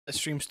the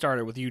stream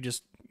started with you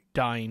just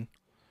dying.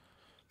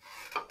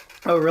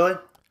 Oh, really?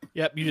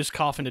 Yep, you just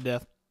coughing to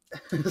death.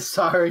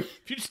 Sorry.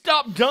 If you'd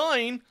stop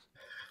dying.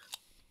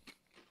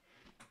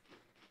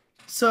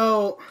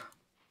 So...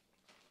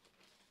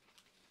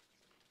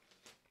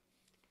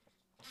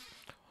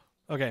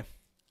 Okay.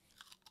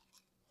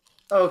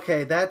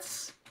 Okay,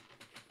 that's...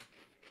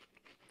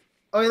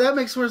 Okay, that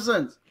makes more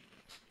sense.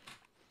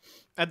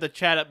 I had the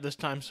chat up this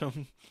time, so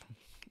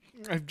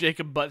if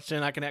Jacob butts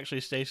in, I can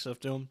actually say stuff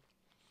to him.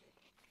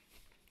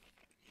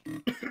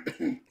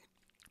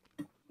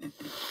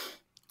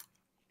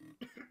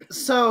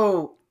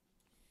 So,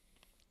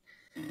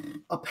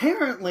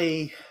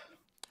 apparently,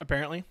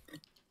 the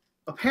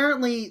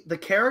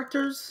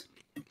characters,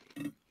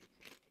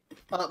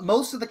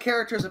 most of the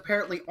characters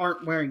apparently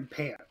aren't wearing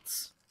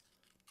pants.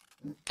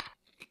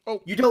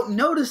 Oh. You don't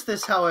notice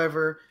this,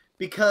 however,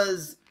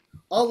 because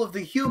all of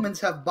the humans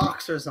have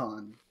boxers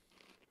on.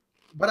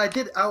 But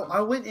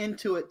I went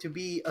into it to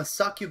be a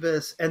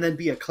succubus and then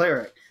be a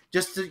cleric,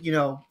 just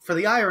to, for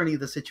the irony of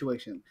the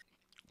situation.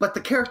 But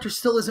the character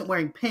still isn't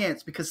wearing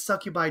pants because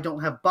succubi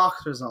don't have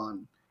boxers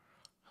on.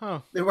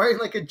 Huh. They're wearing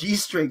like a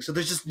G-string, so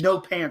there's just no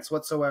pants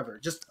whatsoever.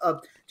 Just a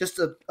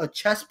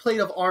chest plate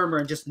of armor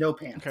and just no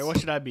pants. Okay, what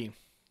should I be?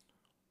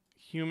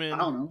 Human. I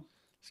don't know.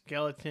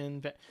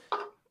 Skeleton.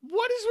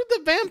 What is with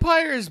the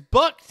vampires'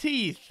 buck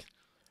teeth?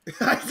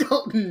 I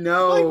don't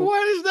know. Like,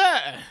 what is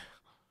that?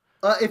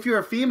 If you're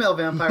a female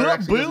vampire, it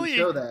actually doesn't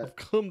show that. I've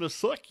come to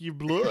suck your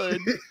blood.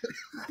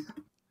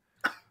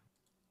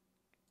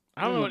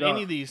 I don't know what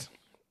any of these.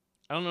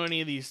 I don't know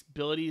any of these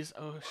abilities.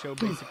 Oh, show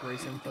basic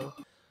race info.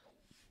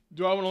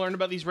 Do I want to learn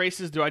about these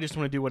races? Do I just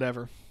want to do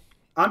whatever?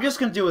 I'm just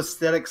going to do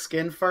aesthetic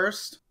skin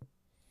first.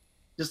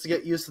 Just to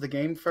get used to the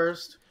game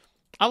first.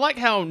 I like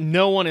how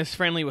no one is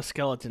friendly with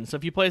skeletons. So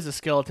if you play as a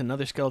skeleton,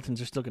 other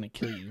skeletons are still going to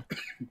kill you.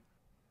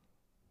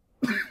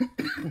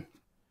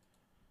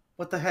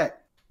 What the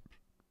heck?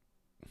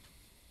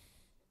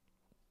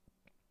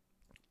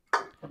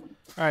 All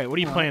right, what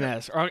are you playing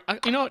as?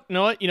 You know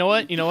what?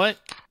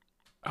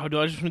 Oh,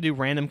 do I just want to do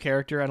random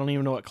character? I don't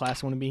even know what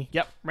class I want to be.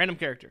 Yep, random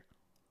character.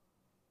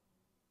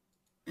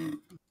 It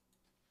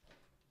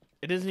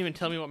doesn't even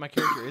tell me what my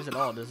character is at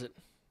all, does it?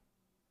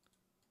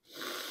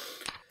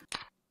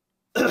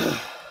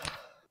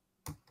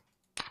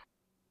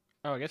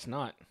 Oh, I guess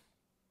not.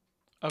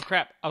 Oh,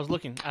 crap. I was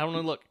looking. I don't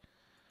know. Look.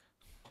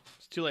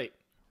 It's too late.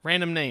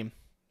 Random name.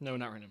 No,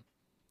 not random.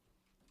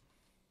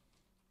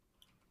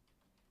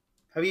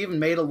 Have you even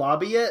made a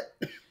lobby yet?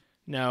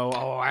 No. Oh,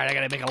 all right. I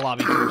gotta make a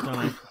lobby first, don't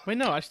I? Wait,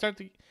 no. I start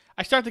the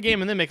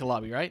game and then make a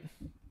lobby, right?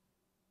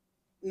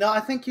 No, I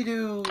think you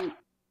do...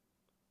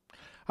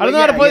 I don't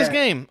know how to play this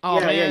game. Oh,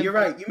 man. Yeah, you're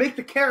right. You make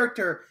the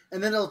character,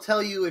 and then it'll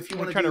tell you if you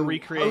want to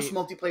recreate host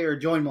multiplayer or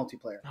join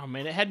multiplayer. Oh,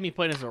 man. It had me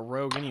playing as a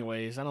rogue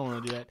anyways. I don't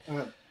want to do that.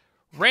 Okay.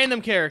 Random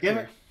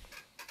character.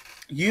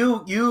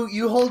 You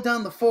hold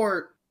down the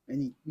fort,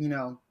 and,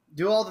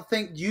 do all the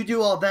things. You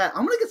do all that.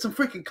 I'm going to get some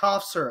freaking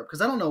cough syrup,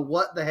 because I don't know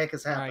what the heck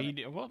is happening. All right, you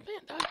do. Well,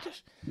 man,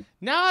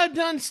 now I've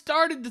done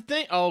started the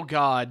thing. Oh,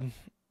 God.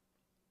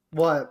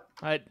 What?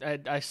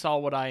 I saw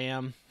what I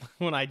am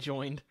when I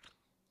joined.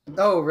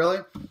 Oh, really?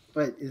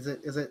 Wait, is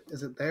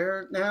it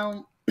there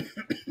now?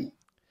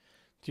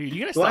 Dude,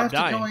 you gotta stop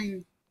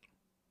dying.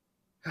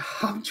 Join?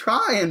 I'm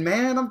trying,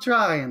 man. I'm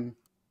trying.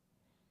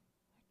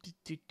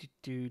 I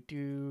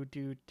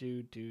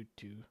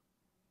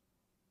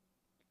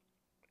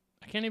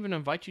can't even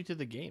invite you to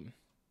the game.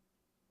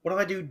 What do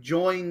I do?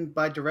 Join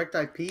by direct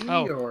IP?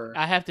 Oh, or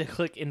I have to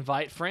click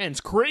invite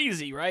friends.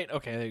 Crazy, right?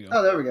 Okay, there you go.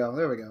 Oh, there we go.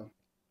 There we go.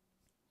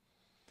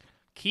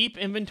 Keep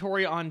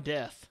inventory on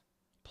death.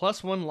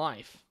 +1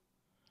 life.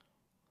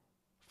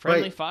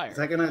 Friendly fire. Is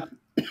that gonna...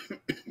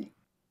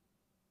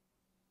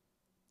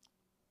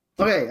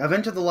 Okay, I've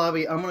entered the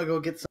lobby. I'm gonna go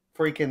get some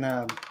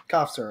freaking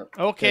cough syrup.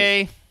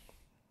 Okay.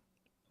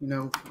 I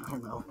don't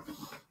know.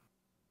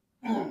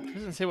 It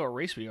doesn't say what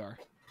race we are.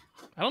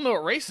 I don't know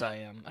what race I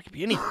am. I could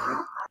be anything.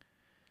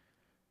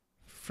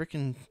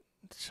 Freaking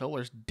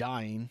Solar's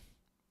dying.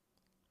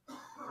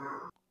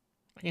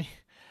 I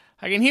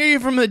can hear you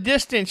from the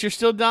distance. You're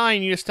still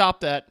dying. You need to stop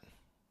that.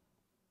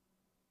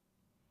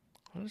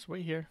 I'll just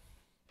wait here.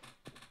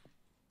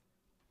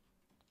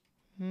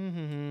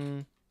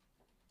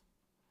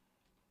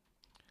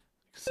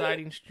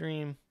 Exciting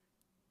stream.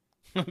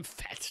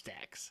 Fat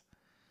stacks.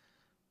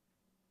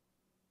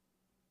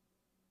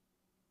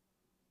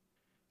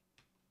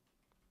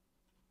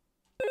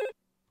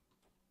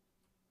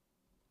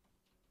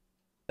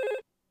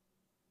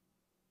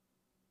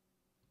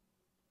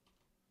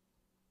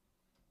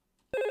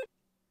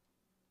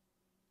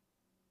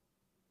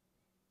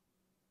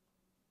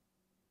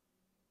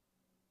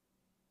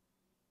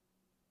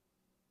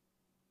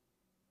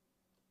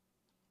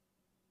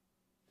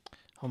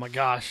 Oh my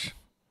gosh.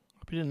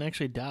 Hope he didn't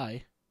actually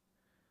die.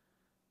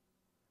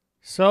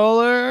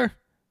 Solar,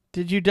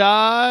 did you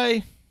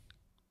die?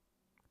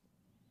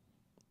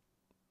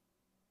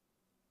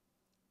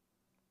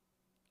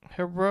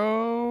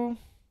 Hero.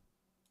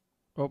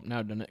 Oh, now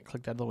I've done it.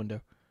 Clicked out of the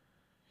window.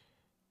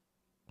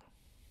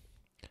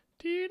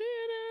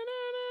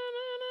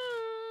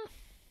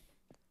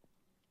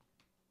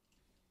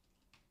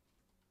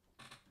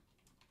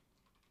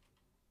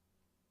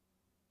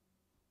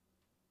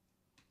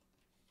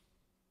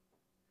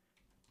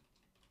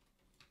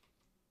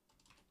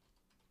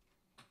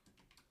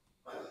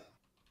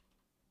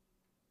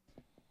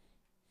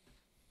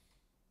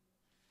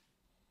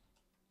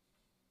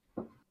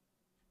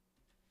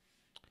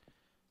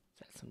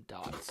 Some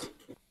dots.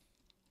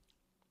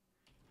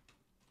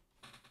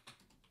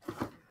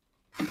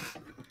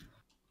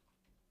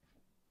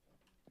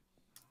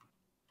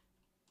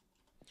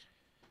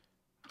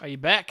 Are you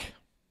back?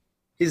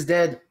 He's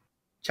dead.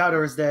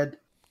 Chowder is dead.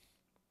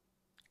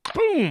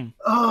 Boom!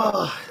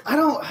 Oh, I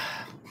don't...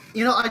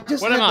 You know, I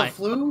just What had am the I?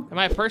 flu. Am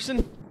I a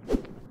person?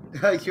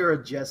 You're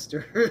a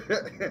jester.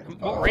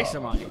 What race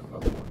am I?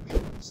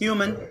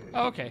 Human,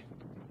 Oh, okay.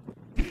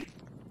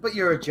 but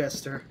you're a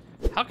jester.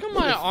 How come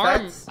my If arm...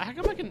 that's- How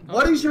come I can...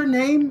 What is your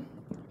name?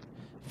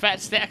 Fat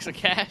stacks of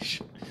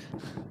cash.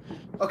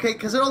 Okay,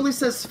 because it only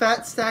says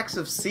fat stacks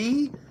of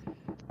C,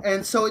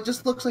 and so it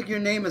just looks like your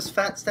name is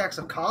fat stacks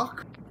of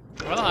cock.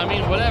 Well, I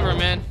mean, whatever,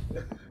 man.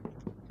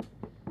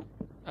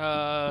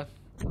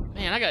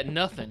 Man, I got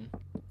nothing.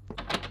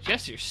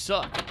 Jesse, you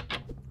suck.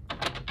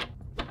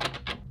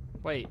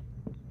 Wait,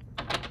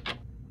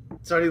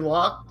 It's already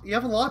locked. You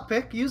have a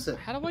lockpick. Use it,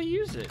 how do I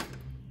use it?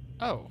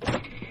 Oh,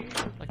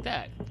 like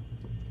that.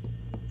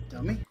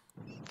 dummy.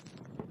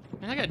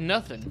 Man, I got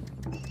nothing.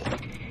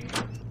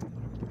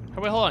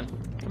 Oh, wait, hold on.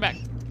 Come back.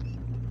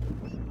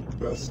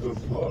 Best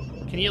of luck.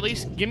 Can you at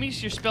least give me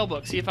your spell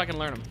book? See if I can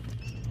learn them.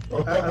 I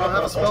don't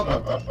have a spell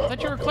book. I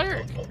thought you were a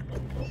cleric.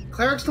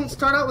 Clerics don't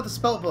start out with a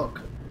spell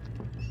book.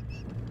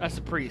 That's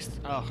a priest.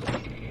 Oh.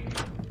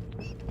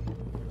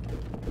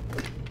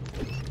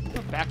 What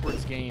a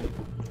backwards game.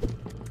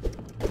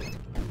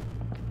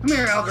 Come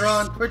here,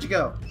 Algeron. Where'd you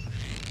go?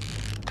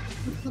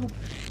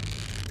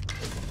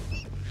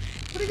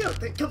 Where'd he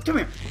go? Come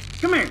here.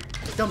 Come here,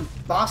 dumb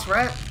boss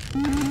rat.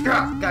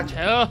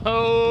 Gotcha.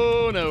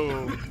 Oh,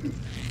 no.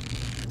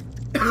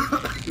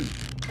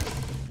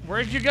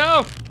 Where'd you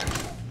go?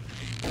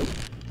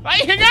 Oh,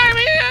 you got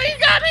me! You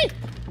got me!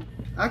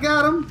 I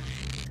got him.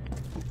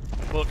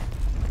 Look.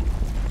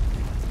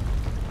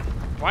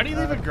 Why do you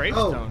leave a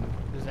gravestone?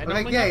 Does that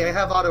normally Yeah, happen? I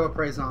have auto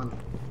appraise on.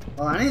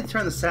 Well, I need to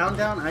turn the sound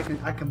down. I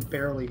can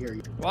barely hear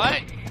you.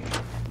 What?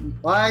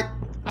 What?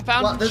 I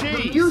found Well, the the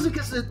cheese. music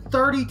is at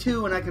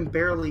 32 and I can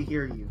barely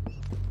hear you.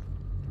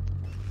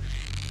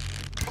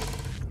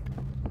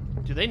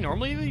 Do they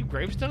normally leave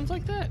gravestones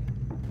like that?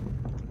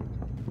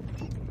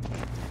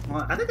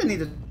 Well, I think I need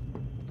to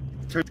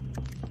turn.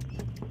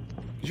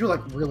 You're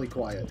like really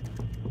quiet.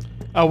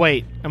 Oh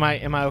wait, am I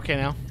okay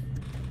now?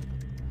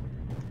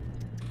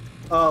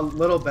 A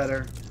little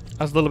better.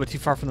 I was a little bit too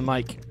far from the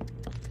mic.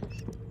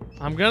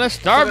 I'm gonna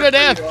starve to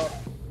death.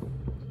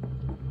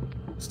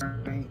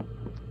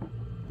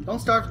 Don't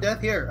starve to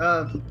death here.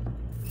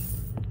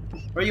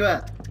 Where you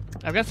at?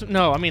 I've got some.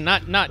 No, I mean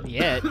not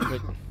yet.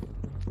 But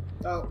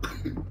Oh.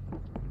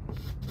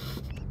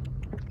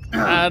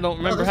 I don't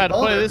remember there's how a to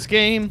play boulder. this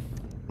game.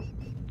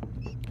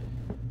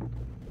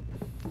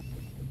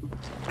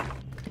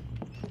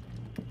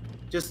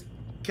 Just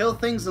kill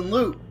things and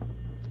loot.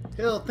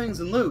 Kill things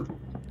and loot.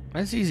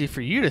 That's easy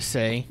for you to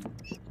say.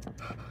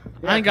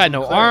 Yeah, I ain't got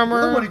no cleric. You're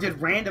armor. the one who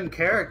did random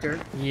character.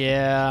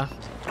 Yeah,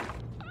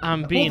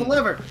 I'm Pull being. the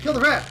lever. Kill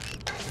the rat.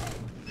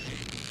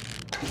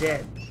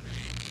 Dead.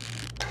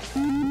 I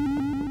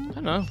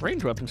don't know.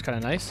 Range weapon's kind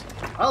of nice.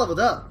 I leveled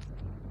up.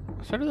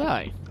 So did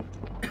I.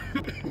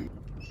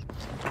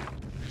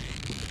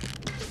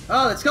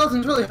 Oh, that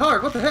skeleton's really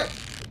hard. What the heck?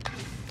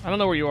 I don't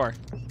know where you are.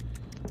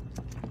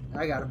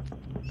 I got him.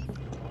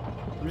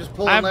 I'm just I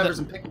pulling have levers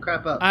the- and picking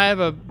crap up. I have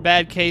a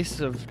bad case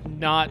of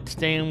not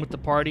staying with the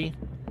party.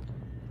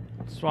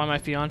 That's why my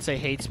fiance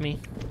hates me.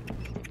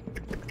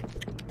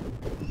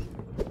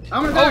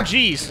 I'm gonna Oh die.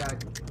 jeez. I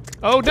died.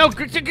 Oh no!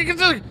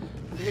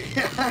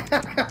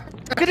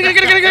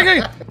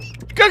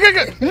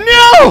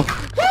 No!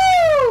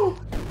 Woo!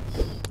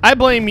 I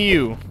blame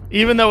you,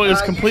 even though it was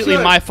You completely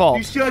should. my fault.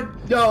 You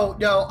should. No,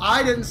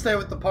 I didn't stay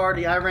with the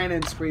party. I ran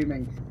in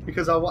screaming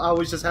because I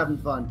was just having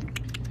fun.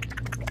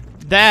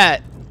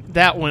 That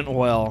went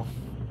well.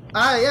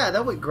 Yeah,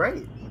 that went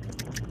great.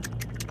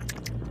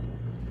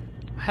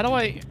 How do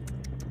I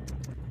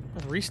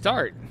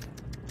restart?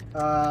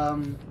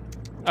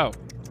 Oh.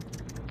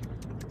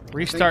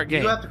 Restart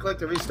game. You have to click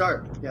the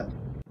restart. Yeah.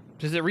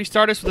 Does it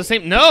restart us with the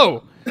same?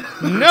 No!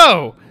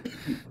 No!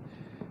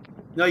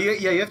 No, you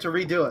have to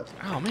redo it.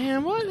 Oh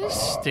man, what is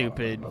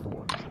stupid? Another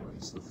one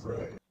joins the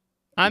fray.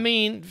 I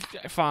mean,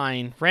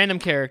 fine. Random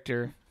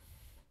character.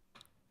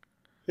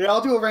 Yeah,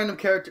 I'll do a random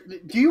character.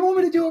 Do you want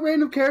me to do a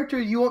random character,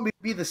 or you want me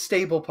to be the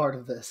stable part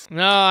of this?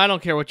 No, I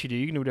don't care what you do.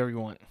 You can do whatever you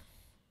want.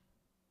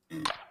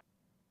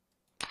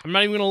 I'm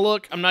not even gonna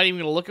look. I'm not even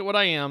gonna look at what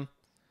I am.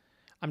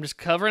 I'm just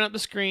covering up the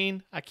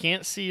screen. I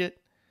can't see it.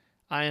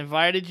 I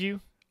invited you.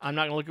 I'm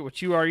not gonna look at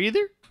what you are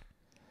either.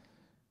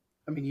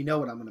 I mean, you know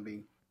what I'm gonna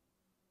be.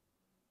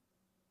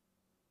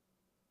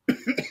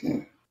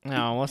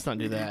 No, let's not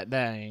do that.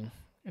 Dang.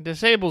 It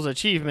disables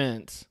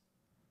achievements.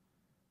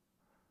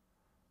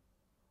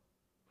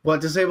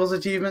 What disables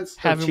achievements?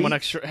 Having one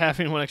cheat?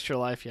 extra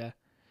life, yeah.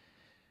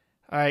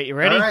 All right, you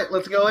ready? All right,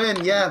 let's go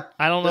in. Yeah.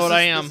 I don't know This what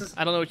I is- am. this is-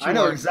 I don't know what you I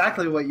know are.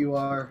 exactly what you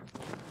are.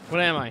 What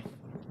am I?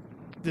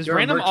 Does You're a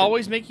random merchant.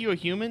 always make you a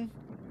human?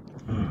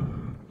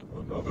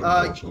 Another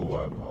Another Uh, portal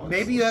at last.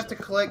 Maybe you have to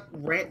click.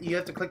 Maybe you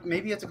have to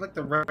click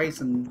the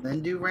rice and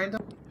then do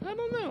random. I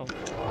don't know.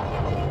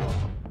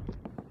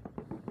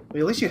 But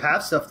at least you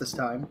have stuff this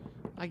time.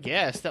 I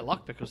guess that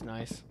lockpick was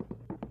nice.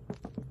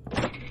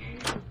 At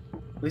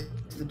least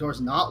the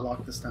door's not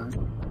locked this time.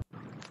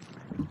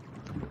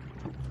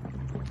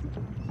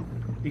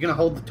 You gonna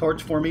hold the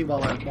torch for me while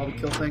we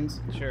kill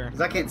things? Sure.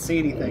 Because I can't see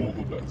All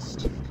anything. the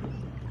best.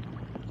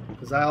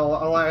 Because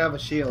all I have a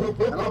shield.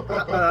 That's how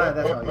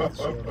I use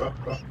the shield.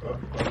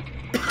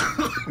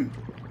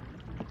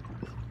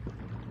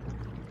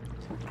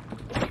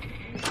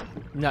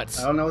 Nuts.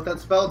 I don't know what that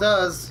spell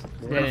does.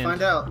 We're Dead gonna end.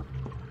 find out.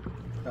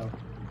 Oh.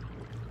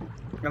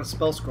 I got a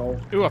spell scroll.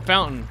 Ooh, a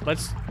fountain.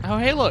 Let's. Oh,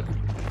 hey, look.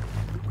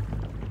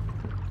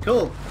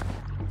 Cool.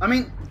 I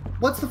mean,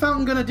 what's the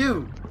fountain gonna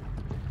do?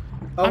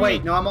 Oh I wait,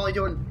 mean, no, I'm only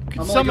doing.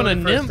 I'm only summon doing a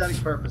it for nymph.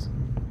 aesthetic purpose.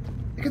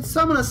 I could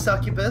summon a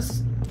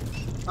succubus.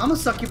 I'm a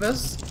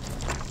succubus.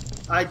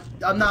 I'm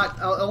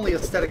not only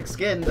aesthetic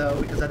skin though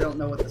because I don't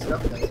know what the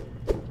stuff does.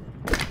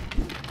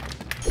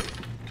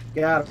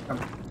 Got him.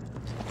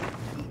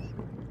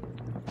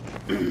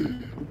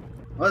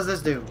 What does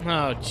this do?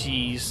 Oh,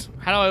 jeez.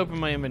 How do I open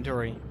my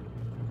inventory?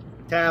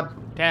 Tab.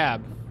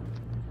 Tab.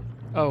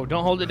 Oh,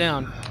 don't hold it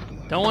down.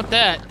 Don't want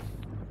that.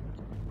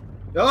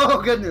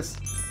 Oh goodness.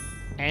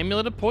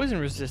 Amulet of poison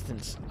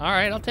resistance.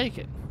 Alright, I'll take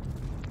it.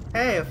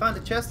 Hey, I found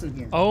a chest in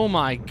here. Oh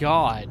my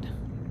god.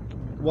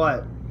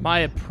 What? My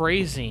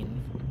appraising.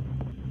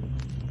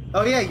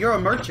 Oh yeah, you're a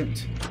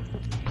merchant.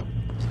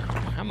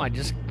 I might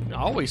just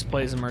always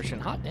play as a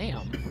merchant. Hot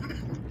damn.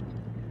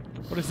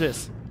 What is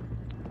this?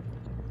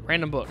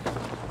 Random book.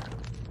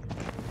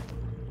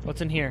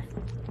 What's in here?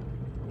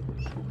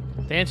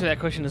 The answer to that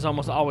question is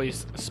almost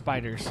always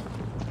spiders.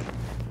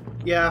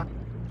 Yeah.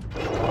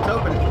 Let's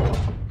open it.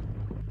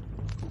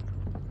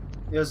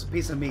 It was a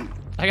piece of meat.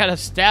 I got a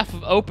staff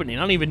of opening.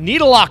 I don't even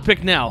need a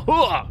lockpick now.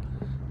 Hooah!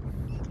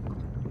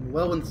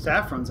 Well, when the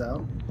staff runs out.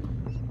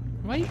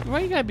 Why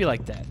you gotta be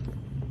like that?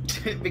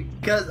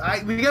 Because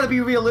we gotta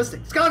be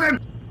realistic. Skeleton!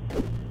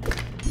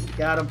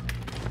 Got him.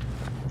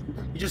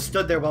 He just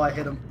stood there while I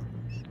hit him.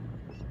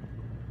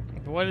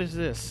 What is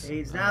this?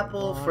 Aged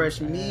apple, Long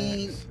fresh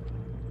meat. axe.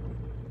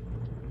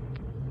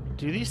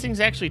 Do these things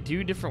actually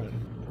do different?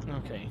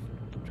 Okay.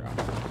 Drop.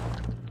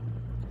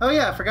 Oh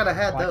yeah, I forgot I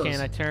had Why those.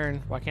 can't I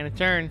turn? Why can't I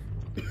turn?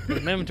 My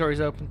inventory's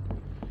open.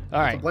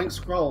 All A right. blank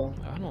scroll.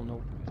 I don't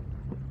know.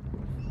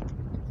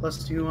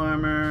 Plus 2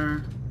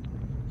 armor.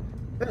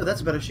 Oh,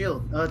 that's a better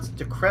shield. Oh, it's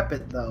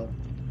decrepit though.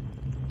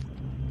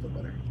 Still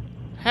better.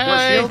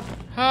 Hey! shield?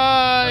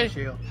 Hi! No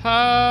shield.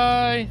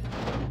 Hi!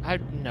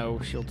 No,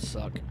 shields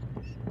suck.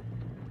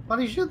 Why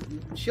do you shield?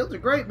 Shields are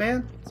great,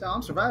 man. That's how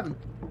I'm surviving.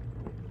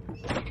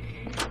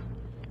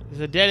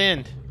 There's a dead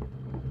end.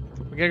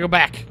 We gotta go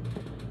back.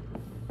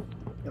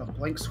 Got a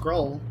blank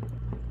scroll.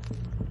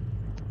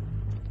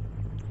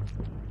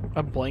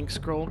 A blank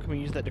scroll? Can we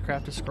use that to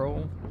craft a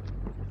scroll?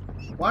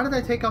 Why did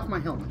I take off my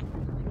helmet?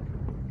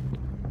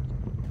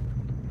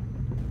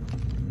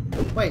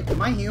 Wait,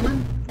 am I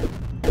human?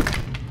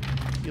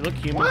 You look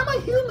human. Why am I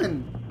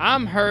human?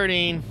 I'm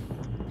hurting.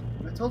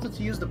 I told it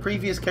to use the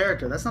previous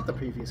character. That's not the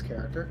previous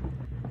character.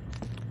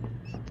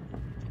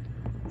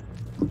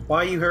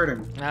 Why are you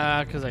hurting?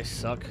 Because I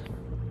suck.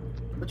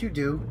 What you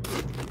do?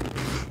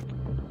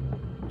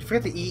 Did you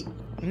forget to eat?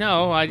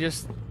 No, I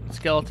just...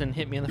 Skeleton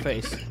hit me in the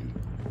face.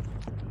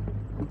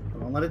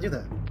 Don't let it do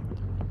that.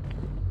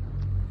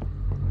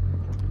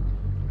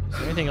 Is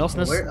there anything else in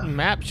this Where-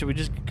 map? Should we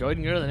just go ahead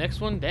and go to the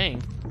next one?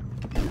 Dang.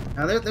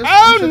 Now there's Oh,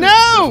 I'm sure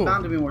no! There's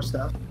bound to be more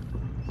stuff.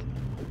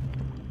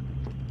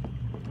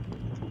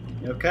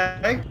 You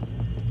okay?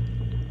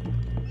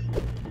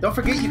 Don't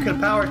forget you can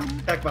power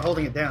attack by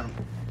holding it down.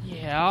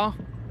 Yeah.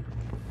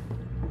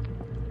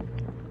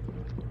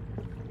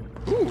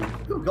 Ooh.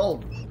 Ooh,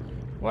 gold.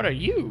 What are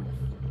you?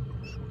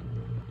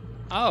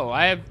 Oh,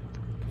 I have...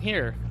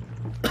 Here.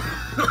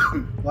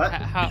 What?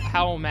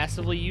 How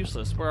massively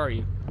useless. Where are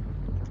you?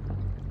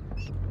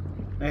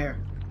 There.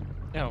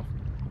 No.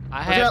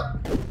 I Watch have... out.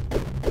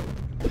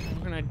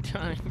 I'm gonna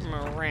die from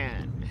a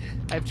rat.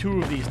 I have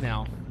 2 of these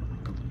now.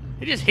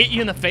 It just hit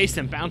you in the face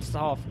and bounced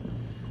off.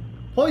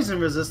 Poison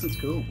resistance,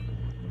 cool.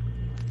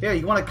 Here,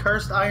 you want a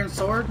cursed iron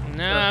sword?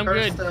 No, Or a I'm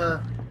cursed, good.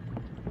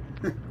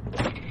 You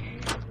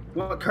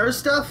want cursed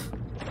stuff?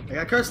 I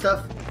got cursed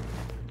stuff.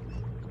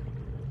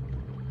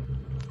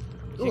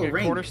 Do you Ooh, a think a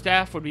ring.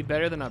 quarterstaff would be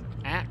better than an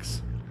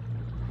axe?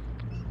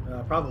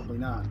 Probably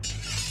not.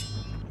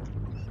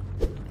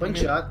 Blink I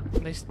mean, shot.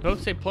 They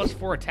both say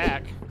 +4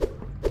 attack.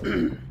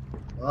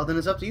 Well, then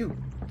it's up to you.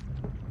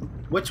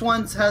 Which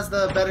ones has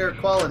the better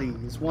quality?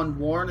 Is one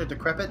worn or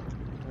decrepit?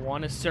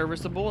 One is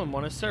serviceable and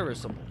one is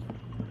serviceable.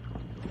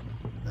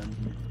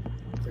 Then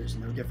there's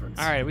no difference.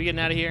 Alright, are we getting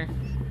out of here?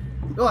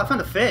 Oh, I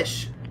found a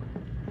fish.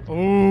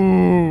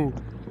 Ooh.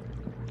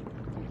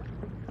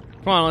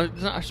 Come on,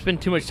 let's not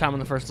spend too much time on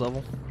the first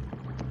level.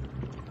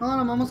 Hold on,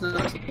 I'm almost done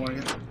exploring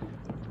it.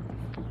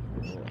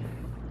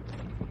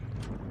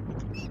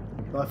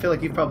 Well, I feel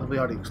like you've probably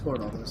already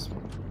explored all this.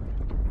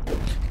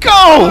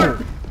 Go!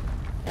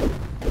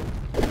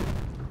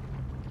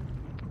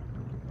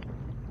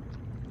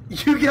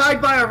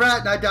 died by a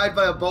rat and I died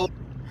by a boulder.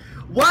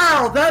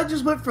 Wow, that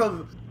just went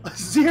from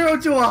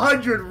 0 to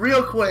 100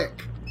 real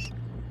quick.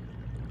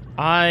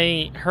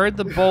 I heard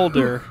the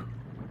boulder,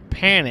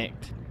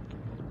 panicked,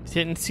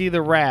 didn't see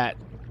the rat,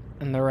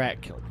 and the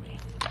rat killed me.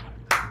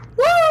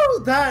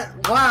 Woo!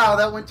 Wow,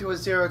 that went to a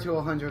 0 to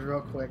 100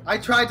 real quick. I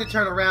tried to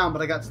turn around,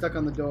 but I got stuck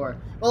on the door.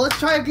 Well, let's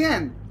try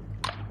again.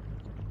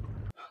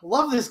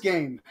 Love this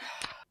game.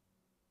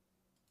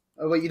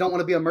 Oh, wait, you don't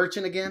want to be a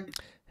merchant again?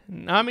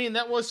 I mean,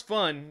 that was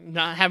fun,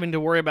 not having to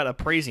worry about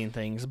appraising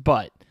things,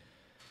 but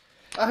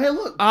Hey,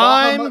 look.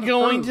 I'm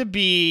going to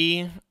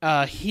be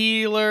a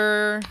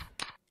healer.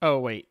 Oh,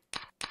 wait.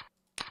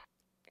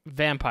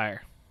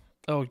 Vampire.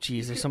 Oh,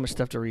 jeez, there's so much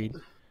stuff to read.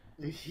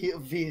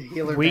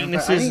 Healer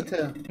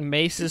Weaknesses,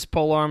 maces,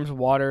 polearms,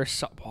 water.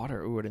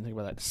 Water, ooh, I didn't think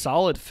about that.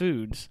 Solid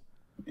foods.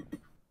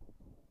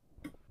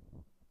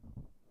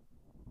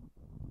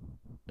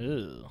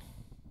 Ooh.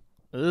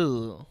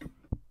 Ooh.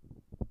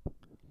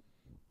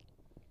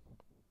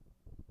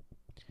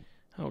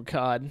 Oh,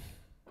 God.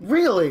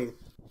 Really?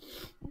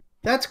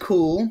 That's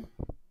cool.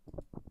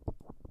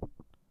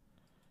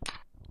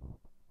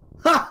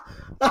 Ha!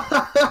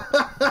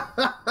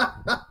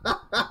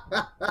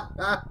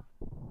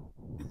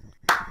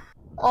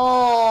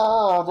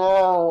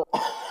 Oh,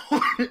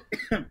 no.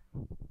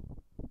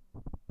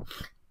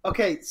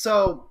 Okay,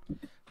 so...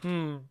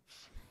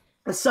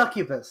 A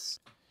succubus.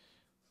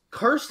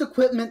 Cursed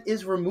equipment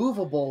is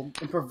removable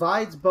and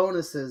provides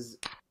bonuses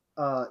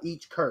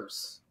each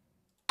curse.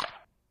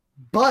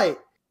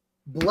 But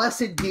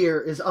blessed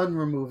gear is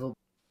unremovable.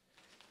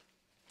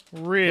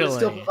 Really? But it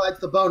still provides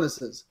the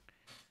bonuses.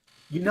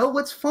 You know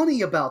what's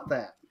funny about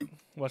that?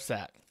 What's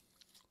that?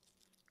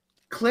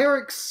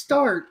 Clerics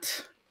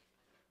start...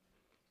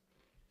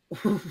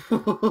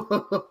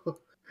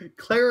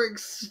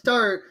 Clerics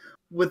start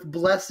with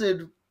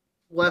blessed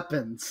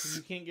weapons.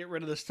 You can't get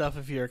rid of the stuff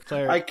if you're a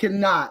cleric. I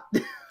cannot.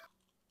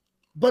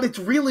 But it's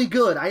really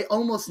good. I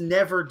almost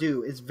never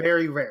do. It's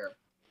very rare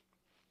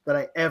that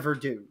I ever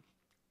do.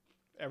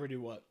 Ever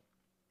do what?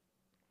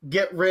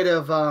 Get rid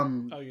of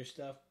Oh, your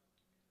stuff.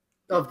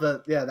 of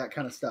the that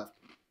kind of stuff.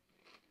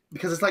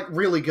 Because it's like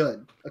really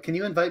good. Can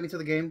you invite me to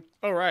the game?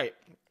 Oh, right.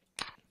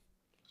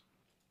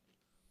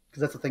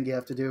 Because that's the thing you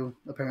have to do,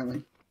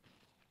 apparently.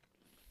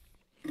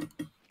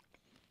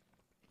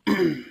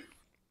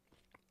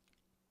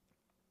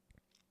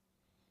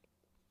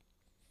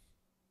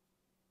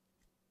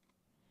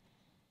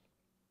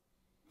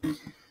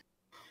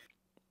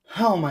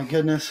 Oh my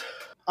goodness.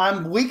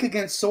 I'm weak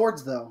against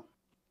swords, though.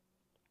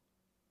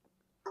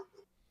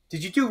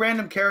 Did you do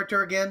random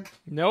character again?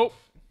 Nope.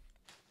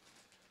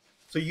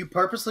 So you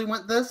purposely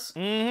went this?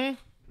 Mm-hmm.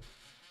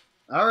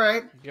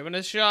 Alright. Giving it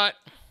a shot.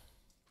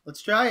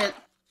 Let's try it.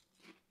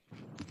 I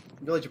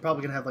realize you're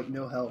probably going to have, like,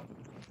 no health.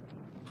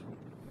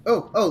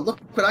 Oh, look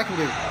what I can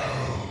do.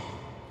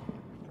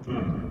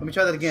 Let me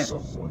try that again.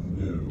 Someone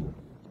new.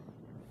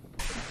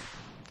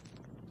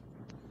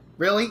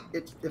 Really?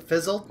 It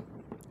fizzled?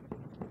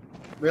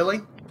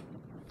 Really?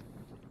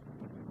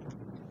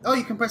 Oh,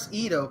 you can press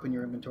E to open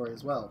your inventory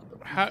as well. But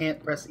you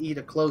can't press E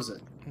to close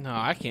it. No,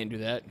 I can't do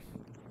that.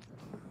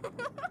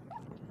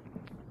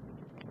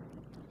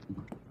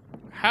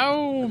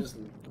 How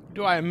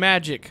do I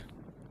magic?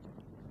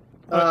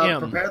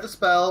 Prepare the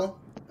spell,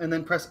 and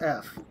then press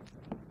F.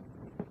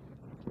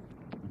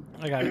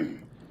 I got it.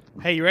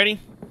 Hey, you ready?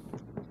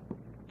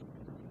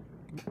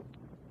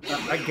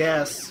 I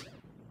guess.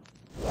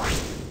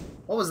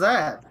 What was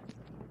that?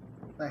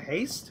 A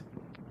haste?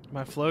 Am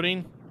I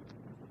floating?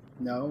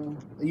 No.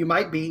 You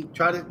might be.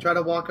 Try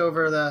to walk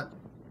over the...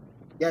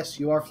 Yes,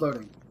 you are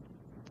floating.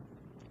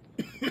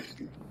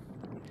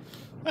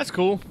 That's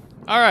cool.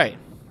 All right.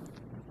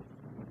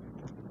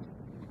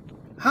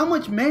 How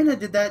much mana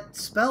did that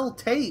spell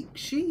take?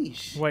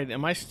 Sheesh. Wait,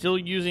 am I still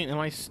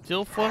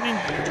floating?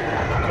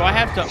 Do I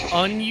have to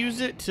unuse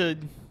it to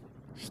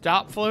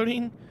stop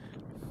floating?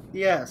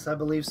 Yes, I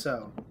believe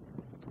so.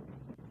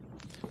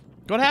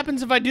 What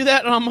happens if I do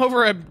that and I'm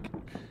over a...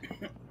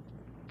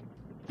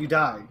 You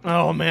die.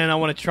 Oh, man, I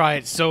want to try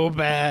it so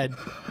bad.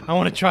 I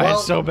want to try it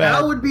so bad.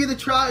 That would be the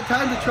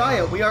time to try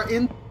it. We are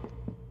in...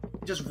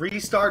 Just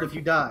restart if you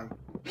die.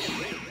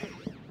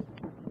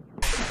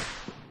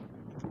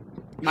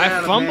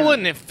 I fumble it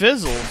and it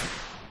fizzles.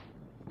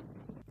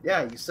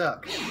 Yeah, you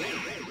suck.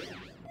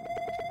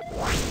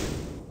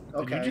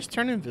 Okay. Did you just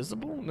turn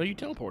invisible? No, you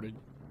teleported.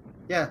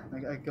 Yeah,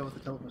 I go with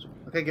the teleportation.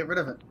 Okay, get rid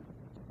of it.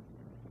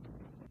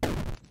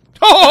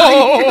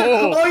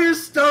 Oh! All your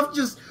stuff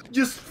just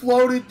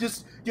floated,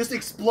 just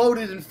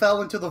exploded and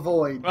fell into the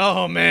void.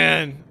 Oh,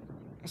 man.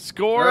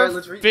 Score All right,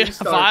 let's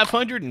restart.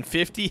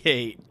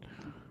 558.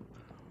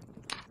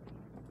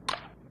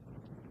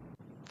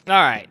 All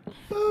right.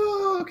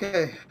 Oh,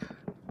 okay.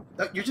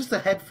 You're just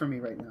ahead from me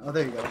right now. Oh,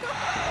 there you go.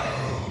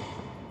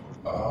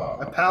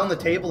 I pound the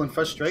table in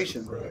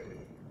frustration.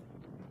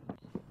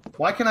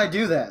 Why can I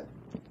do that?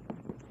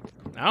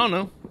 I don't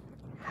know.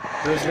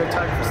 There's no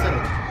time for sitting.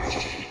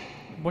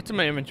 What's in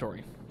my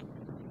inventory?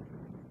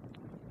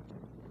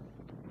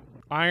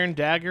 Iron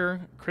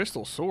dagger,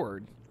 crystal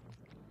sword.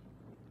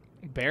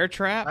 Bear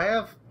trap?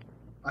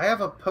 I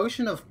have a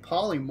potion of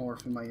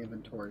polymorph in my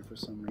inventory for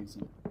some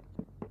reason.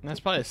 That's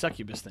probably a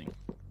succubus thing.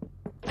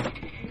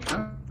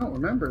 I don't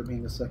remember it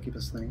being a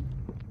succubus thing.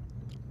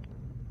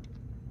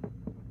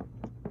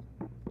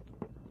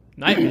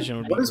 Night vision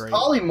would be What does great.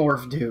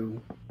 polymorph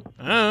do?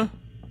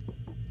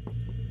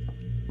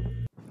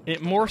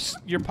 It morphs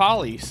your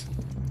polys.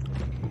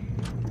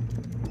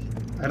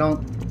 I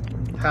don't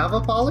have a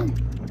poly?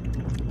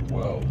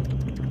 Well,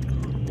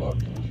 good luck,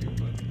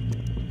 human.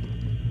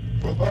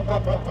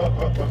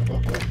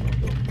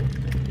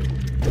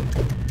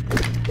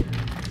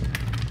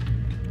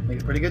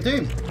 Make a pretty good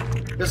team.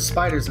 There's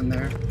spiders in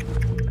there.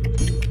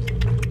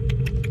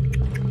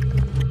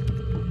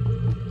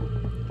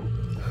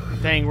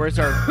 Dang, where's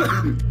our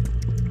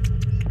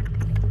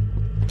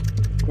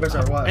Where's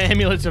our what?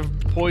 amulets of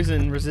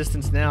poison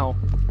resistance now?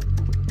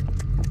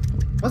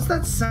 What's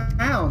that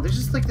sound? There's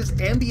just like this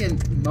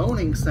ambient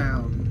moaning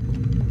sound.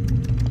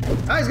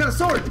 Ah, he's got a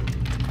sword!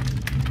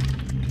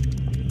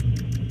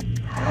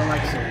 I don't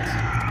like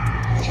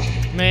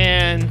swords.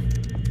 Man,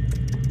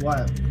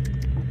 What?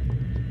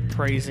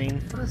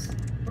 praising.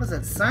 What is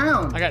that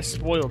sound? I got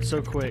spoiled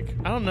so quick.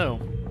 I don't know.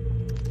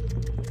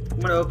 I'm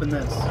gonna open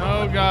this.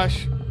 Oh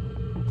gosh.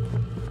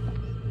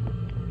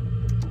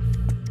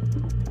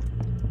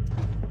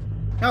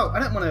 No, I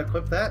didn't want to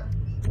equip that.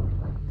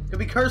 Could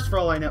be cursed for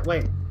all I know.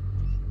 Wait.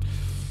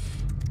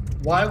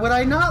 Why would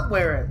I not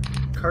wear it?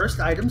 Cursed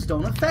items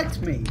don't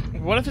affect me.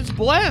 What if it's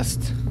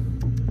blessed?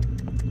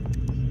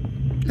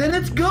 Then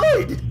it's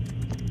good!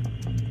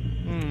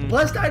 Hmm.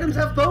 Blessed items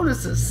have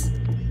bonuses.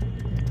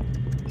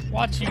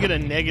 Watch you get a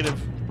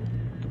negative.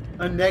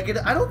 A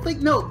negative? I don't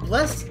think, no.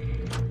 Bless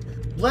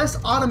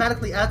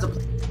automatically adds a...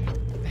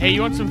 Hey,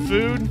 you want some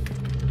food?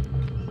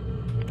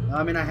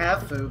 I mean, I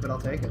have food, but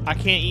I'll take it. I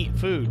can't eat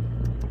food.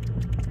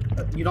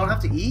 You don't have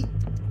to eat?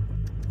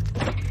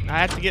 I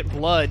have to get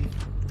blood.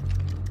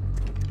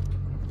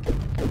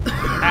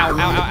 Ow, ow,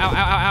 ow, ow,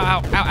 ow,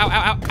 ow, ow, ow,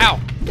 ow, ow, ow.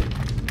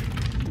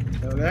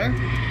 Okay.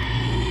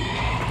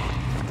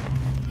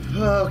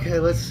 Okay,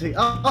 let's see.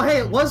 Oh, hey,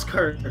 it was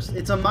cursed.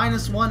 It's a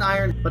 -1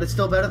 iron, but it's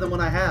still better than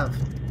what I have.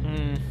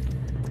 Hmm.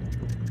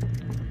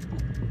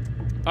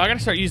 Oh, I gotta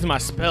start using my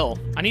spell.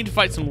 I need to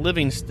fight some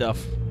living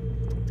stuff.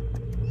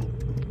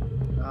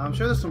 I'm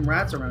sure there's some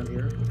rats around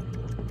here.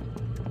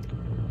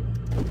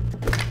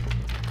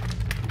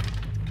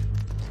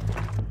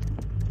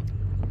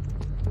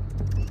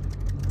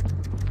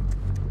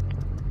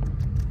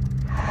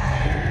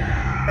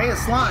 Hey, a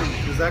slime.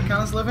 Does that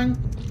count as living?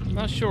 I'm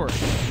not sure.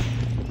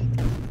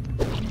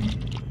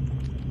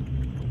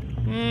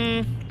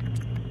 Hmm.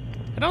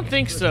 I don't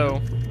think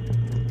so.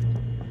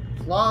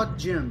 Flawed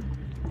gym.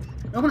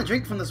 I want to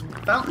drink from this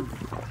fountain.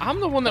 I'm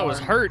the one that was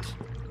hurt.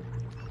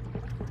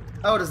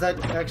 Oh, does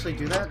that actually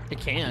do that? It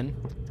can.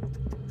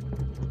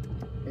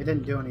 It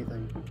didn't do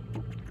anything.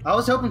 I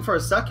was hoping for a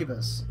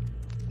succubus.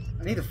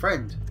 I need a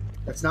friend.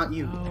 That's not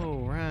you.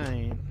 Oh,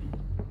 right.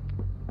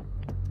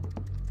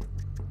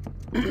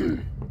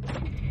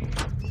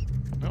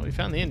 Well, we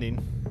found the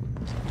ending.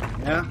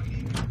 Yeah.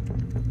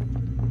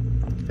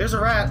 There's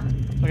a rat.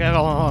 Okay,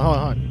 hold on, hold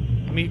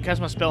on. Let me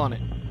cast my spell on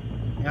it.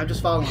 Yeah, I'm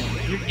just following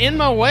him. You're in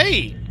my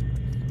way.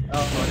 Oh,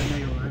 I didn't know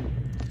you were running.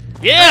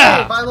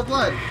 Yeah. Hey, vial of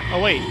blood.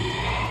 Oh wait.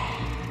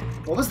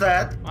 What was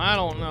that? I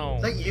don't know.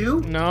 Is that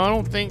you? No, I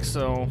don't think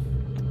so.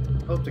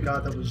 Hope to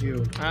God that was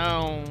you.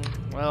 Oh,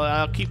 well,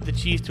 I'll keep the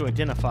cheese to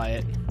identify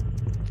it.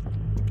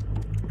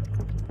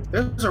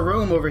 There's a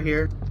room over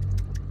here.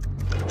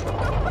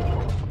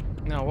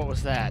 No, what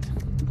was that?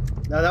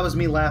 No, that was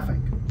me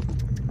laughing.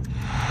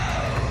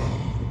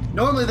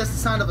 Normally that's the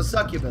sound of a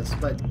succubus,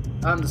 but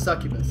I'm the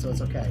succubus, so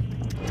it's okay.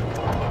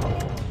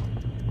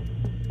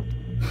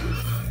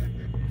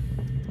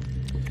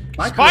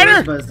 My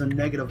Spider! charisma is a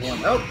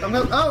 -1. Oh, I'm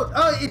gonna,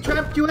 oh, it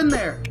trapped you in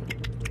there.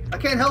 I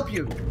can't help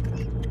you.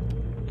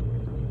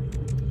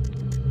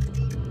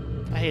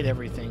 I hate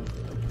everything.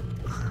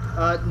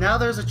 Now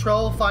there's a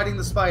troll fighting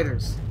the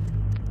spiders.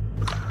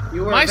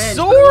 You were My avenged,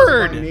 but it wasn't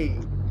sword! by me.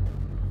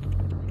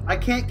 I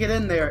can't get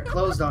in there. It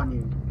closed on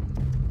you.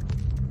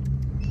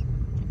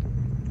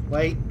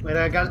 Wait,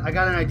 I got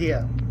an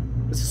idea.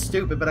 This is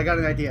stupid, but I got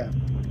an idea.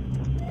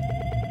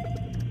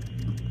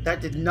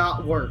 That did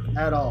not work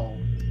at all.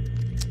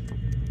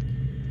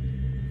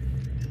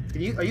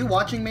 Are you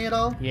watching me at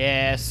all?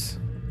 Yes.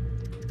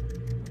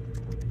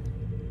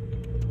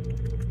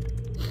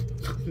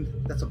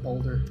 That's a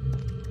boulder.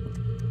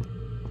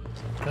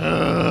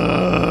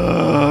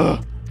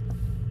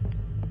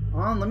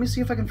 Hold on, let me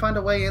see if I can find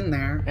a way in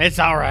there. It's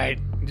all right.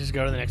 Just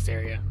go to the next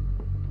area.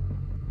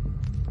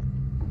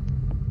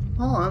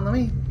 Hold on,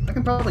 I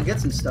can probably get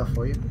some stuff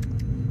for you.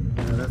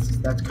 No,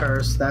 that's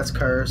cursed. That's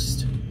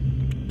cursed.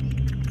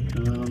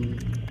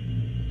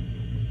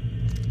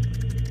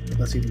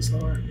 That's even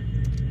slower.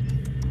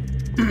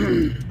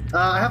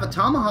 I have a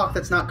tomahawk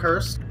that's not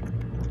cursed.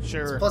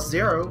 Sure. It's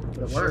 +0,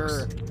 but it works.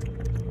 Sure.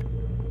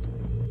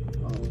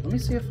 Oh, let me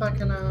see if I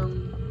can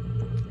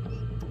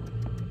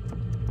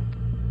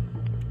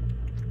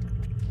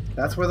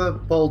That's where the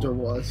boulder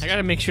was. I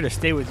gotta make sure to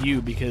stay with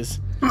you because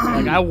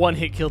like I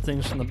one-hit kill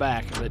things from the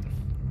back, but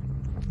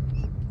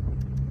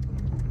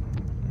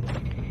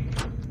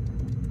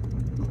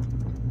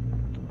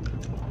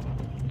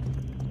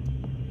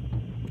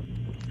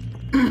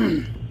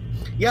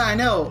Yeah, I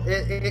know.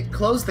 It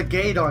closed the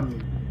gate on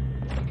you.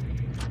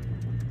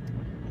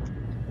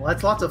 Well,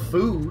 that's lots of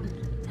food.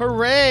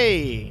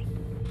 hooray!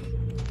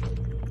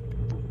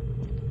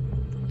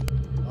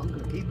 Well, I'm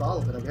gonna keep all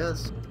of it, I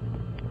guess.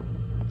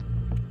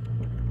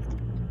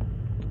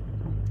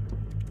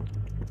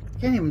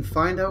 Can't even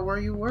find out where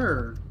you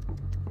were.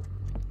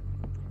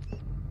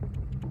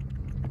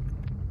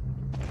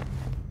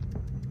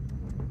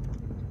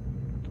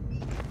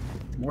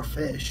 More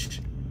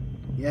fish.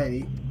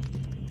 Yay.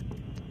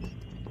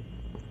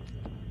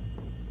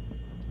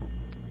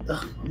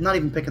 Ugh, I'm not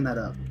even picking that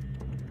up.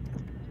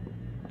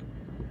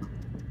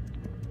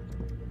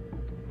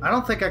 I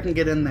don't think I can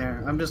get in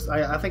there.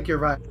 I think you're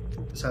right.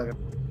 So,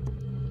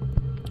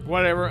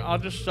 Whatever, I'll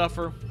just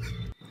suffer.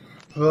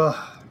 ugh.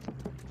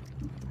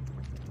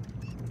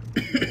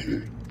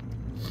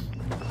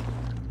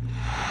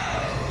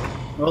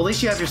 Well, at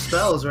least you have your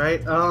spells,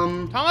 right?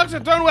 Tomahawks are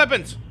thrown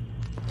weapons!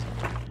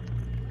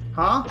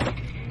 Huh?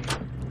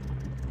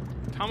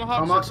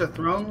 Tomahawks Are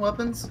thrown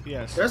weapons?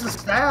 Yes. There's a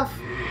staff.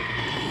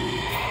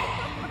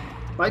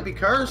 Might be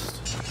cursed.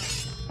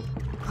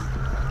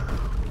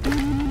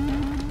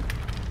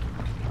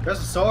 There's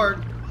a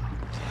sword.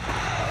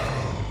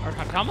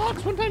 Are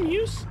tomahawks one-time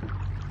use?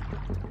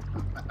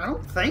 I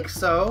don't think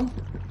so.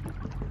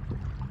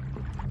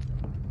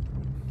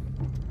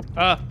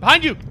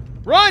 Behind you!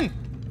 Run!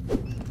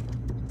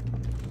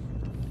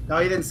 No,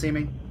 he didn't see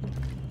me.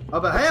 Oh,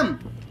 but him!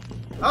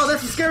 Oh,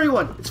 that's a scary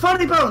one. It's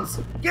Funny Bones.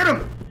 Get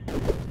him!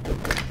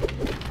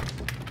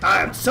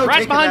 I'm so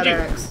Rat's taking behind that you.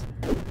 axe.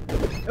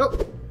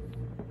 Oh.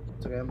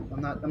 It's okay.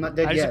 I'm not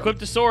dead I just yet. equipped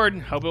the sword.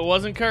 Hope it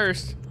wasn't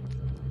cursed.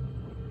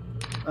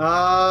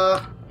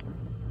 Oh,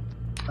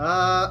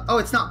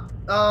 it's not.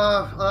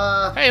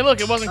 Hey,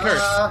 look, it wasn't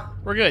cursed.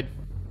 We're good.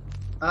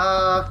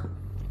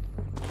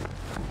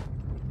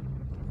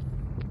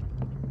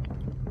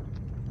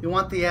 You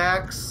want the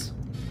axe?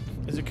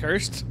 Is it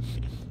cursed?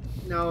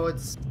 No,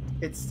 it's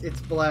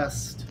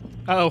blessed.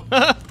 Oh.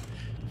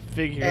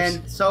 Figures.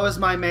 And so is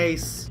my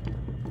mace.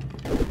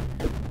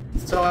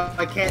 So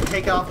I can't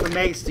take off the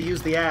mace to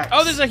use the axe.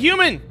 Oh, there's a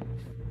human!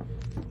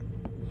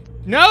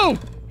 No!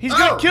 He's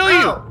gonna kill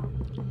you!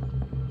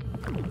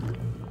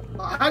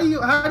 How do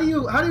you,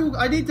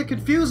 I need to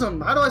confuse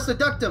him. How do I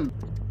seduct him?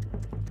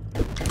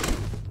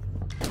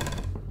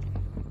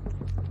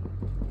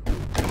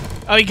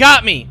 Oh, he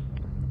got me!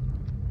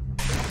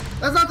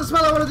 That's not the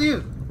spell I wanted to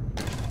use.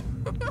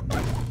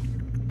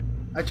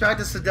 I tried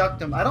to seduct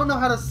him. I don't know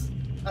how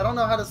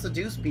to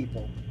seduce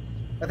people.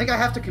 I think I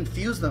have to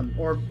confuse them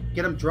or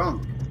get them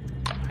drunk.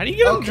 How do you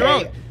get him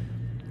drunk?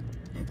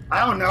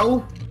 I don't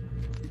know.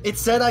 It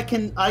said I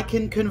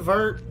can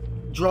convert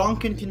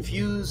drunk and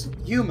confused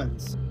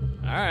humans.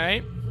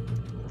 Alright.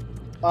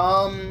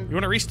 You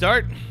wanna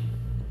restart?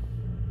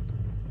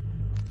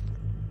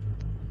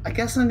 I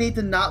guess I need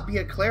to not be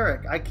a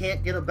cleric. I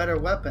can't get a better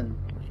weapon.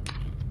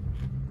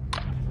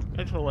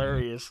 That's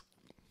hilarious.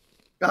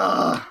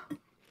 Ugh.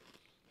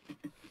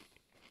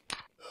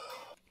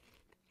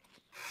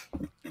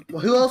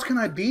 Well, who else can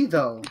I be,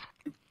 though?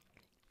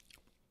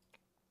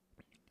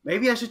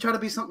 Maybe I should try to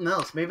be something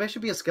else. Maybe I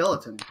should be a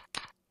skeleton.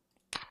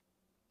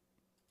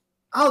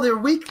 Oh, their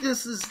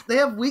weaknesses. They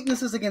have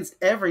weaknesses against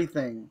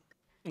everything.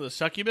 The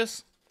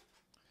succubus?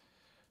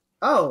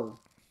 Oh.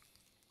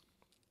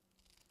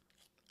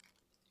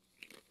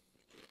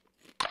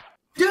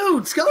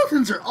 Dude,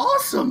 skeletons are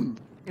awesome!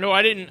 No,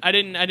 I didn't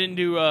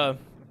do,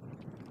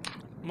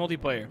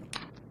 multiplayer.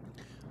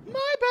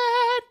 My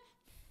bad!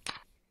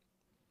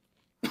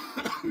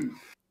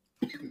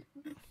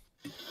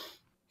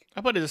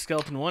 I played as a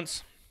skeleton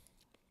once.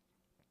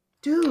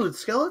 Dude,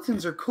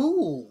 skeletons are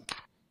cool.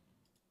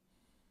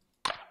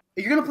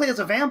 You're gonna play as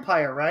a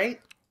vampire,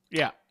 right?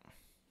 Yeah.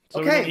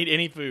 So Okay. we don't need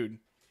any food.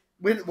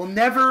 We'll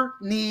never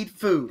need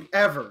food,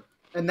 ever.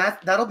 And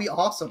that'll be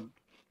awesome.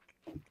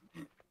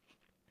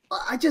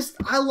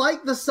 I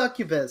like the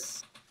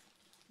succubus.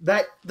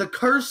 That the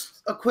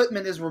cursed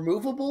equipment is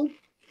removable,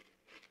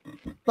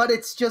 but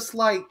it's just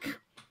like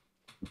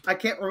I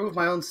can't remove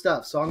my own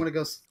stuff, so I'm gonna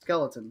go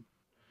skeleton.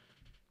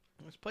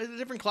 Let's play the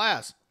different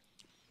class.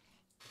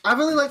 I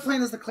really like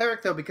playing as the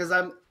cleric though because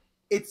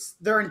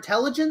they're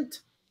intelligent,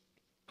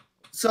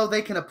 so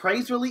they can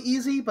appraise really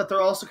easy, but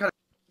they're also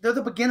they're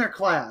the beginner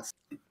class.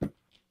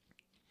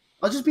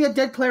 I'll just be a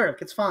dead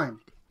cleric. It's fine.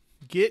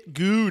 Get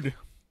good.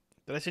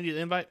 Did I send you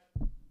the invite?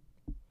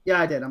 Yeah,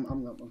 I did. I'm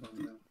going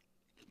now.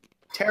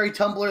 Terry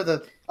Tumbler.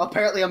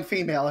 Apparently I'm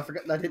female. I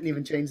forgot. I didn't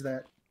even change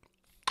that.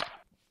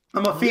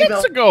 I'm a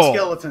female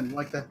skeleton,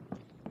 like the.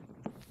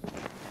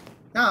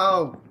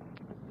 No,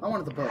 I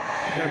wanted the book.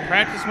 I'm gonna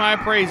practice my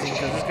appraising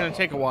because it's gonna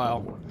take a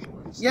while.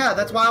 Yeah,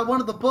 that's why I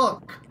wanted the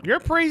book. Your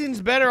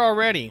appraising's better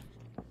already.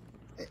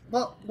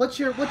 Well, what's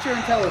your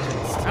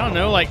intelligence? I don't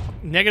know, like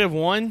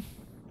 -1.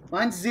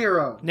 Mine's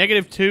 0.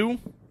 -2.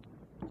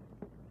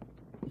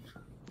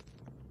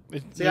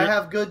 See, I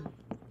have good.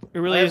 It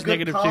really I have is good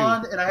 -2.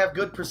 con, and I have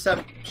good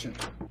perception.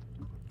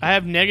 I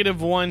have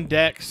 -1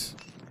 dex.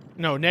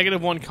 No,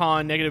 -1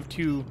 con,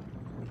 -2.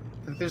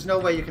 There's no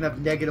way you can have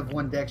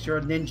 -1 dex. You're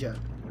a ninja.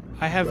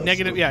 I have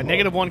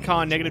 -1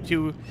 con,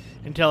 -2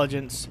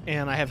 intelligence,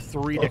 and I have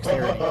 3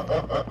 dexterity.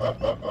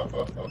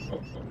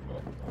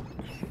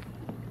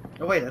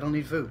 Oh wait, I don't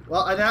need food.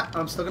 Well,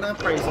 I'm still gonna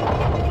appraise it.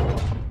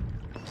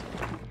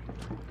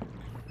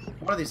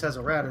 One of these has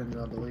a rat in it,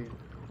 I believe.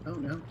 Oh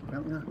no,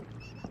 apparently not.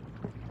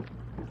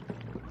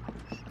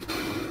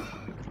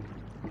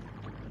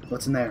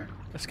 What's in there?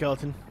 A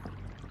skeleton.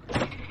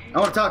 I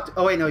want to talk to.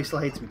 Oh wait, no, he still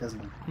hates me, doesn't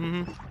he?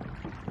 Mm-hmm.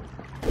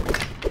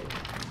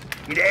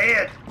 You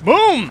dead?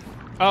 Boom!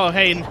 Oh,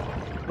 hey,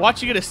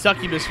 watch you get a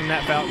succubus from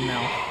that fountain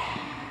now.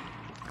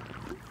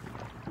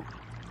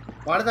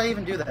 Why did I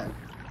even do that?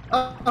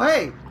 Oh,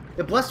 hey!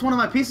 It blessed one of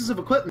my pieces of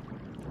equipment.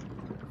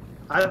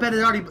 I bet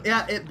it already...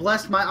 Yeah, it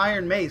blessed my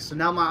iron mace, so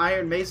now my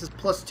iron mace is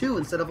 +2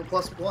 instead of a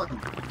 +1.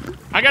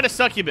 I got a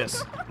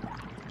succubus.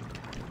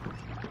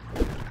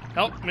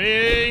 Help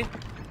me!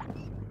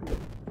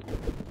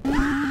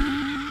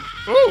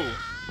 Ooh!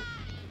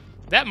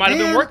 That might have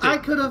been worth it.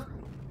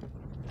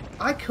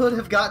 I could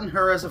have gotten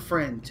her as a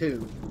friend,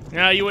 too.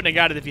 No, you wouldn't have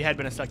got it if you had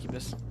been a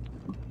succubus.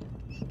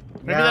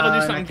 Maybe yeah, that'll do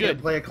and something I can't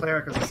good. play a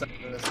cleric as a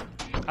succubus.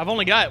 I've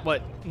only got,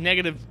 what,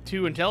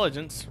 -2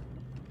 intelligence.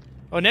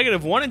 Oh,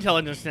 -1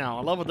 intelligence now.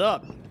 I leveled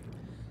up.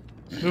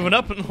 Moving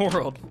up in the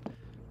world.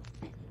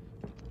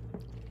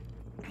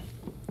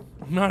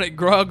 I'm not at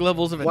grog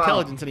levels of Wow.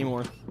 intelligence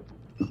anymore.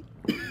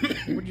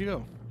 Where'd you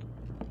go?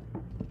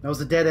 That was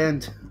a dead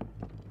end.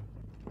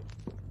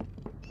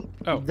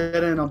 Oh,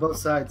 Dead end on both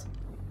sides.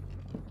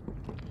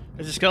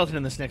 there's a skeleton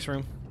in this next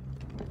room.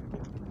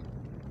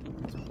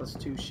 It's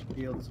 +2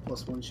 shield, it's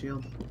 +1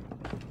 shield.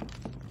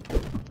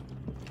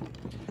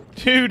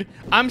 Dude,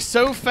 I'm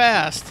so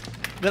fast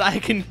that I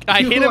hit him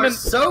are in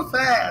so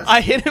fast. I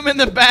hit him in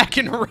the back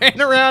and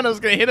ran around. I was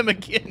gonna hit him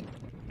again.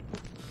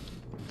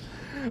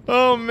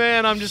 Oh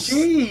man, I'm just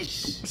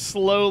Sheesh.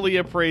 slowly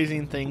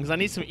appraising things. I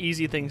need some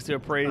easy things to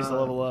appraise to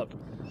level up.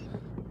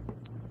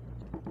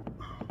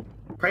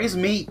 Praise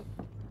meat.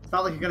 It's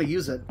not like you're gonna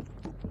use it.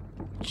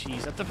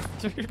 Jeez, at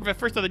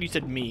first I thought you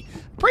said me.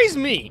 Praise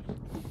me.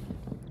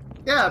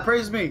 Yeah,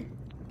 praise me.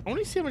 I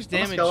want to see how much I'm a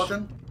damage.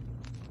 skeleton.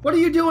 What are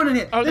you doing in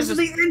here? Oh, this is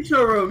the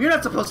intro room. You're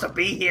not supposed to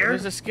be here.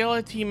 There's a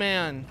skeleton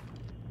man.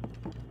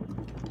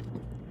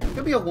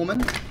 Could be a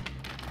woman.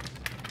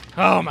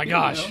 Oh my You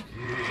gosh. know.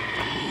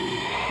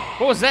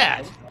 What was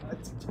that?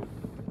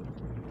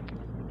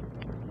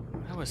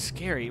 That was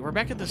scary. We're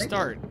back at the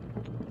start.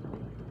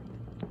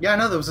 Yeah, I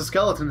know there was a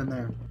skeleton in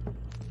there.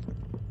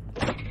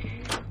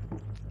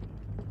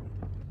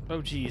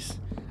 Oh jeez.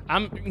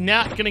 I'm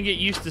not gonna get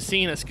used to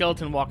seeing a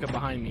skeleton walk up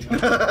behind me.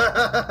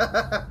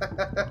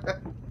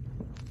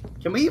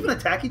 Can we even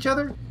attack each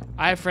other?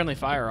 I have friendly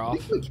fire I off.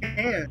 think we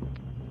can.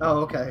 Oh,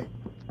 okay.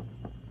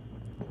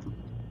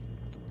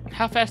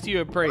 How fast do you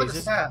Look at appraise? the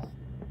This- staff.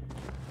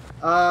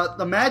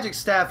 The magic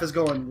staff is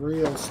going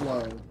real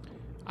slow.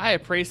 I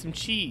appraise some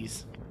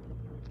cheese.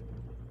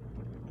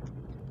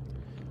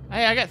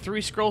 Hey, I got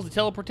 3 scrolls of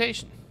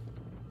teleportation.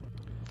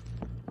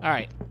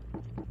 Alright.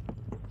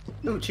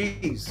 Ooh,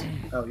 cheese.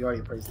 Oh, you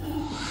already appraised it.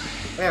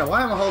 Yeah,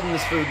 why am I holding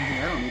this food in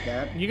here? I don't need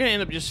that. You're gonna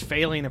end up just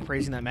failing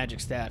appraising that magic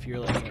staff. You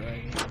realize that,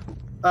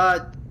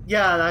 right?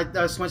 Yeah,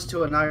 I switched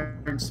to an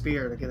iron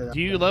spear to get it up.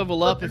 Do you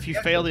level up if you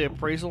fail the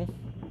appraisal?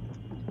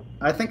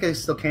 I think I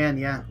still can,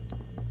 yeah.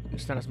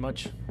 Just not as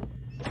much.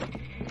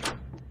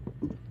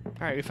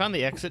 Alright, we found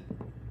the exit.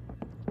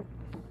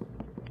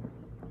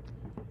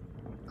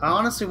 I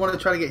honestly want to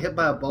try to get hit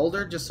by a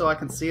boulder just so I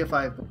can see if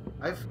I've...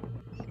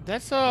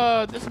 That's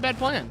a bad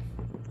plan.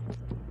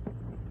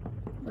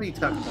 What are you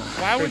talking about?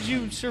 Why would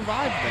you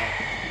survive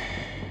that?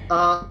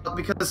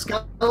 Because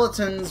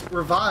skeletons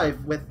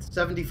revive with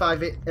 75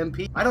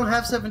 MP. I don't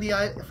have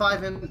 75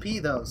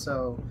 MP though,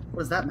 so what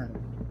does that matter?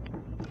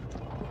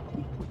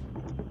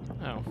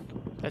 Oh,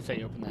 that's how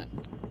you open that.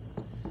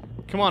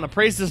 Come on,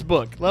 appraise this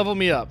book. Level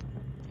me up.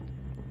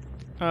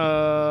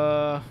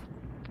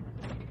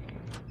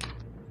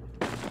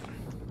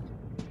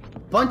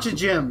 Bunch of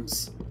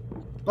gems.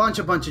 Bunch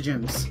of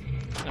gems.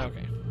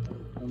 Okay.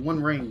 And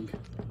 1 ring.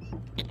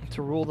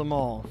 To rule them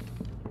all.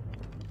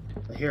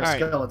 I hear a All right.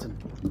 skeleton.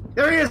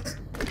 There he is!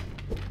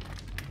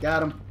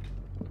 Got him.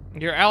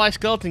 Your ally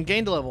skeleton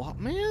gained a level.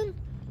 Man,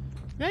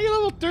 now you're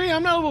level 3.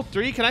 I'm not level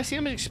 3. Can I see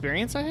how much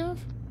experience I have?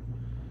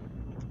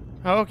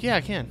 Oh, yeah,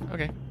 I can.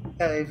 Okay.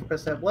 Yeah, if you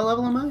press that. What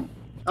level am I?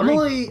 I'm 3.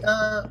 only,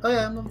 oh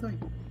yeah, I'm level 3.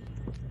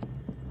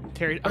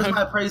 Terry, What is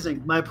my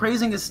appraising? My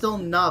appraising is still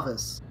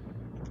novice.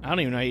 I don't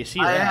even know how you see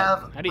that. I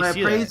have, How do you my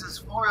see appraise that? is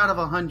 4 out of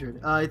 100.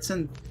 It's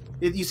in,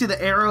 you see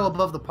the arrow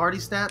above the party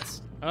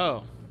stats?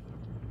 Oh.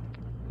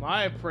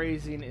 My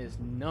appraising is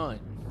none.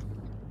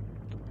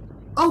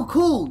 Oh,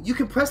 cool! You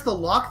can press the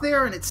lock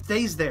there and it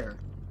stays there.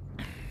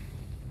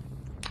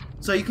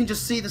 So you can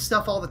just see the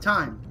stuff all the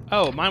time.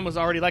 Oh, mine was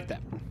already like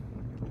that.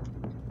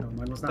 No,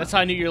 mine was not. That's how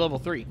I knew you're level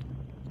 3.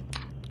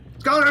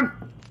 It's going!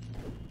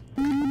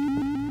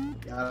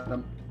 Got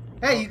him.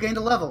 Hey, you gained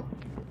a level.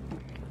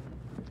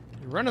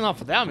 You're running off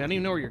without me. I don't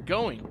even know where you're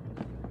going.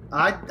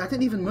 I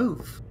didn't even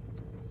move.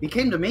 He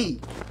came to me.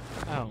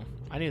 Oh,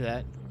 I knew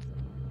that.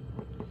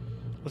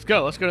 Let's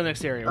go. Let's go to the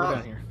next area. We're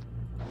down here.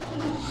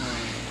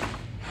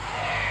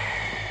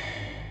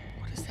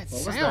 What is that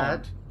What sound? was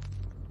that?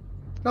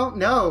 Don't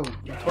know.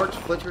 The torch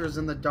flickers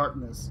in the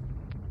darkness.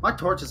 My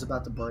torch is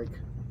about to break.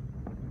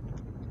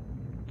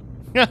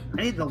 I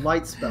need the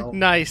light spell.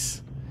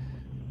 Nice.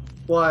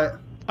 What?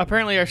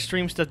 Apparently our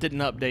stream stuff didn't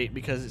update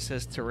because it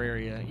says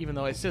Terraria, even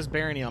though it says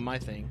Barony on my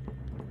thing.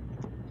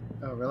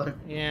 Oh, really?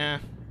 Yeah.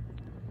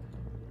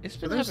 It's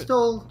So been there's happening.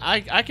 still...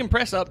 I can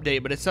press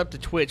update, but it's up to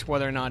Twitch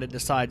whether or not it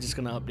decides it's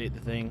going to update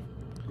the thing.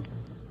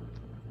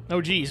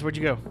 Oh, geez. Where'd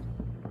you go?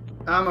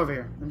 I'm over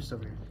here. I'm just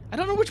over here. I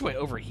don't know which way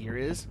over here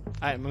is.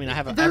 I mean, I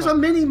have a... There's a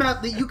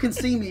mini-map that you can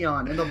see me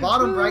on in the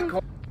bottom right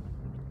corner.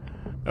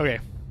 Okay.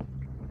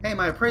 Hey,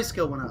 my appraise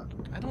skill went up.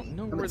 I don't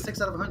know I'm where... at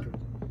 6 out of 100.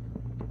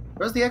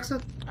 Where's the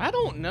exit? I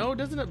don't know.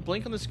 Doesn't it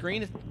blink on the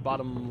screen? It's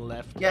bottom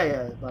left.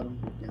 Yeah, bottom.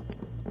 Yeah.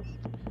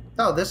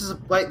 Oh, this is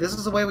wait. This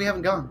is the way we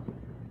haven't gone.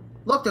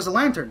 Look, there's a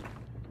lantern.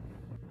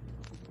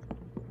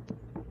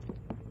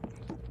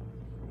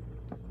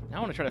 Now I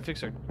want to try to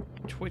fix our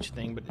Twitch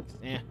thing, but it's,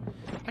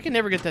 I can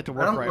never get that to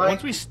work don't right. like-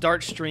 Once we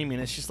start streaming,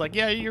 it's just like,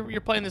 yeah,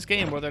 you're playing this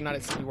game, whether or not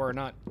it's you are or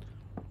not.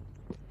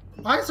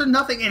 Why is there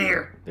nothing in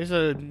here? There's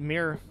a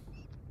mirror.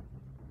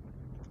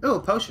 Ooh, a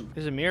potion.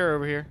 There's a mirror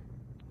over here.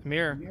 A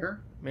mirror.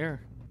 Mirror.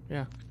 Mirror.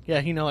 Yeah. Yeah,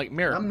 you know, like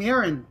mirror. I'm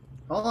mirroring.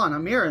 Hold on,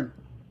 I'm mirroring.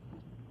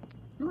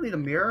 You don't need a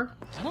mirror.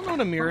 I don't know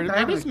what a mirror is. Okay,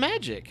 Maybe it's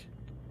magic.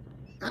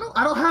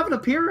 I don't have an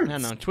appearance. I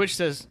don't know. Twitch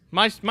says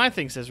my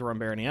thing says we're on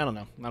Barony. I don't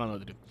know. I don't know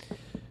what to do.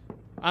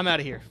 I'm out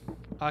of here.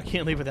 I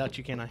can't leave without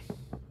you, can I?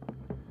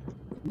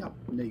 No,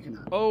 you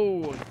cannot.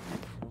 Oh,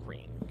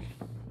 ring.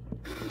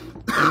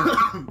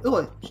 Ooh,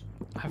 a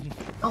I'm,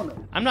 helmet.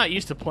 I'm not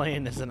used to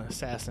playing as an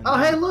assassin. Oh,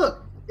 hey,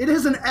 look! It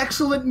is an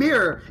excellent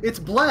mirror. It's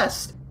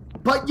blessed.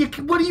 But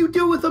what do you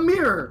do with a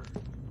mirror?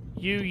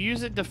 You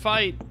use it to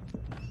fight.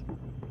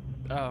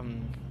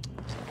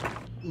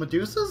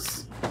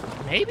 Medusas?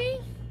 Maybe.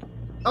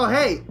 Oh,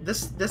 hey,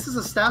 this is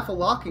a staff of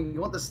locking.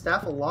 You want the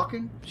staff of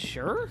locking?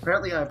 Sure.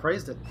 Apparently, I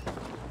appraised it.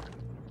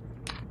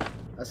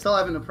 I still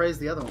haven't appraised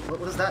the other one.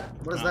 What is that?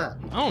 What is that?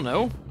 I don't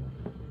know.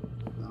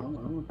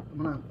 I'm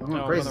gonna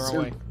No, appraise I'm it going the wrong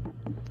soon.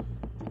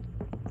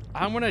 way.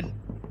 I'm gonna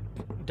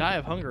die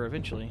of hunger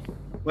eventually.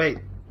 Wait,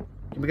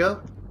 can we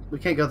go? We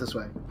can't go this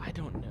way. I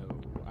don't know.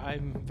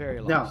 I'm very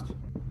No. lost.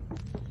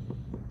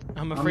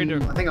 I'm afraid to.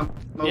 I think I'm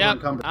over Yep,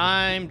 encumbered.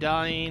 I'm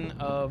dying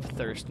of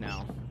thirst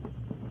now.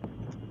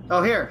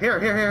 Oh, here.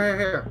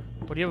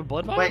 What do you have a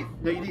blood vial? Wait,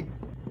 no, you need.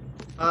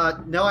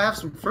 No, I have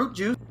some fruit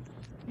juice.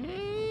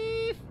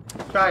 Mm,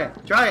 Try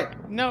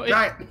it. no,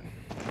 Try it.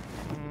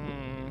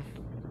 Mm,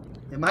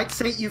 It might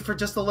sate you for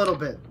just a little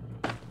bit.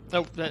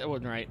 oh, that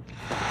wasn't right.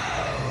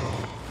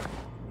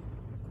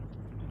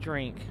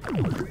 Drink.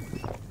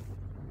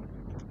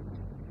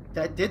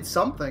 That did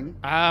something.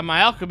 My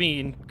alchemy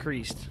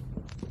increased.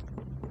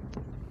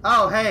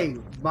 Oh, hey,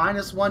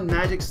 -1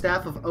 magic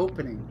staff of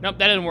opening. Nope,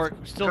 that didn't work.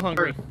 Still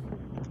hungry.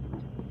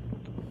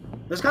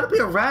 There's got to be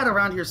a rat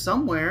around here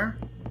somewhere.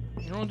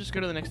 You know, just go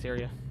to the next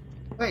area.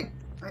 Wait,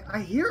 I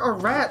hear a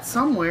rat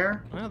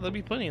somewhere. Well, there'll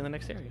be plenty in the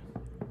next area.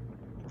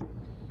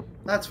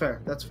 That's fair.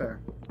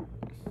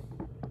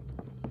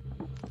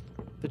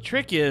 The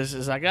trick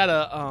is I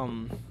gotta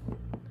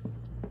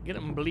get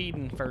them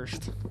bleeding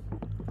first.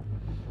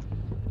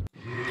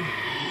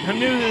 I'm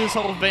new to this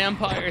whole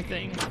vampire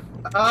thing.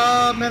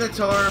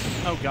 Minotaur.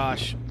 Oh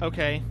gosh.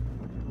 Okay.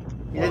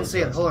 He didn't see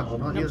it.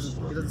 Hold on. He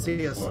doesn't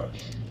see us.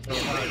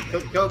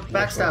 Go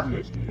backstab him.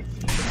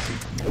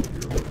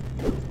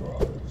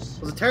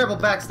 It was a terrible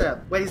backstab.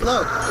 Wait, he's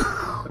low.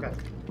 Okay.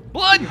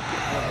 Blood.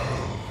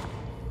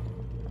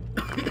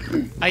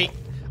 I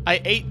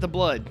ate the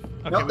blood.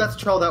 Okay, Nope, that's a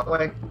troll that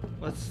way.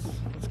 let's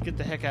get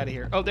the heck out of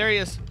here. Oh, there he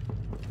is.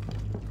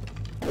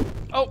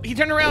 Oh, he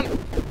turned around.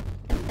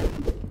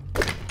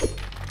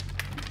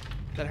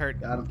 That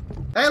hurt. Got him.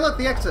 Hey, look,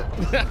 the exit.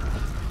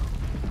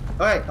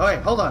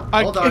 Alright, hold on.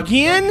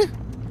 Again?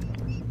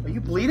 Are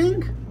you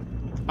bleeding?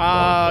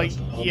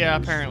 Yeah,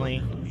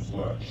 apparently.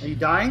 Are you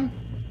dying?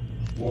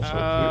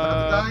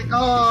 Dying?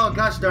 Oh,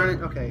 gosh darn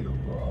it. Okay.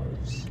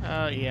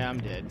 Yeah, I'm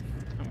dead.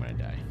 I'm gonna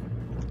die.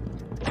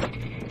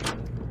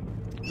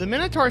 The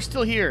Minotaur's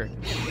still here.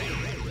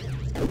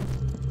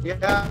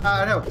 Yeah,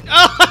 I know.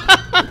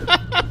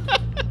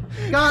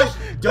 Gosh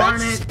darn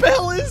that it.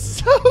 spell is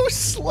so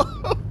slow.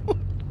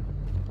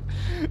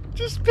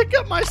 Just pick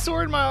up my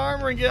sword and my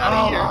armor and get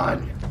out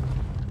of here.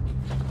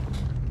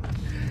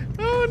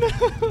 Oh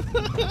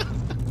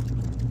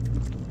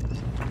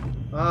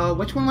no.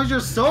 Which one was your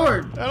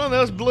sword? I don't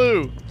know, it's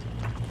blue.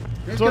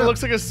 It's So it gonna-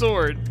 looks like a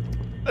sword.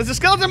 There's a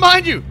skeleton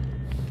behind you!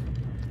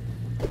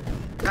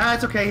 Ah,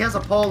 it's okay. He has a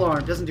pole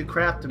arm. Doesn't do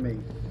crap to me.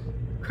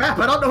 Crap,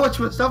 I don't know which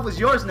stuff was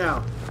yours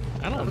now.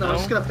 I don't I'm know.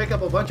 just gonna pick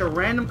up a bunch of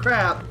random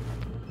crap.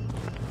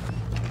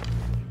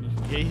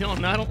 Yeah, you know,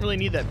 I don't really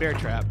need that bear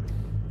trap.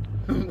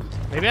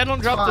 Maybe I don't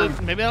drop the.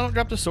 Maybe I don't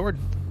drop the sword.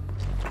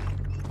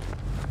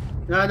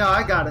 No,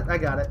 I got it. I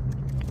got it.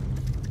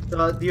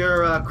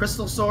 Your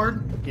crystal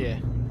sword. Yeah.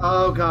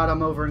 Oh god,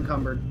 I'm over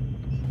encumbered.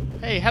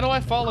 Hey, how do I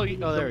follow you?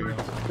 Oh, there you go.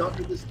 Don't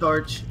need this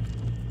torch.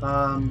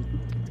 I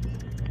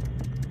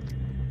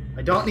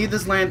don't need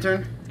this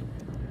lantern.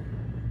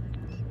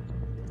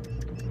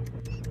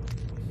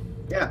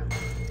 Yeah.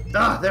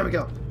 Ah, there we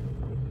go.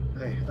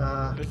 Okay.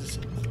 There's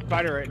a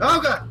spider right now.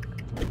 Oh god.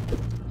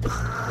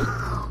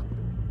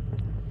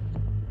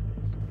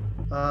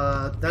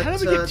 That's, How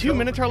did we get 2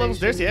 Minotaur levels?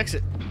 There's the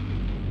exit.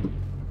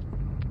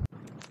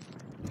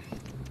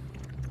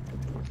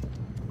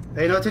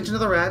 Pay no attention to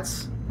the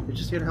rats. They're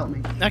just here to help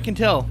me. I can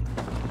tell.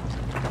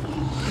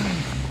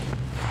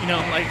 You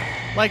know,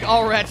 like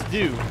all rats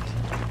do.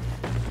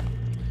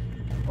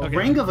 A Okay.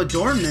 ring of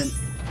adornment.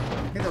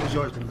 I think that was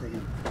yours, didn't think.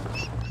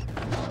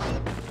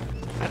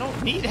 I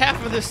don't need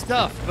half of this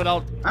stuff, but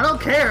I'll. I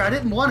don't care. I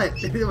didn't want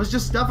it. It was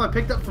just stuff I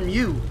picked up from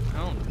you. I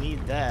don't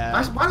need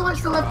that. Why do I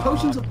still have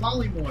potions of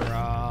polymorph?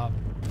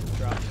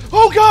 Drop.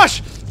 Oh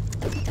gosh!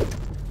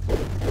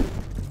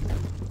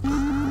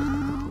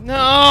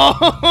 No!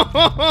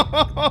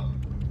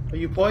 Are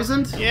you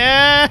poisoned?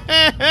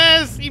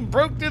 Yes! He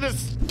broke through the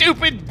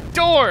stupid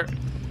door!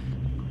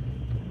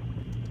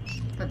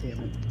 God damn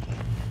it.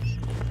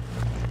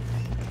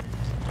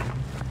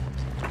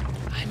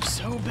 I'm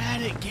so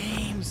bad at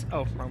games.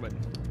 Oh, wrong button.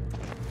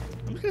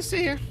 I'm just gonna sit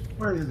here.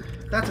 Where is it?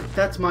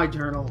 That's my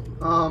journal.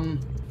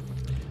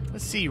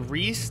 Let's see.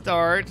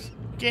 Restart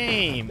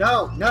game.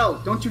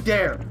 No, don't you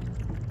dare.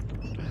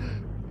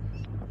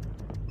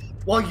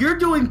 While you're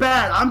doing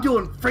bad, I'm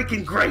doing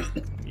freaking great.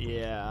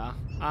 Yeah.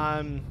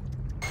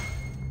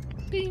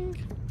 Bing.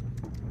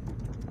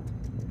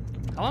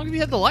 How long have you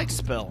had the light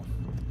spell?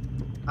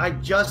 I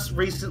just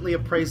recently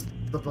appraised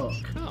the book.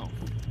 Oh.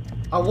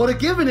 I would have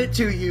given it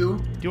to you.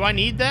 Do I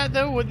need that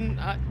though? Wouldn't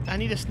I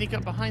need to sneak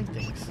up behind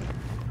things?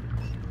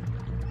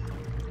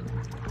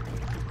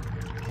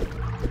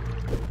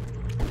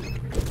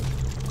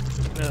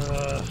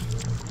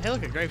 Hey,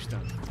 look, a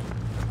gravestone.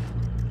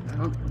 I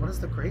don't. What is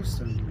the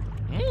gravestone?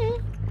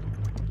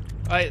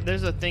 Alright,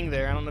 there's a thing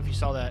there. I don't know if you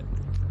saw that.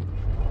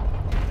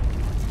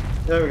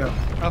 There we go.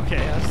 Okay.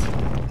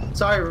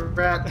 Sorry,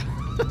 rat.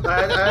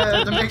 I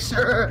had to make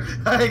sure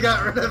I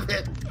got rid of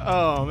it.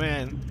 Oh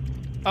man.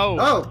 Oh.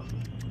 Oh.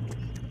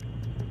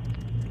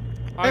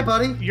 Hey,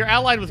 buddy. You're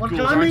allied with ghouls,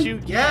 aren't you?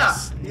 Yeah.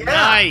 Yes. Yeah.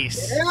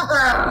 Nice.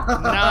 Yeah.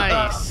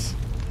 Nice.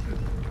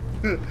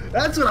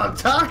 That's what I'm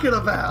talking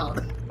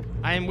about.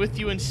 I am with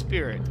you in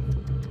spirit.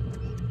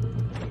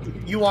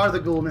 You are the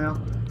ghoul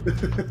now.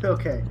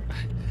 Okay.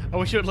 I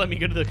wish you would let me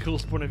go to the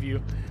coolest point of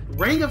view.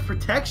 Ring of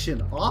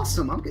protection.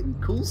 Awesome. I'm getting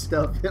cool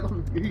stuff.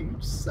 You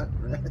suck,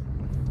 rat.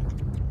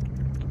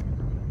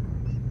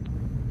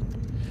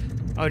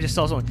 Oh, I just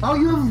saw someone. Oh,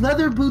 you have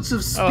leather boots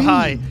of speed. Oh,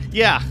 hi.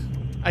 Yeah.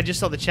 I just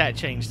saw the chat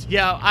changed.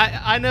 Yeah,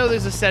 I know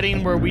there's a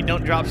setting where we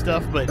don't drop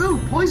stuff, but Ooh,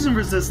 poison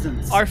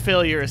resistance. our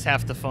failure is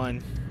half the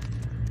fun.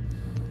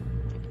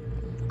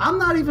 I'm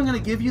not even going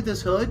to give you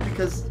this hood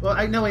because...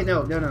 Well, no,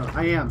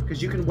 I am.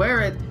 Because you can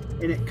wear it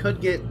and it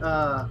could get...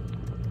 I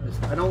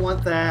don't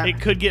want that.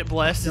 It could get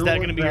blessed. Is Don't that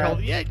want going to be your that.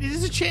 whole... Yeah,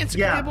 there's a chance it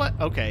Yeah. could get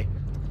blessed. Okay.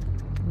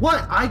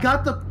 What? I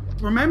got the...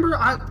 Remember,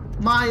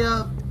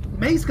 my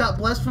mace got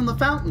blessed from the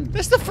fountain.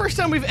 That's the first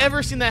time we've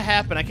ever seen that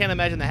happen. I can't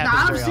imagine that Now,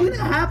 happens I've very seen it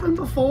happen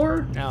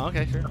before. often. Oh,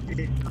 okay, sure.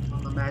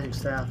 On the magic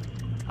staff.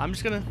 I'm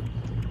just gonna...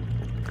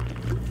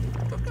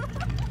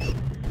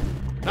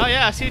 Oh,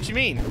 yeah, I see what you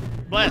mean.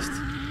 Blessed.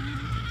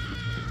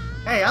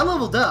 Hey, I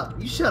leveled up.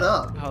 You shut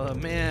up. Oh,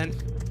 man.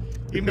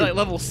 You can be like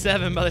level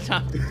 7 by the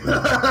time...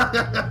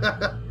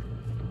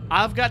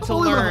 I've got to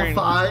Only level learn...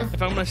 5.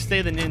 If I'm gonna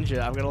stay the ninja,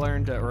 I've got to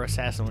learn to... Or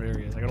assassin, whatever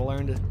it is. I got to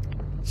learn to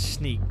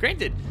sneak.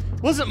 Granted,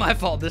 wasn't my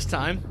fault this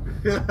time.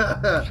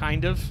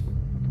 Kind of.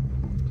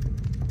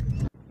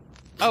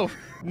 Oh,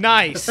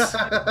 nice.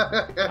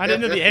 I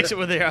didn't know the exit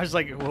was there. I was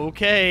like,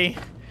 okay.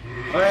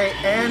 Alright,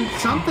 and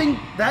something...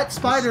 That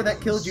spider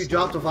that killed you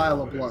dropped a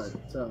vial of blood.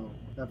 So,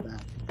 have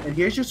that. And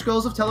here's your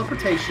scrolls of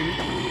teleportation.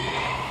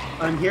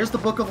 And here's the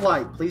Book of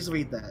Light. Please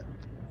read that.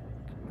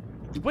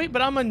 Wait,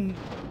 but I'm a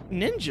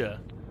ninja.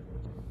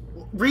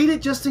 Read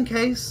it just in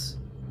case.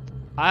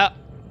 I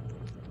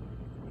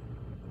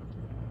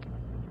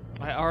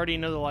already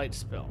know the light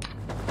spell.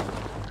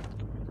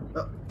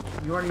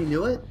 You already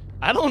knew it?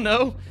 I don't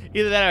know.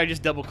 Either that or I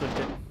just double clicked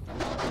it.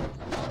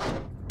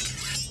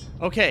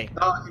 Okay.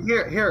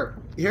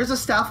 Here's a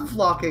staff of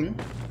locking.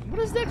 What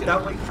is that?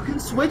 That way you can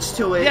switch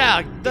to it. Yeah,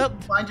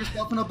 and find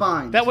yourself in a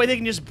bind. that way they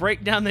can just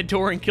break down the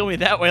door and kill me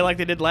that way like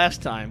they did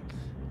last time.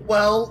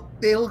 Well,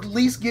 they'll at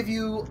least give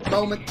you a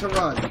moment to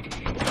run.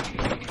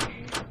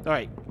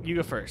 Alright, you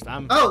go first.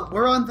 Oh,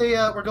 we're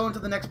going to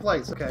the next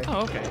place. Okay.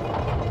 Oh, okay.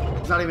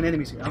 There's not even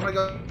enemies here. I'm gonna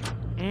go.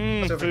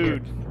 It's over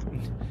Food.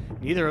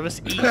 Neither of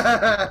us eat.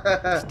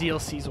 This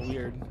DLC's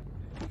weird.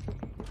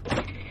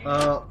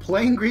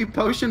 Plain green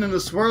potion and a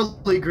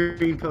swirly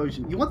green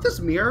potion. You want this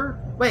mirror?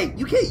 Wait,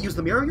 you can't use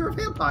the mirror. You're a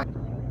vampire.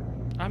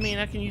 I mean,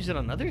 I can use it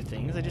on other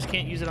things. I just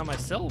can't use it on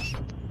myself.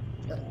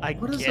 I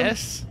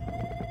guess.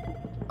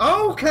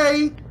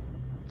 Okay. Is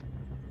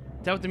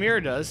that what the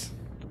mirror does?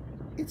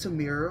 It's a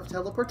mirror of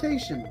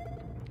teleportation.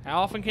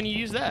 How often can you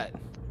use that?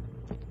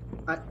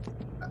 I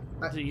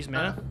Does it use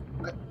mana?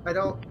 I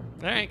don't.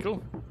 All right,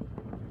 cool.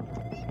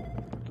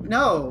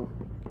 No.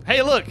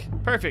 Hey, look,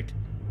 perfect.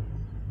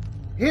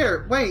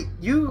 Here, wait.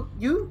 You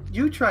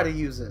try to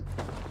use it.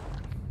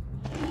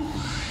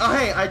 Oh,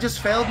 hey, I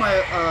just failed my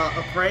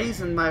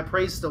appraise, and my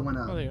appraise still went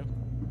up. Oh, there you go.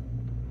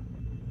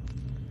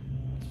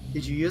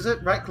 Did you use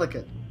it? Right-click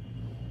it.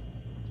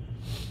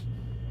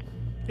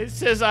 It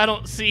says I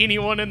don't see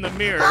anyone in the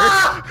mirror.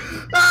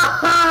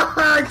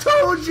 I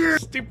told you!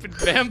 Stupid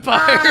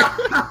vampire.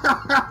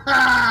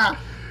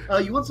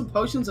 You want some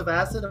potions of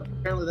acid?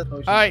 Apparently that's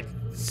potion. Alright,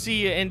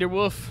 see ya,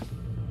 Enderwolf.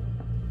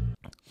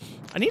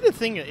 I need a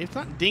thing. It's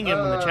not dinging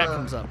when the chat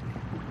comes up.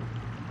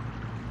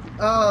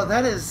 Oh,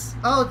 that is...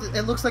 Oh,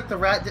 it looks like the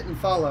rat didn't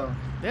follow.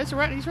 That's a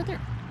rat. He's right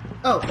there.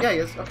 Oh, yeah, he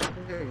is. Okay,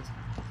 there he is.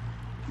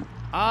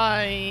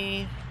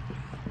 I'm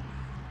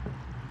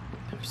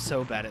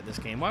so bad at this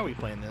game. Why are we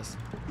playing this?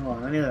 Hold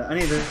on, I need to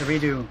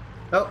redo.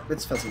 Oh,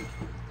 it's fuzzy.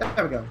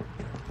 There we go.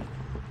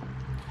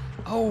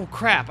 Oh,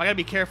 crap. I gotta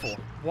be careful.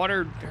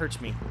 Water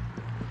hurts me.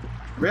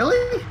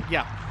 Really?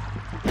 Yeah.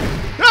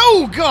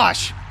 Oh,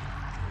 gosh!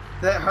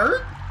 That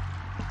hurt?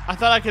 I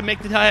thought I could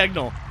make the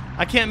diagonal.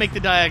 I can't make the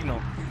diagonal.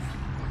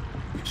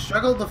 You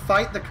struggled to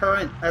fight the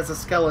current as a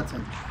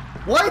skeleton.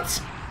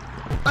 What?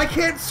 I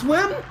can't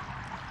swim?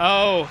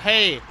 Oh,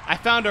 hey. I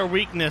found our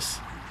weakness.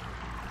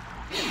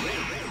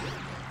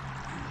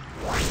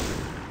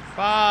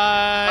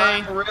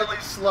 Bye. I'm really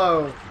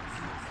slow.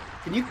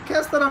 Can you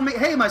cast that on me?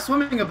 Hey, my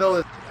swimming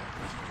ability.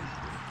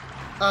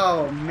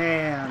 Oh,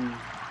 man.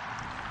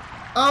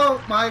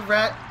 Oh, my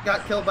rat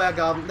got killed by a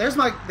goblin. There's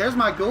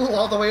my ghoul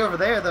all the way over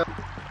there, though.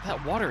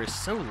 That water is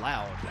so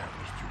loud.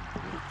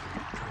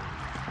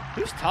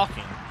 Who's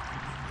talking?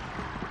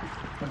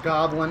 A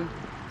goblin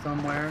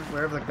somewhere,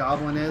 wherever the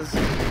goblin is.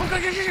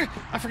 Oh,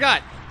 I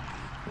forgot.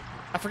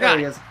 There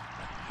he is.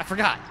 I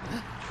forgot.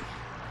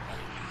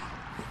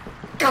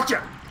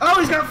 Gotcha! Oh,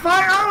 he's got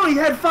fire! Oh, he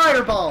had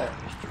fireball!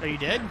 Are you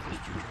dead?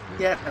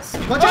 Yes.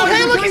 Watch Oh, out,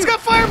 hey, look, he's got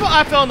fireball!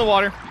 I fell in the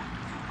water.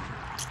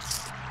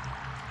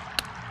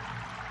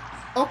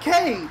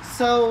 Okay,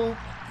 so...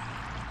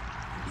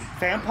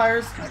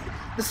 Vampires...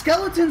 The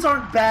skeletons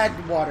aren't bad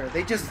in water.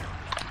 They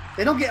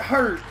don't get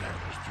hurt.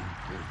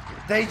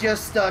 They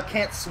just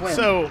can't swim.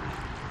 So,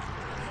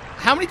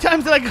 how many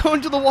times did I go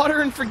into the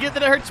water and forget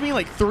that it hurts me?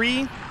 Like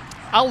 3?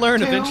 I'll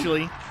learn 2.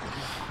 eventually.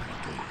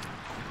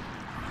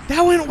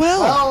 That went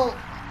well. Well,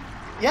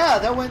 yeah,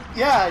 that went...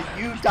 Yeah,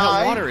 you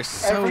died The water is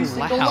so every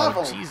single loud.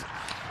 level. Jesus.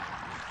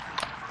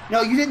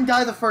 No, you didn't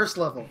die the first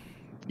level.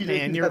 You Man,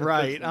 didn't you're die the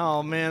right. first level.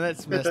 Oh, man,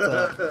 that's messed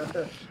up.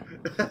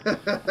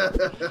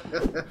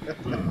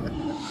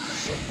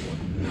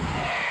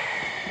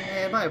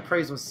 Man, my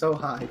appraise was so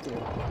high, dude.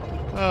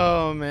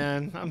 Oh,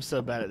 man. I'm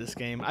so bad at this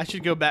game. I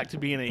should go back to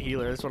being a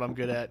healer. That's what I'm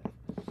good at.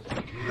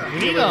 We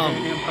need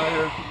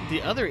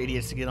the other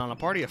idiots to get on. A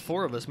party of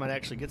 4 of us might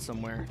actually get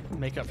somewhere.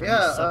 Make up for me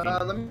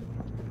sucking. Let me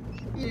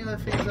see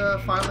if he's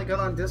finally got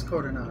on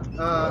Discord or not.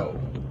 Well,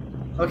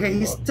 Okay,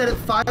 he said at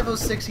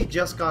 5:06 he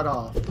just got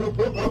off.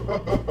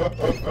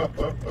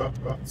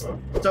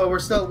 So we're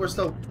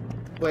still.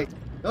 Wait,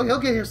 he'll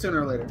get here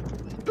sooner or later.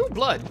 Ooh,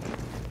 blood.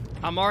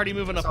 I'm already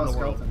moving up in the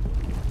world.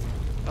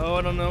 Oh,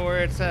 I don't know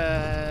where it's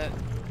at.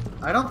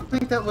 I don't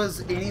think that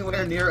was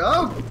anywhere near.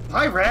 Oh,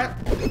 hi, rat.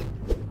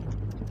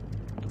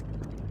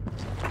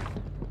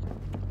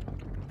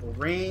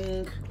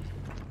 Ring.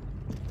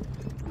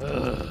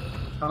 Ugh.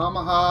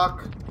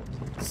 Tomahawk.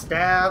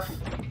 Staff.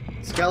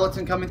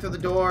 Skeleton coming through the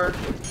door.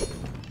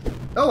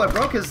 Oh, I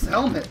broke his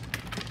helmet.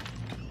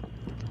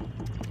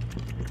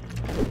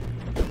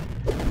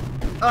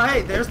 Oh,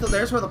 hey, there's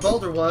where the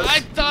boulder was. I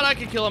thought I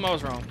could kill him. I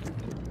was wrong.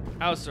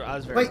 I was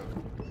very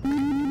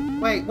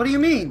wrong. Wait, what do you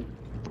mean?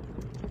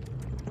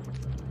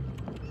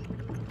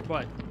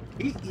 What?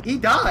 He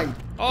died.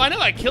 Oh, I know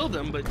I killed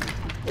him, but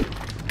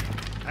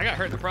I got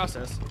hurt in the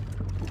process.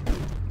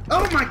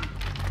 Oh my!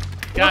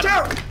 Got Watch him.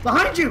 out!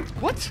 Behind you!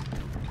 What?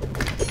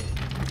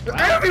 They're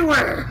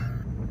everywhere!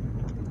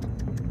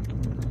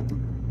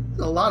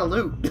 There's a lot of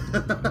loot.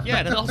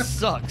 Yeah, that all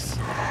sucks.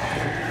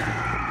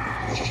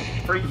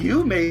 For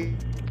you,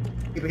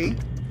 maybe.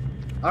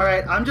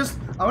 Alright, I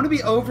want to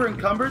be over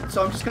encumbered,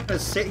 so I'm just gonna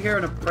sit here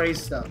and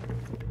appraise stuff.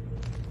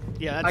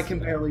 Yeah, that's, I can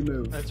barely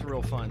move. That's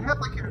real fun. I have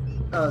like your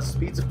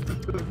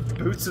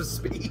boots of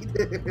speed.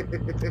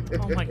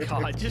 Oh my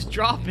god, just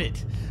drop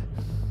it.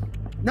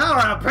 No,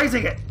 I'm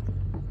appraising it.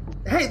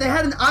 Hey, they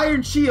had an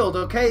iron shield,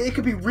 okay? It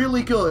could be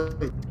really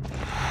good.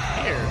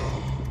 Here.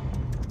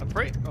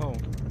 Oh.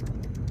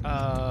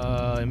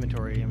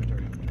 Inventory.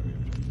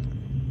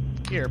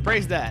 Here,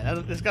 appraise that.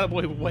 It's got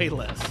to be way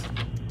less.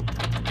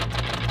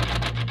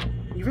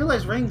 You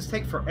realize rings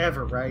take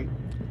forever, right?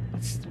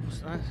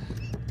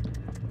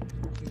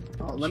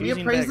 Oh, let me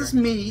Choosing appraise beggar. this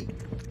meat.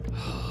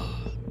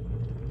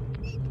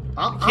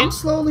 I'm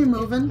slowly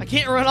moving. I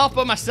can't run off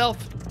by myself.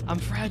 I'm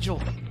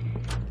fragile.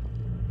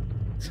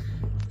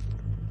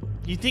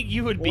 You think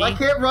you would be? Well, I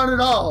can't run at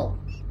all.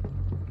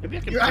 Maybe I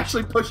can You're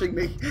actually pushing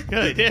me.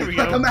 Good, there we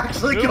go. Like I'm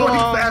actually Move going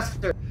along.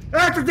 faster.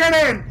 That's a dead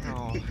end!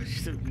 Oh, I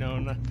should have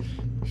known.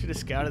 Should have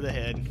scouted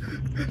ahead.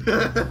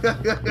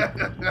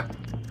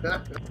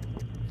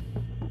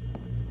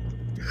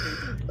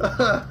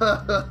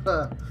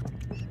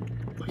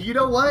 You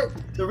know what?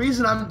 The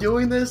reason I'm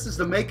doing this is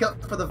to make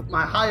up for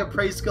my high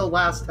appraise skill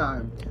last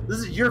time. This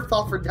is your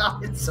fault for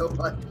dying so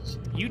much.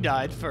 You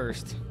died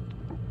first.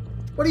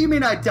 What do you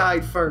mean I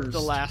died first? The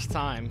last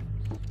time.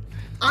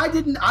 I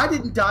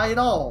didn't die at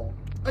all.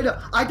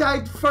 I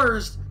died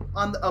first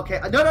on the...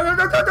 Okay.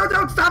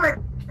 No, stop it!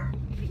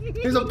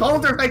 There's a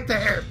boulder right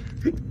there.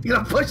 You're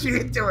gonna push me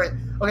into it.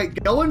 Okay,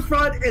 go in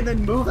front and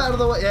then move out of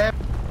the way. Yeah.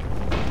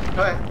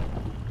 Okay.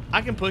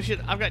 I can push it.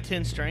 I've got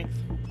 10 strength.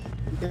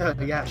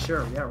 Yeah,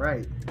 sure. Yeah,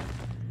 right.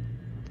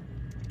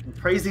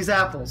 Praise these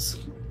apples.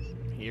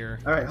 Here.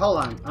 All right, hold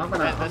on.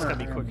 That's gotta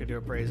be quicker to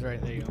appraise,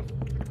 right? There you go.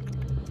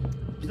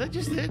 Is that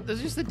just it?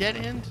 That's just the dead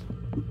end?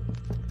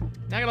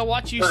 Now I gotta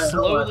watch you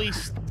slowly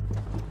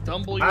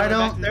stumble your way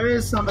back to There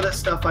is some of this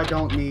stuff I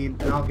don't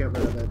need, and I'll get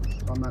rid of it.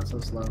 So I'm not so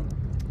slow.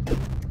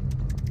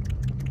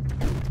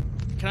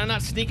 Can I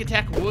not sneak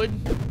attack wood?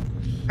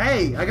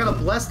 Hey, I got a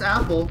blessed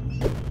apple.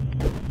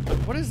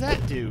 What does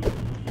that do?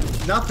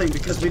 Nothing,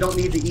 because we don't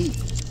need to eat.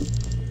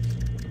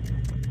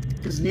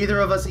 Because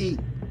neither of us eat.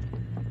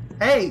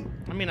 Hey!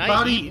 I mean,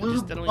 I eat. Blue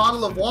Just I don't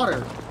bottle eat. of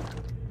water.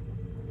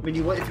 I mean,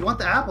 if you want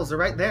the apples, they're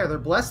right there. They're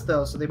blessed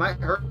though, so they might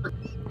hurt.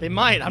 They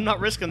might. I'm not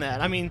risking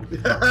that. I mean,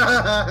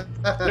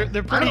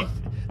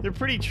 they're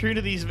pretty true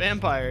to these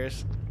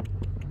vampires.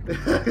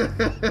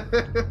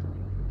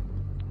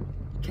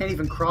 Can't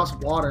even cross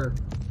water.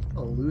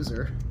 A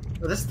loser.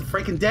 Oh, this is the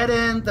freaking dead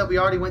end that we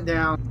already went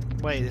down.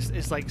 Wait,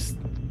 it's like,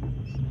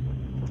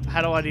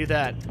 how do I do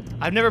that?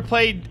 I've never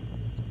played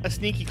a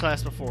sneaky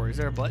class before. Is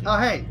there a button Oh,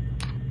 hey.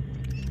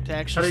 to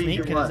actually sneak?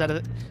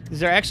 Is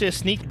there actually a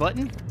sneak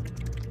button?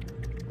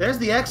 There's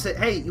the exit.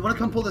 Hey, you want to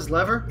come pull this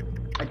lever?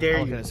 I dare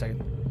I'll you. look in a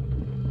second.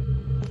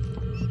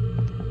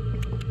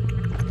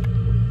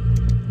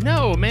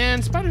 No,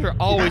 man. Spiders are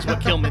always what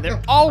kill me.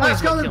 They're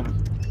always what kill me.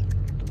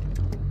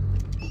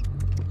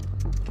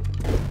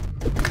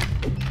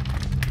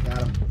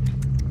 Got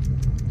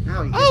him.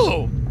 Now he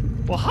Oh!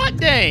 Well, hot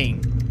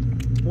dang.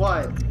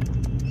 What?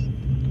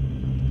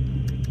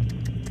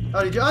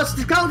 Oh, did you? Oh,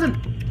 skeleton!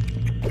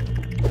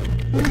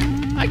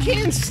 I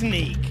can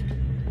sneak.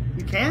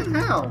 You can?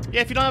 How?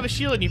 Yeah, if you don't have a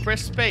shield and you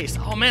press space.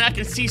 Oh, man, I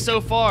can see so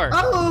far.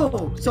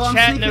 Oh! So I'm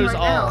Chat sneaking knows right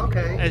all, now.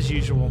 Okay. as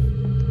usual.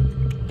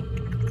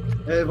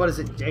 What is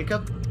it,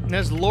 Jacob? And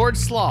there's Lord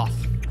Sloth.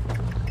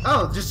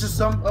 Oh, just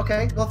some...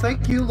 Okay. Well,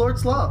 thank you, Lord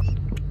Sloth.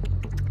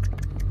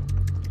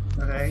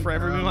 Okay.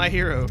 Forever be my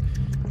hero.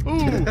 Ooh.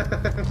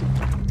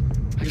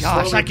 Just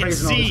Gosh, slowly I can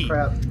praising all this see.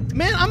 crap.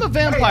 Man, I'm a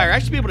vampire. I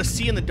should be able to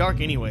see in the dark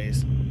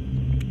anyways.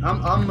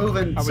 I'm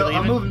moving. Are we So I'm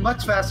leaving? moving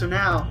much faster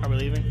now. Are we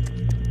leaving?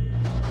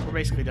 We're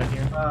basically done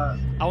here.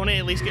 I want to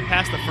at least get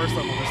past the first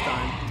level this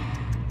time.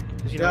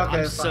 'Cause, you know, Yeah, okay,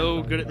 I'm fine, so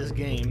fine, good at fine. this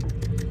game.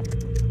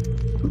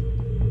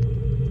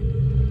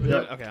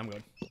 Yep. Okay, I'm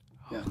good.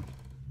 Yeah.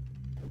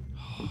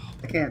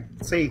 I can't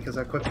see because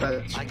I quit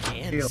that. I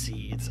can shield.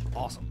 see. It's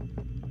awesome.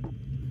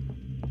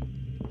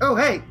 Oh,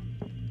 hey!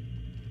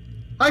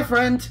 Hi,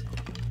 friend!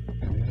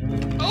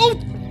 Oh!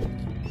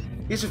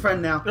 He's your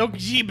friend now. Oh,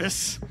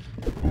 Jeebus.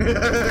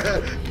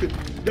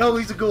 No,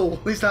 he's a ghoul.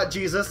 He's not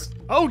Jesus.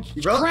 Oh,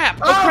 crap.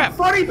 Oh, Oh, crap.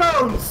 funny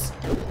bones!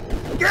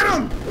 Get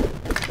him!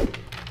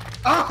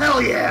 Oh,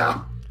 hell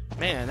yeah!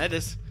 Man, that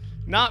is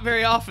not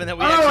very often that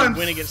we Oh, actually I'm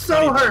win against so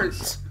funny hurt.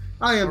 bones.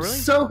 I am Oh, really?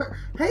 so hurt.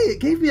 Hey,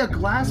 it gave me a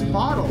glass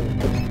bottle.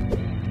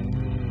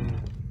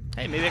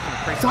 Hey, maybe I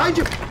can appraise. Find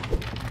you.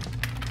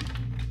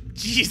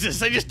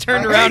 Jesus, I just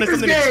turned I around hate and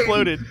something this game.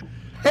 exploded.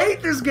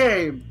 Hate this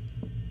game.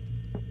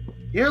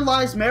 Here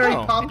lies Mary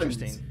Oh, Poppins.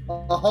 interesting.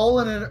 A hole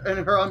in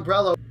her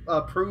umbrella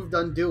proved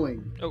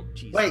undoing. Oh,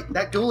 jeez. Wait,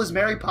 that ghoul is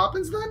Mary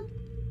Poppins then?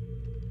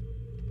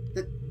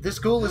 This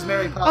ghoul is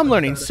Mary Poppins. I'm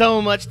learning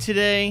so much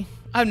today.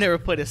 I've never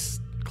played a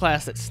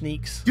class that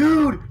sneaks.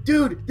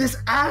 Dude, this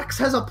axe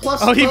has a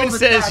plus. Oh, it even 12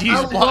 says attack. use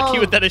I block you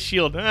love- without a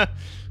shield.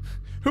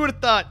 Who would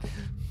have thought?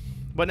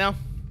 What now?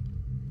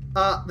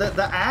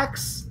 The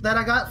axe that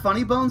I got,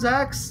 Funny Bones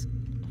axe.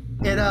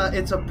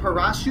 It's a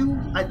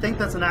parashu. I think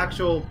that's an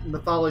actual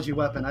mythology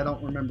weapon. I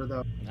don't remember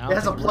though. It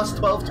has a plus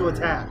 12 to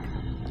attack.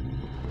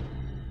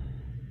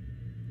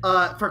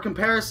 For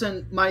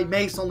comparison, my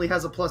mace only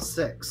has a plus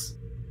 6.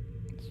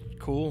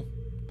 Cool.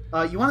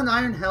 You want an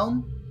iron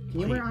helm? Can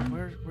you wear iron?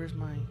 Where's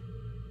my...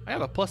 I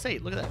have a plus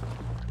 8. Look at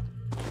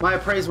that. My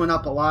appraise went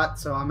up a lot,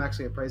 so I'm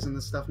actually appraising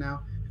this stuff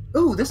now.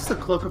 Ooh, this is a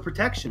cloak of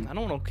protection. I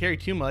don't want to carry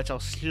too much. I'll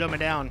slow me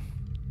down.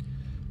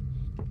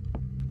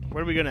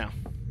 Where do we go now?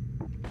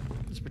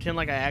 Let's pretend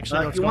like I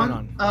actually know what's going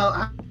on.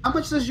 How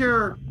much does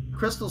your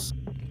crystals?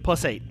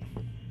 Plus 8.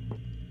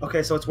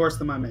 Okay, so it's worse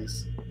than my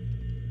mace.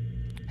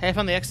 Hey, I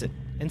found the exit.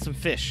 And some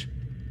fish.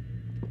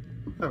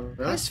 Oh, How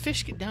really? does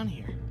fish get down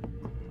here?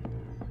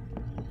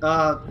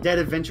 Dead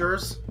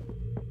adventurers.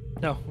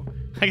 No,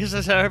 I guess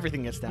that's how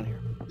everything gets down here.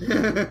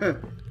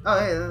 Oh,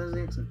 hey, there's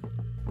the exit.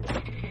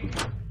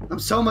 I'm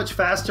so much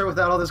faster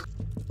without all this.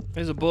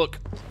 There's a book.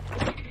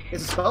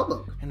 It's a spell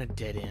book. And a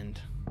dead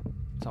end.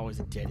 It's always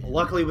a dead end.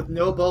 Luckily, with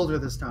no boulder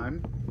this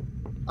time.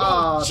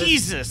 Oh,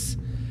 Jesus!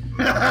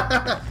 If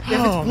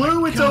it's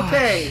blue, it's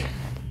okay.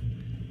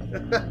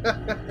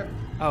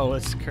 Oh,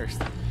 it's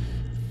cursed.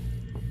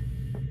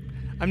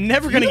 I'm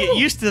never gonna get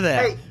used to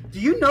that. Hey, do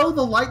you know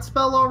the light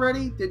spell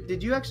already?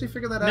 Did you actually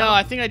figure that out? No,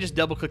 I think I just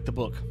double-clicked the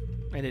book.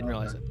 I didn't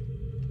realize it.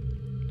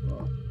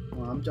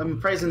 Well, I'm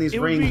praising these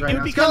rings right now.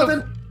 It would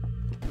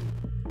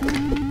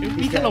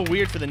be kind of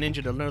weird for the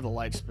ninja to know the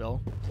light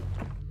spell.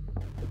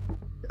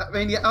 I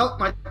mean, yeah. Oh,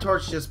 my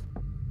torch just.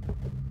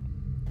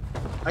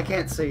 I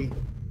can't see.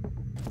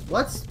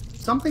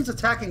 Something's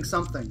attacking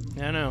something.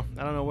 Yeah, I know.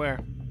 I don't know where.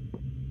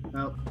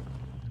 Nope.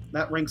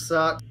 That ring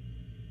sucked.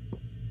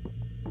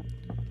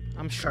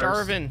 I'm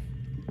starving.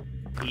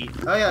 Eat.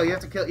 Oh yeah, you have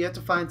to kill. You have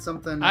to find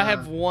something. I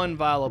have 1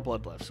 vial of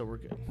blood left, so we're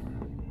good.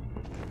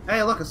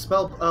 Hey, look, a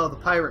spell. Oh, the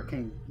Pirate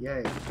King.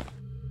 Yay.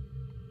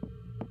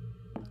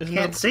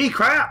 Can't see.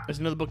 Crap. There's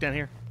another book down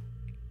here.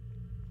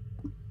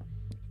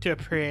 To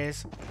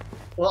praise.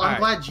 Well, I'm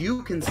glad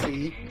you can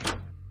see.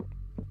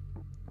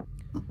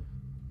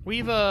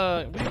 We've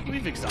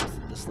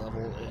exhausted this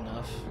level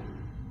enough.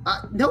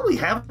 No, we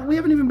haven't. We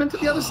haven't even been to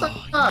the other side.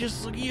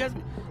 You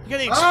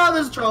gotta oh,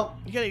 there's a troll.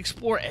 You gotta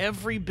explore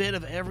every bit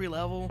of every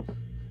level.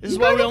 This is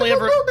why we only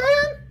ever.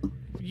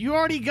 You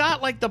already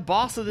got like the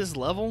boss of this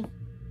level.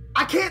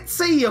 I can't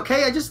see.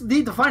 Okay, I just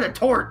need to find a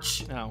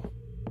torch. Oh.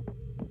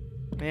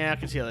 Yeah, I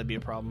can see how that'd be a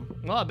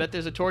problem. Well, I bet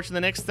there's a torch in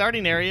the next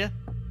starting area.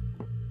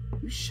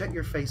 You shut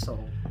your face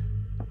hole.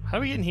 How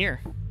do we get in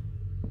here?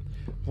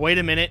 Wait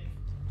a minute.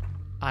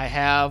 I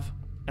have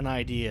an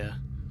idea.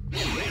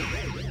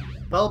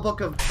 Spellbook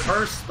of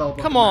Curse spellbook.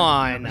 Come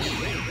on.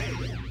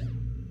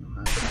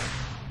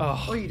 Oh.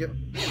 What are you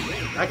doing?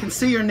 I can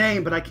see your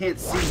name, but I can't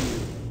see you.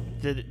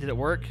 Did it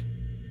work?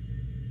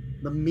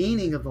 The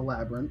meaning of the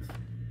labyrinth.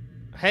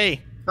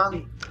 Hey.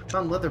 Found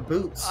leather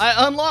boots.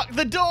 I unlocked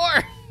the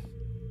door.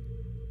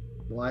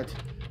 What?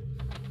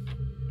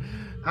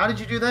 How did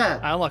you do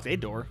that? I unlocked a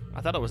door.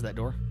 I thought it was that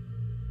door.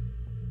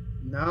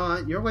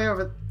 No, you're way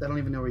over. I don't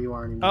even know where you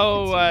are anymore.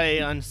 Oh, I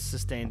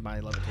unsustained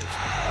my levitation.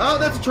 Oh,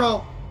 that's a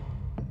troll.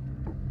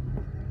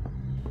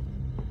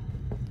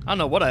 I don't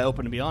know what I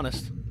opened, to be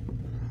honest.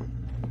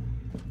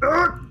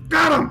 Got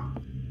him!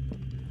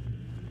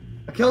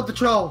 I killed the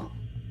troll.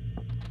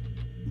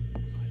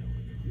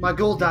 My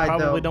ghoul died, though.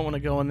 Probably don't want to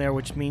go in there,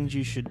 which means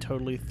you should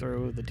totally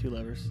throw the 2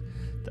 levers.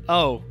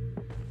 Oh.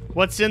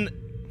 What's in...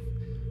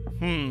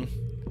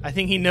 I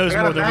think he knows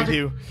more than we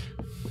do.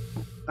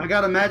 I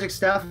got a magic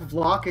staff of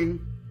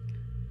locking.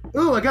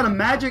 Ooh, I got an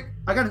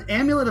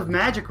amulet of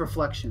magic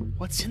reflection.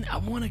 What's in... I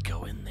want to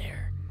go in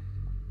there.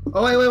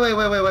 Oh,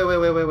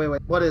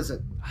 wait. What is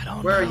it? I don't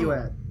know. Where are you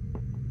at?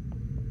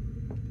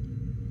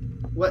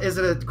 What, is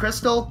it a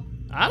crystal?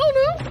 I don't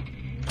know.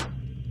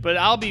 But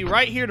I'll be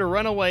right here to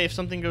run away if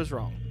something goes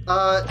wrong.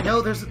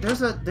 No,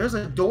 there's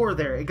a door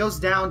there. It goes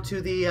down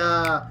to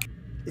the,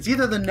 it's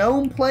either the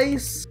gnome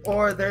place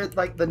or there's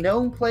like the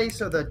gnome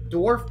place or the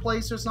dwarf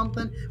place or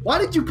something. Why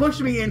did you push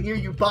me in here,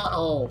 you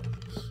butthole?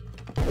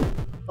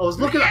 I was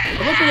looking away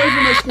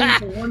from my screen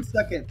for 1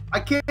 second. I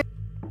can't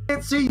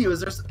see you. Is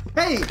there?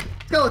 Hey,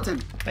 skeleton.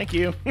 Thank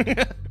you.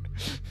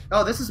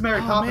 Oh, this is Mary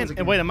Poppins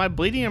again. And wait, am I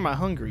bleeding or am I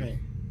hungry? Okay.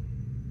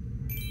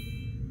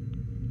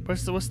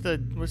 What's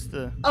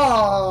the?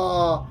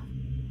 Oh,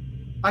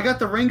 I got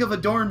the ring of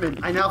adornment.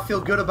 I now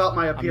feel good about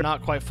my appearance. I'm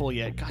not quite full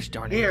yet. Gosh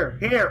darn it.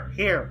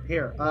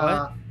 Here.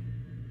 What?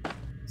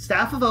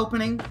 Staff of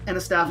opening and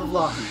a staff of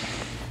locking.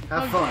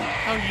 Have fun.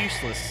 How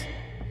useless.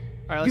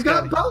 All right, let's you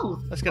got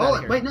both. Let's get out of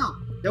here. Wait, no.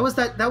 That was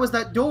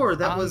that door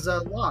that was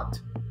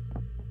locked.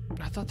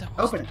 I thought that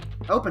was.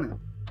 Open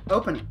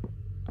it.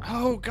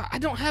 Oh God, I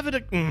don't have it.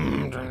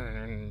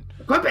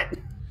 Equip it.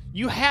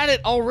 You had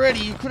it already.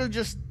 You could have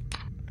just.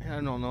 I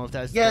don't know if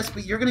that's... Yes,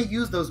 but you're going to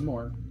use those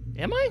more.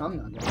 Am I? I'm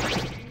not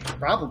gonna.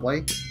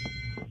 Probably.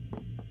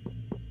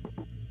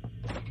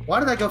 Why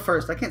did I go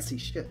first? I can't see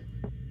shit.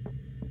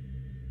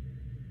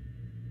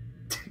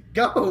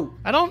 Go!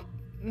 I don't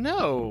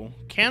know.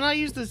 Can I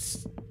use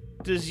this...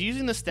 Does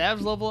using the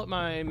stabs level up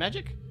my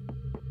magic?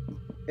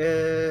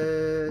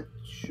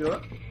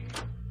 Sure.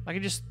 I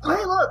can just... Oh,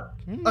 hey, look!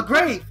 A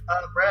grave!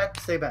 Brad,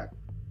 stay back.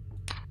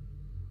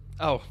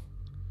 Oh.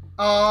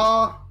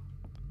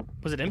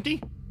 Was it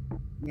empty?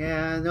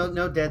 Yeah,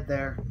 no dead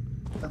there.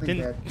 Nothing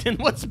dead. Then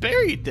what's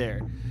buried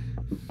there?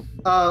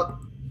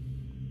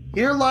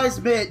 Here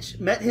lies Mitch,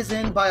 met his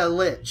end by a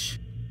lich.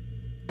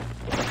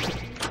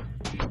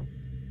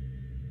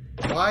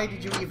 Why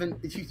did you even...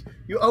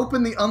 You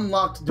opened the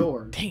unlocked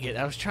door. Dang it,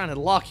 I was trying to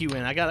lock you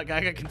in. I got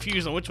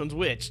confused on which one's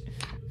which.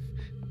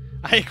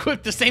 I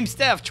equipped the same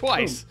staff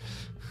twice.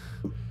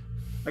 Ooh.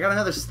 I got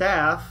another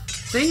staff.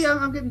 See,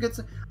 I'm getting good...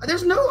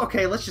 There's no...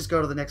 Okay, let's just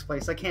go to the next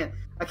place. I can't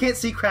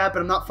see crap,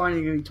 and I'm not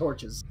finding any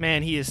torches.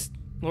 Man, he is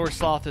Lord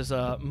Sloth is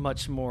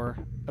much more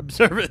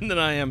observant than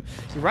I am.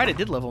 You're right, it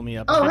did level me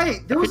up. Oh, hey,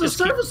 there was a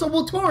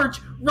serviceable torch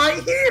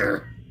right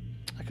here.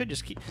 I could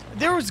just keep...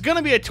 There was going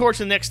to be a torch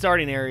in the next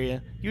starting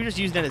area. You were just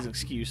using that as an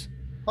excuse.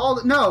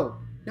 Oh, no.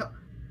 No.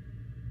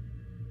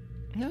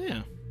 Oh,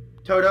 yeah.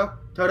 Toto.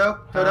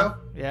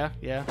 Yeah.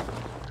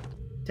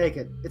 Take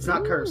it. It's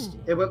not cursed.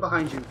 It went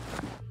behind you.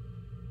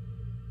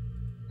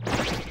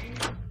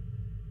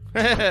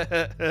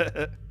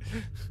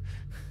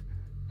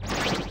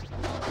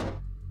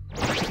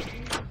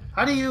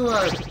 How do you,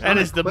 That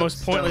is the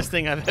most pointless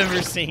thing I've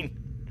ever seen.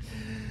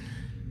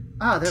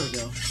 Ah, there we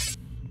go.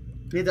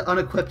 Need to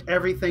unequip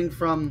everything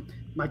from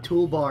my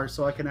toolbar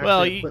so I can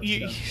actually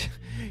equip stuff.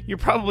 You're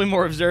probably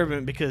more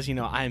observant because, you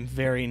know, I'm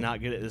very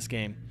not good at this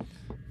game.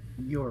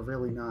 You're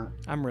really not.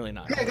 I'm really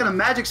not. Hey, I got a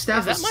magic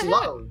staff of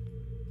slow.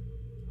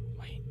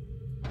 Wait.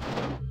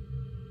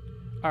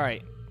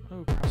 Alright.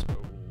 Oh, crossbow.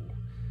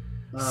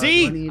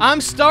 See?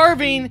 I'm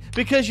starving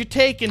because you're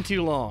taking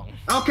too long.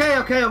 Okay,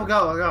 I'll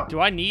go. Do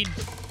I need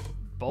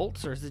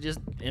bolts or is it just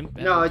imp?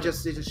 No, it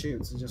just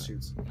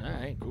shoots.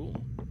 Alright, cool.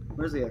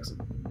 Where's the exit?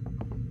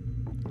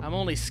 I'm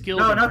only skilled.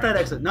 No, not that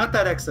exit. Not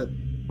that exit.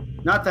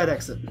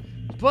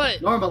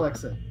 But normal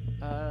exit.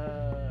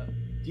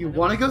 Do you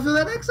want to go through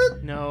that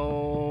exit?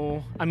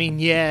 No. I mean,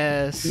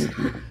 yes,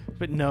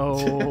 but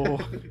no.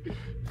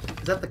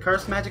 Is that the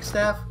cursed magic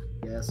staff?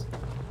 Yes.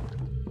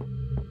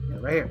 Yeah,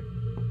 right here.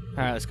 All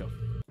right, let's go.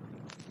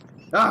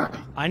 All right.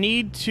 I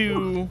need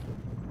to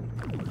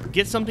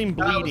get something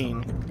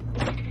bleeding.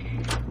 I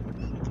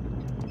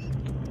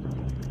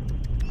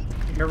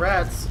hear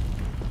rats.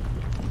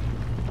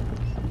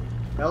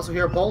 I also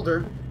hear a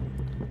boulder.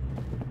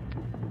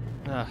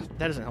 That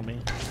doesn't help me.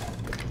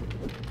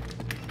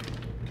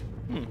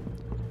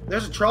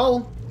 There's a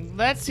troll.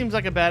 That seems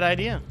like a bad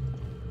idea.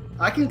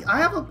 I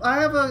have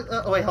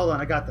a. Oh wait, hold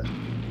on. I got that.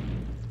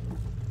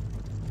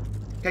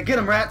 Okay, get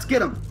him, rats.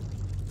 Get him.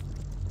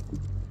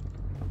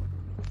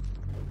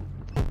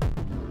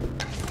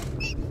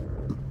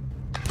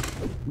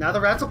 Now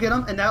the rats will get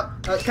him, and now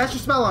cast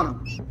your spell on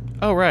him.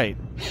 Oh right.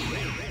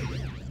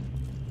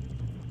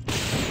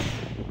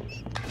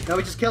 Now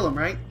we just kill him,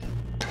 right?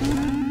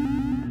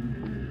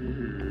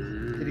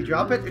 Did he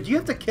drop it? Do you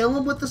have to kill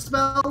him with the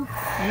spell?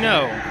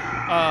 No.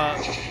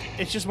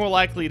 It's just more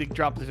likely to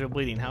drop if they're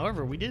bleeding.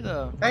 However, we did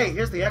Hey,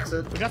 here's the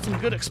exit. we got some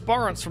good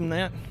experience from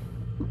that.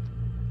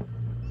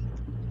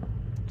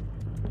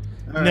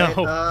 All No.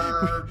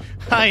 right,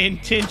 I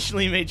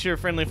intentionally made sure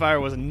friendly fire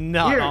was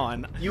not here,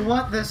 on. You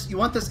want this? You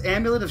want this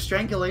amulet of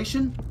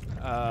strangulation?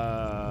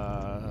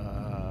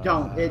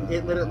 Don't.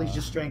 It literally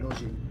just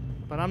strangles you.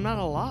 But I'm not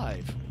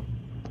alive.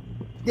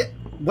 Yeah.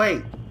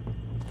 Wait.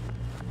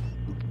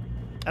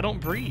 I don't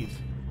breathe.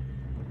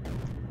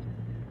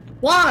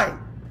 Why?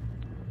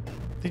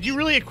 Did you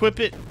really equip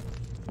it?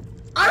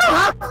 I don't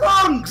have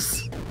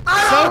lungs.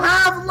 I don't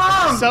have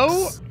lungs.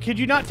 So, could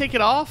you not take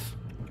it off?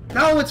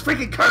 No, it's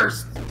freaking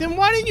cursed. Then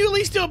why didn't you at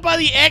least do it by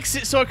the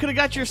exit so I could have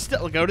got your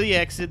stuff? Go to the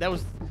exit. That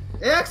was...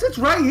 The exit's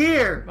right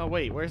here. Oh,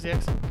 wait. Where's the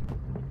exit?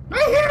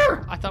 Right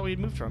here. I thought we had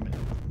moved from it.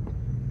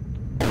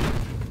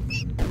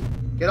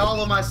 Get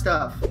all of my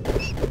stuff.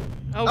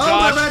 Oh,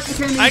 gosh. My rats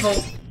became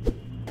evil.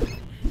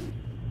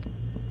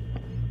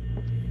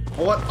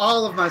 I want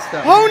all of my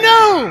stuff. Oh,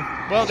 no!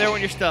 Well, there went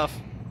your stuff.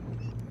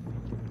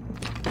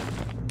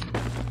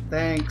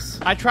 Thanks.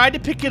 I tried to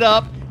pick it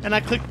up, and I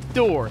clicked the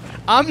door.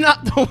 I'm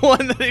not the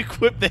one that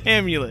equipped the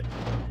amulet.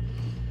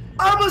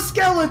 I'm a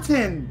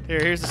skeleton!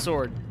 Here's the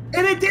sword.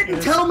 And it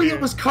didn't tell me it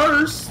was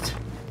cursed.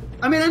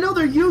 I mean, I know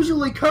they're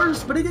usually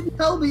cursed, but it didn't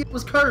tell me it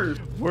was cursed.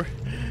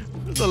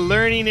 It's a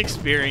learning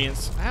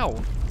experience.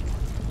 Ow.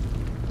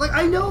 Like,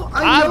 I know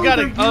I've got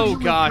they're to... Oh,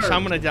 usually gosh, cursed.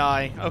 I'm going to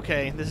die.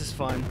 Okay, this is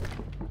fun.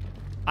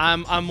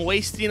 I'm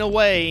wasting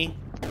away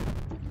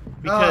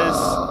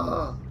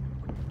because...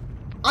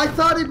 I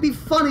thought it'd be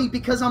funny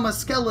because I'm a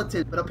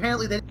skeleton, but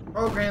apparently they didn't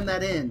program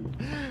that in.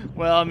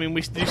 Well, I mean, we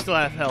do still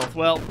have health.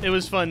 Well, it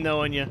was fun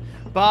knowing you.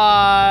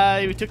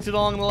 Bye! We took too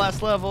long in the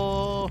last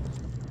level.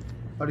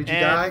 Oh, did you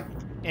die?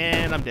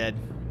 And I'm dead.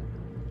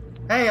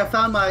 Hey, I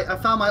found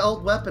my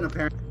old weapon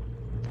apparently.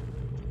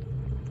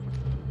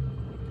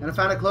 And I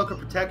found a cloak of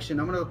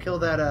protection. I'm gonna go kill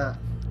that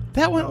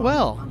That went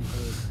well.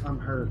 I'm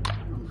hurt.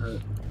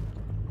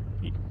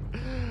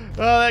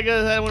 Oh,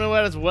 that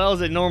went as well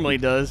as it normally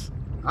does.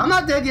 I'm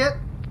not dead yet.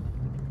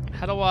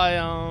 How do I,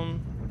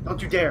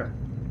 Don't you dare.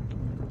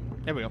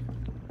 There we go.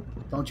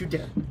 Don't you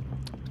dare.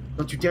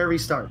 Don't you dare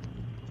restart.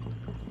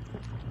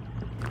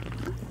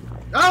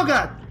 Oh,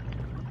 God!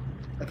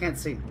 I can't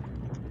see.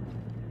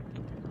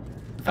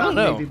 I don't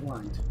know. May be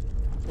blind.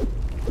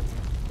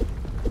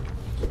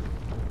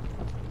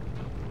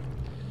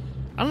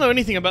 I don't know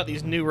anything about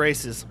these new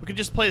races. We could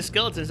just play as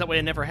skeletons, that way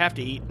I never have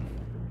to eat.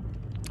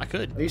 I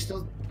could. Are you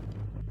still...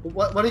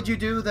 What did you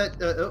do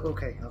that...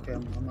 okay,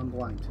 I'm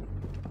blind.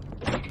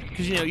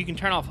 Because, you know, you can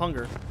turn off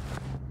hunger.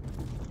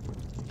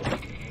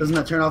 Doesn't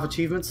that turn off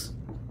achievements?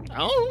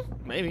 Oh,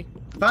 maybe.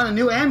 Found a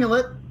new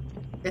amulet.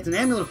 It's an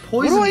amulet of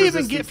poison. What do I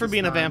even get for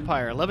being a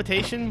vampire?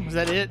 Levitation? Was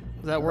that it?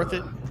 Was that worth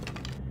it?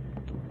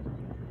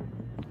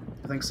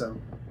 think so.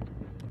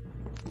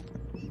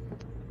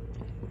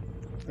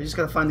 I just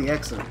gotta find the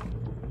exit.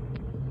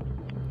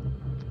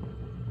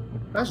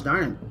 Gosh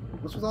darn it.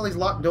 What's with all these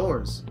locked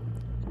doors?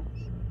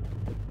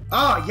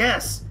 Ah,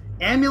 yes!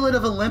 Amulet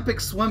of Olympic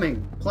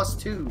Swimming.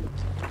 +2.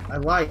 I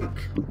like.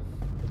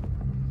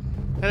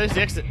 There's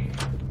the exit.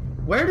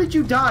 Where did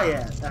you die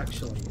at,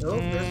 actually? Oh,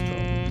 there's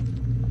trouble.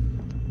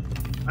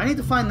 I need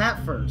to find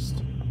that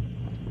first.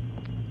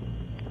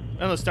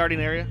 Oh, the starting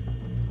area.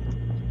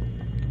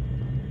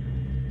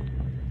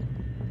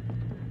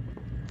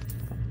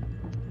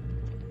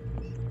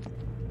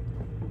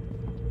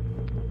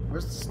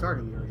 Where's the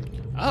starting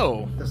area?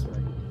 Oh, This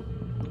way.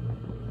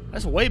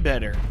 that's way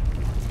better.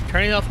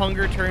 Turning off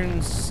hunger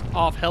turns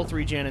off health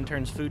regen and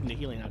turns food into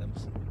healing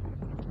items.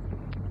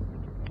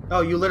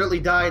 Oh, you literally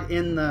died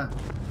in the...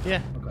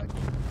 Yeah. Okay.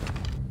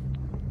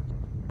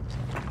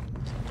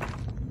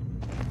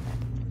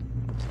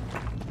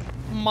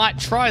 Might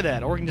try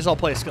that, or we can just all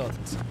play as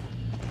skeletons.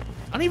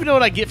 I don't even know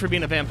what I get for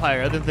being a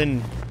vampire other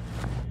than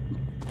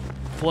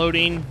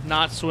floating,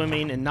 not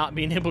swimming, and not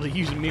being able to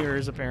use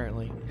mirrors,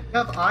 apparently. You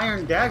have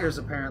iron daggers,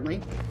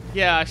 apparently.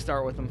 Yeah, I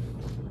start with them.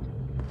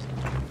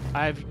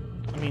 I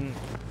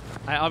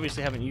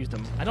obviously haven't used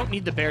them. I don't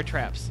need the bear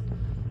traps.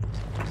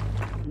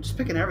 I'm just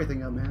picking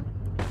everything up, man.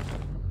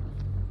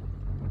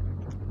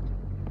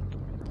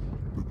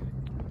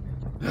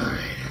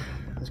 Alright.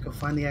 Let's go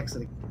find the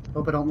exit.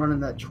 Hope I don't run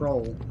into that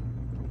troll.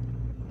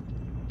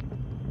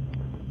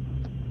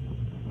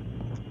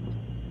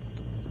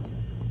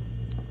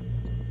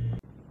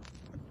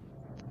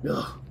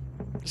 Ugh.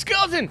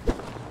 Skeleton!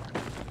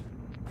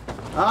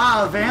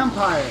 Ah, a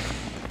vampire!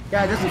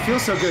 Yeah, it doesn't feel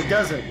so good,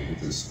 does it?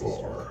 This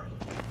far.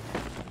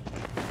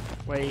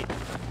 Wait.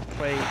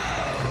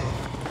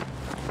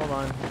 Hold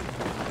on.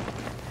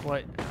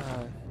 What?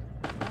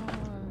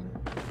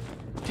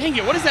 Dang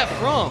it, what is that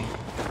from?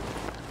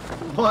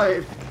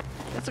 What?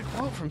 That's a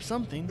quote from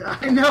something.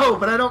 I know,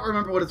 but I don't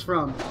remember what it's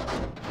from.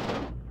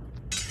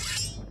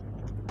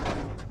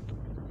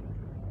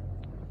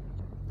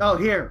 Oh,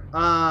 here.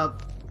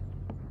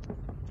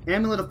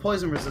 Amulet of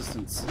Poison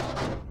Resistance.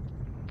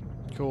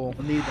 Cool.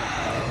 I'll need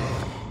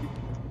that.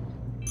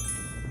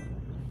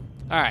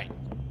 Alright.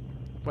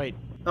 Wait.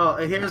 Oh,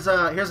 and here's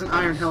an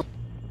iron helmet.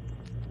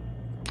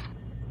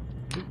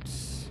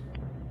 Oops.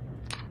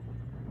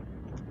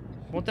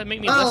 Won't that make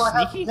me Oh, less I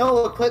have sneaky?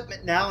 no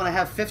equipment now, and I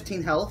have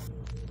 15 health.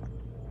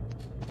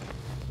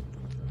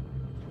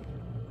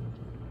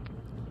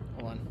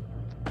 Hold on.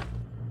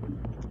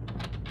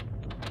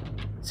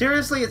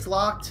 Seriously, it's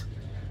locked.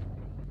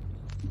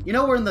 You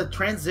know we're in the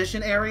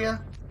transition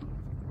area,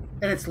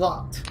 and it's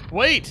locked.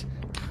 Wait!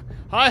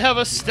 I have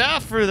a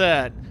staff for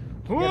that!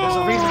 Yeah, there's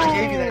a reason I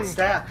gave you that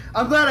staff.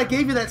 I'm glad I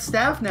gave you that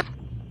staff now.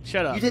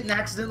 Shut up. You didn't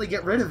accidentally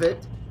get rid of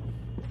it.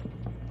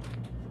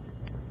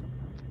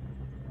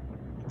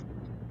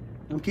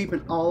 I'm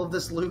keeping all of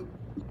this loot.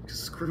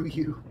 Screw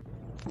you.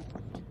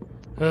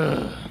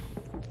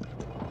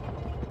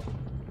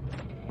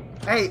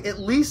 Hey, at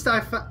least I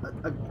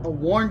found a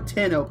worn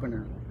tin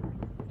opener.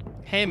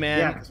 Hey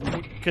man,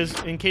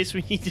 because in case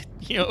we need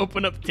to,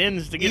 open up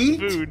tins to get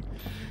food.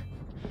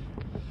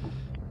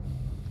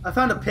 I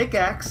found a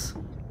pickaxe.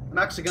 I'm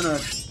actually gonna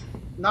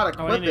not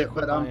equip it,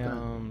 but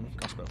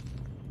crossbow.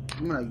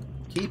 I'm gonna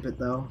keep it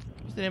though.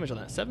 What's the damage on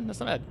that? 7? That's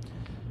not bad.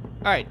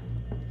 All right.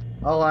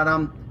 Oh,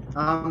 and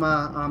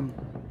I'm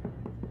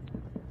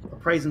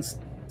appraising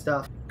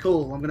stuff.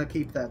 Cool. I'm gonna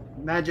keep that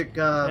magic.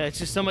 Yeah, it's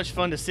just so much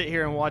fun to sit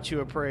here and watch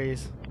you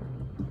appraise.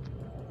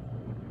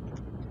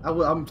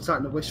 I'm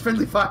starting to wish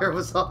Friendly Fire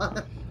was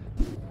on.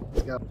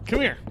 Let's go. Come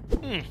here.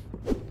 Mm.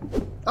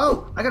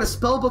 Oh, I got a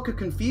spell book of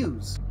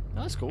Confuse.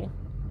 Oh, that's cool.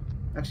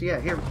 Actually, yeah.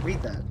 Here,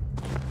 read that.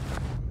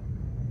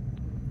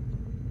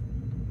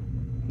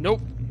 Nope.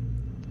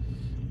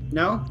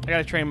 No? I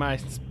gotta train my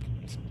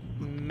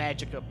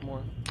magic up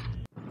more.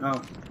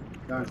 Oh,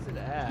 darn. What's it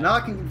at? Now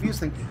I can confuse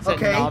things. Is that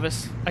Okay.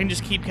 novice? I can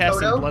just keep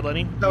casting Dodo?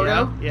 bloodletting.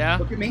 Dodo? Yeah.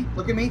 Look at me.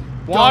 Look at me.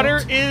 Water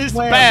Don't is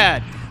swim.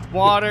 bad.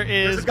 Water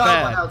There's is a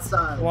goblin bad.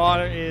 outside.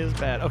 Water is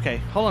bad.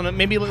 Okay, hold on.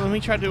 Maybe let me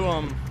try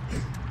to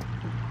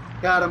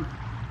Got him.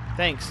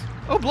 Thanks.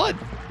 Oh, blood.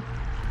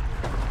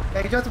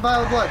 Hey, just a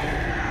vial of blood.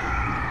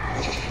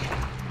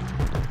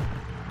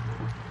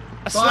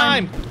 A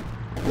slime.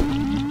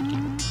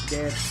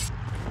 Dead.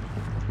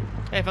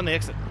 Hey, I found the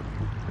exit.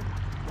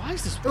 Why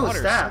is this Ooh, water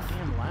so staff.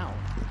 damn loud?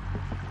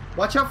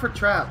 Watch out for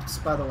traps,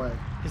 by the way.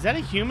 Is that a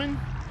human?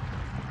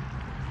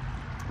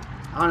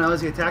 I don't know.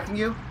 Is he attacking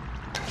you?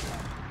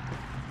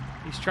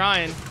 He's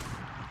trying.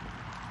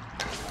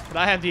 But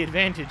I have the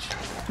advantage.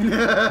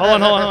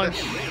 Hold on.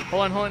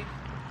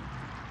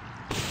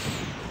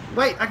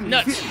 Wait, I can.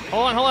 Nuts.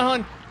 Hold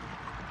on.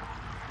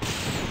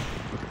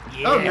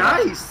 Yeah. Oh,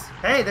 nice.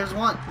 Hey, there's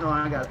one. Oh,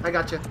 I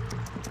got you.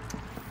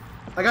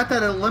 I got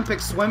that Olympic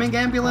swimming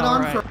amulet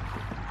on for,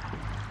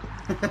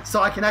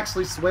 so I can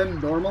actually swim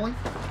normally.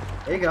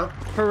 There you go.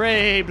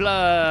 Hooray,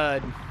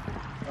 blood.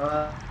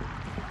 I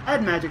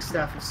had magic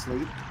staff of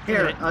sleep.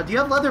 Here, Okay. do you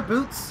have leather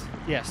boots?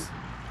 Yes.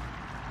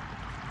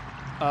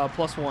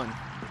 +1.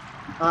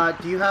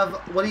 Do you have...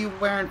 What are you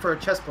wearing for a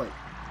chest plate?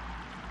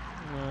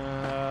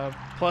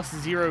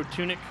 +0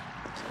 tunic.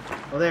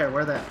 Oh, there.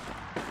 Wear that.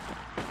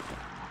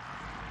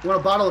 You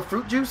want a bottle of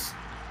fruit juice?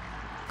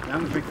 Yeah,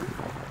 I'm drinking.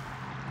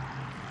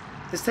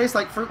 This tastes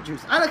like fruit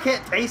juice. I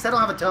can't taste. I don't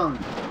have a tongue.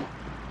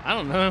 I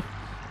don't know.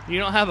 You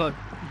don't have a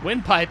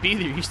windpipe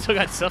either. You still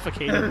got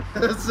suffocated.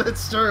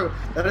 It's true.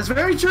 That is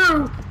very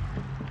true.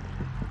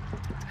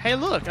 Hey,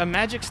 look, a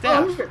magic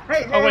staff. Oh,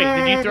 hey, oh wait,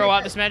 hey, did you throw hey,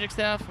 out this magic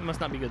staff? It must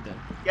not be good then.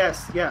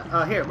 Yes,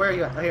 yeah. Here, where are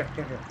you at? Here.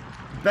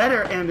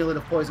 Better amulet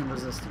of poison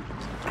resistance.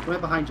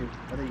 Went behind you.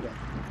 Oh, there you go.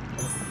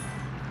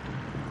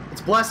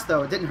 It's blessed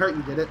though. It didn't hurt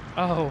you, did it?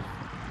 Oh.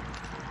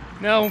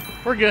 No,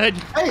 we're good.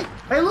 Hey,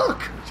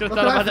 look. Should have Look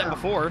thought what I about that found.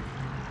 before.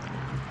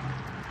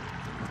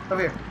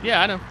 Over here.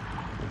 Yeah, I know.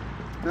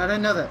 I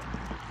didn't know that.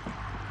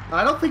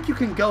 I don't think you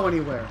can go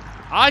anywhere.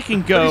 I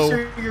can go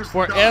Pretty sure you're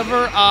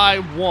wherever stuck. I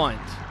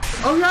want.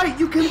 Oh yeah,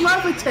 you can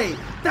levitate.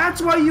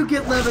 That's why you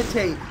get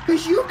levitate,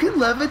 because you can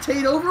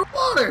levitate over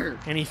water.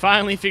 And he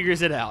finally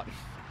figures it out.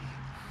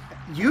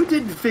 You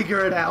didn't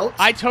figure it out.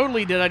 I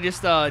totally did. I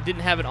just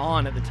didn't have it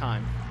on at the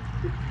time.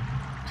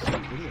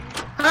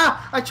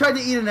 Ah! I tried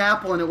to eat an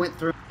apple and it went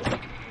through.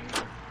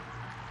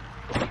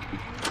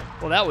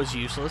 Well, that was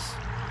useless.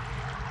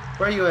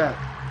 Where are you at?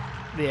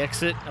 The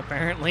exit,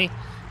 apparently.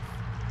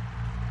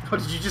 Oh,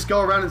 did you just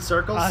go around in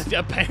circles?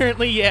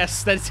 Apparently,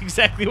 yes. That's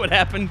exactly what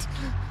happened.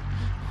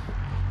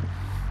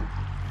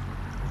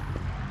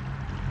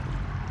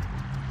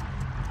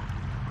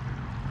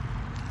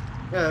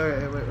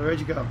 Yeah, where'd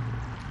you go?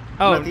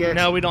 Oh Not the exit.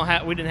 no, we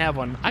didn't have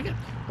one.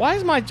 Why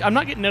is my? I'm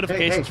not getting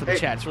notifications for the hey.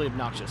 chat. It's really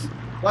obnoxious.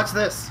 Watch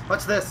this.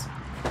 Watch this.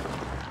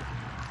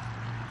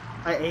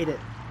 I ate it.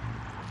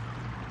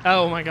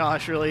 Oh my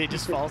gosh, really? It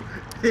just falls.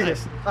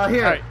 Nice.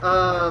 Here.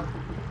 All right.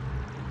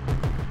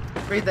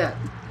 Read that.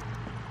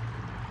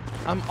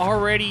 I'm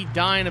already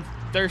dying of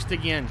thirst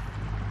again.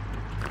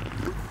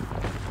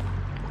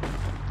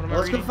 What am I Well,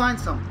 let's go reading? find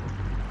something.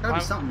 Gotta Why-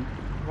 be something.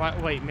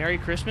 Wait, Merry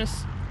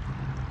Christmas?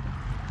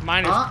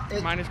 Mine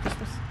is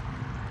Christmas?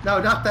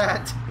 No, not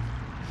that.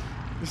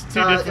 It's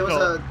too difficult.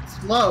 It was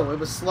slow. It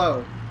was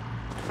slow.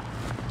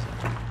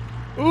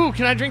 Ooh,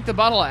 can I drink the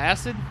bottle of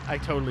acid? I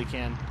totally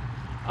can.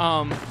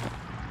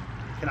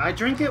 Can I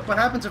drink it? What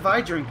happens if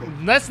I drink it?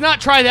 Let's not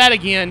try that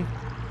again.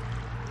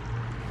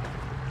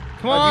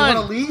 Come on. Do you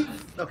want to leave?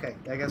 Okay,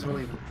 I guess we're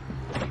leaving.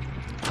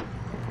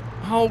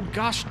 Oh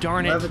gosh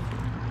darn it.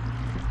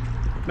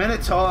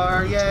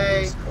 Minotaur,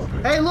 yay!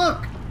 Hey,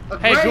 look! A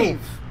Hey, grave!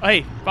 ghoul.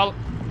 Hey, follow.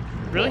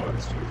 Really?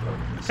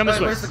 Come this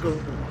Hey, way. where's the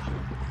ghoul?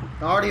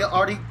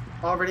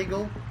 Already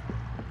ghoul?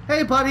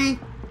 Hey, buddy!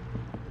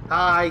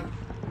 Hi.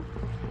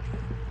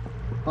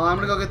 Well, I'm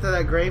gonna go get to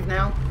that grave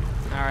now.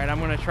 Alright, I'm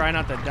gonna try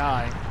not to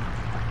die.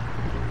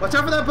 Watch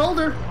out for that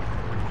boulder!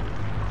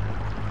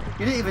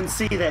 You didn't even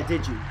see that,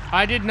 did you?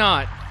 I did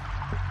not.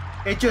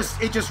 It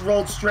just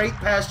rolled straight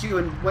past you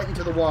and went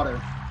into the water.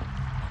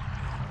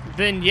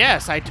 Then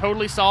yes, I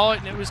totally saw it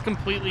and it was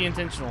completely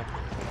intentional.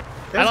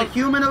 There's a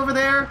human over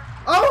there.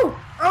 Oh!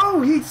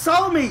 Oh, he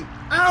saw me!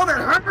 Ow,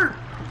 that hurt!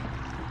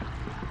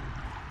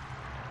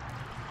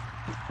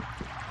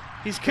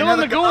 He's killing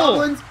the ghoul.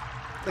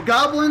 The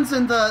goblins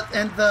and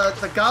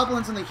the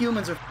goblins and the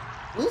humans are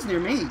ghouls near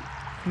me.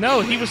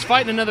 No, he was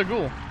fighting another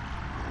ghoul.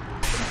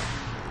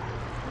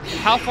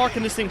 How far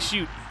can this thing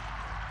shoot?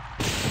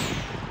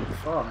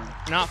 Oh,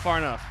 Not far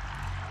enough.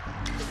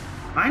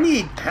 I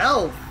need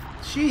health.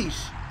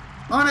 Sheesh.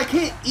 Oh, and I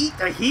can't eat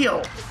to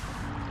heal.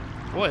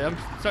 Boy, I'm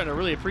starting to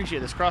really appreciate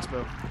this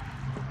crossbow.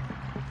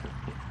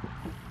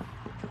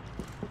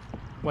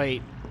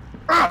 Wait.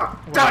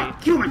 Ah! Die!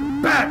 Wait.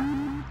 Human!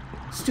 Bad!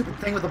 Stupid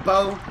thing with a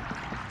bow.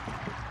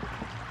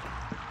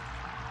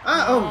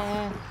 Ah,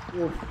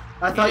 oh.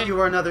 I thought you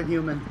were another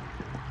human.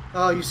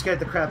 Oh, you scared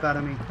the crap out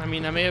of me. I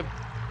mean, I may have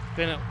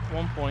been at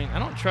one point. I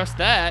don't trust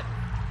that.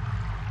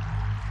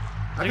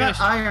 I got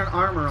iron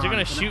armor on. Is it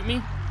gonna shoot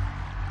me?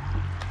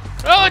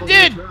 Oh, it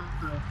did!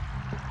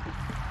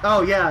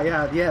 Oh,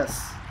 yeah,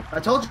 yes. I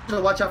told you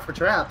to watch out for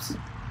traps.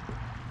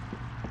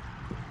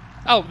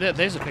 Oh,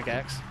 there's a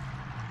pickaxe.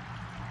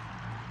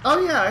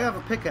 Oh, yeah, I have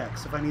a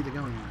pickaxe if I need to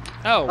go anywhere.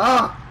 Oh,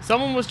 Ah!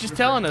 someone was just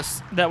telling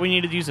us that we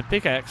needed to use a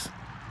pickaxe.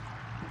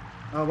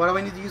 Why do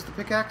we need to use the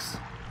pickaxe?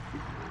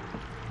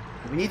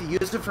 We need to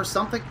use it for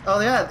something? Oh,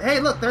 yeah. Hey,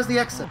 look, there's the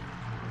exit.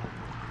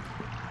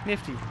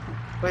 Nifty.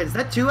 Wait, is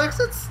that 2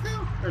 exits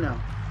now? Or no?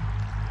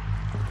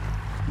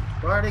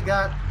 We already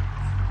got...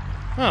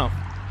 Oh,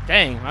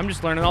 dang. I'm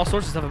just learning all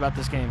sorts of stuff about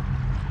this game.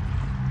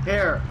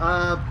 Here,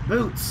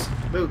 boots.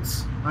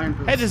 Boots. Iron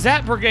boots. Hey, the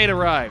Zap Brigade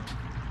arrived.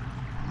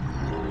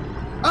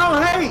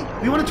 Oh, hey!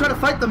 You want to try to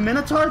fight the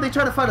Minotaur? They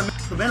try to fight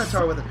the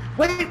Minotaur with it.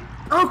 Wait!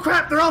 Oh,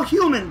 crap! They're all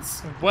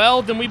humans!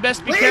 Well, then we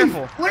best be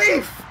careful.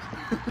 Leave!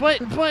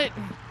 But...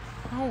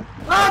 Oh.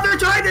 Oh, they're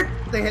trying to...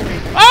 They hit me.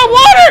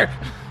 Oh, water!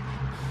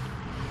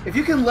 If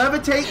you can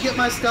levitate, get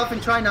my stuff,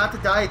 and try not to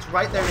die, it's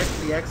right there next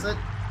to the exit.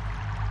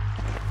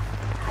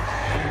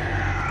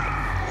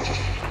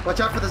 Watch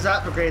out for the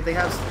Zap Brigade. They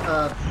have,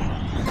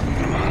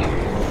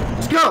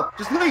 Just go!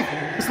 Just leave!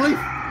 Just leave!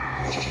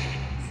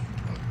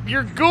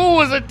 Your ghoul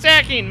was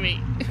attacking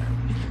me.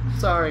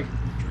 Sorry.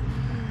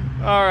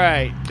 All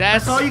right,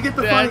 that's all you get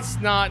the that's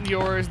not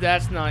yours.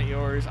 That's not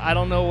yours. I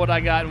don't know what I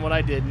got and what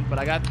I didn't, but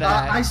I got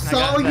that. I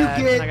saw you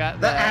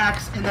get the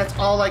axe, and that's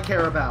all I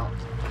care about.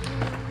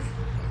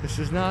 This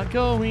is not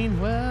going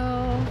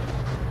well.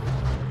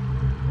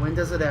 When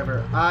does it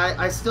ever?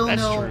 I still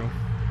know true.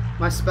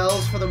 my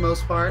spells for the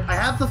most part. I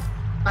have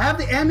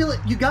the amulet.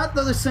 You got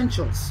the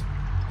essentials.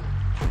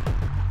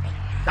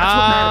 That's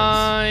what matters.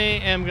 I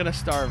am gonna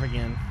starve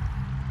again.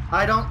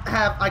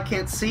 I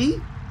can't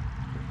see,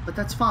 but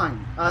that's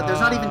fine. There's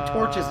not even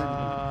torches in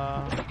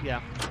here.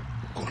 Yeah.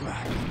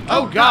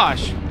 Oh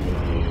gosh.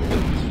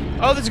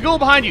 Oh, there's a ghoul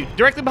behind you.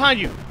 Directly behind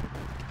you.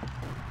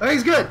 Oh,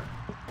 he's good.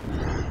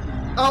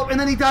 Oh, and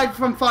then he died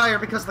from fire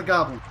because of the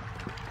goblin.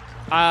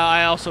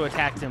 I also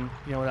attacked him,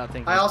 you know, without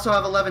thinking. I also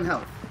have 11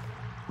 health.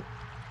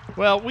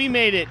 Well, we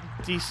made it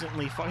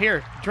decently far.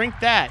 Here, drink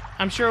that.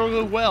 I'm sure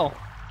it'll go well.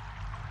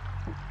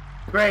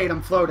 Great,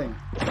 I'm floating.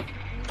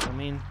 I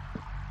mean,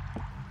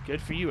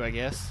 good for you, I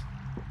guess.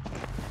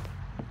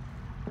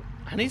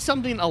 I need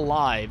something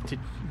alive to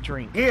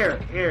drink.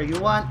 Here, you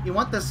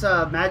want this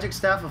magic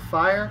staff of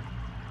fire?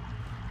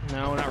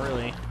 No, not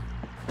really.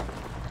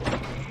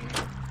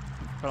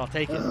 But I'll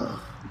take it. Ugh.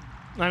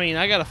 I mean,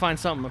 I gotta find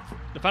something.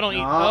 If I don't eat...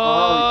 No, Oh,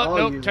 I'll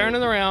nope, use turn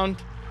it around.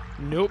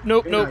 Nope.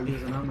 You're not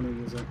using it, I'm gonna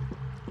use it.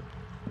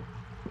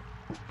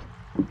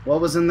 What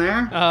was in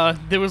there?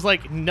 There was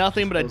like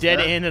nothing but a dead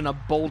end and a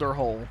boulder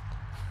hole.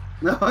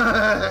 No.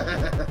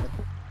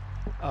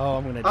 Oh,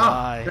 I'm gonna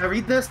die. Can I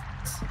read this?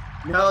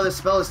 No, this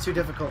spell is too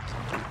difficult.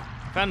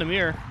 Found a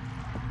mirror.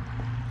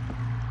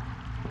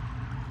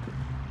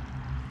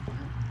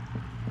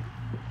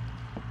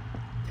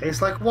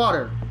 Tastes like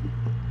water.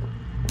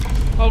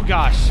 Oh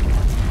gosh.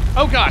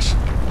 Oh gosh.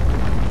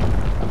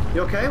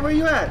 You okay? Where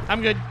you at?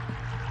 I'm good.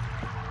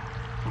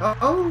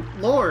 Oh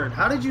Lord,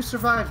 how did you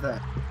survive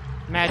that?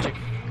 Magic.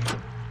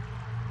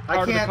 I Card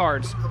of the can't.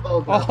 cards. The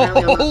boulder. Oh,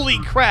 Apparently I'm not- holy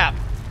crap.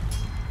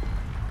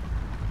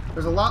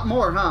 There's a lot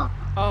more, huh?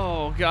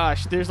 Oh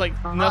gosh, there's like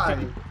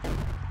nothing.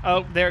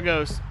 Oh, there it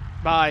goes.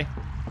 Bye.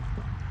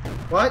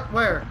 What?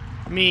 Where?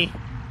 Me.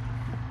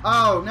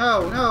 Oh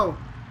no, no.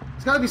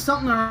 There's got to be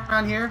something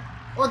around here.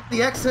 Or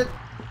the exit.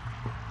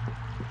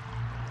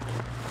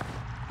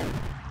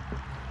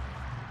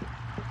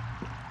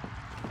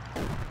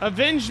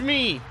 Avenge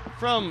me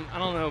from, I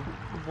don't know,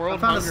 world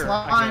I found hunger, a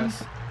I slime.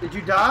 guess. Did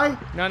you die?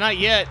 No, not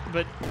yet,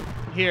 but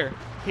here,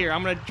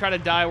 I'm gonna try to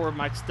die where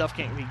my stuff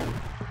can't be.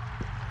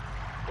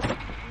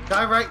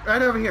 Die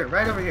right over here.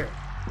 Right over here.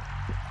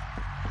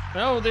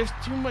 No, there's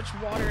too much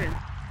water in.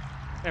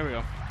 There we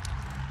go.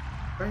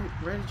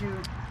 Where did you?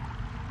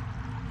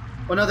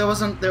 Oh no, there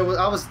wasn't. There was.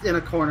 I was in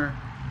a corner.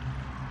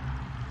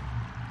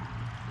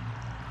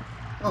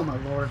 Oh my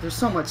Lord, there's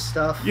so much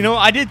stuff. You know,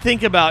 I did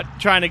think about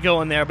trying to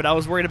go in there, but I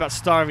was worried about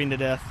starving to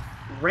death.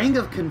 Ring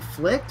of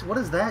Conflict? What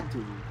does that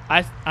do?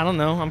 I don't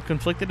know. I'm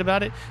conflicted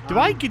about it. Do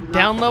I get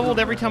down leveled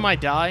every time I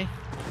die?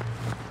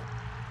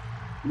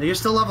 No, you're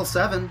still level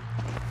 7.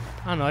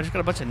 I don't know. I just got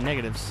a bunch of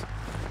negatives.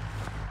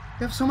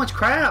 You have so much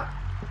crap.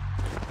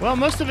 Well,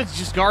 most of it's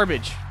just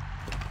garbage.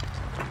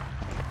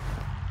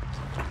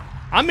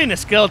 I'm in a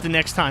skeleton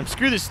next time.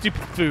 Screw this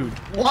stupid food.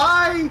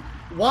 Why?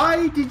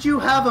 Why did you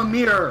have a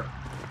mirror?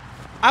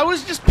 I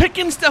was just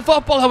picking stuff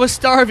up while I was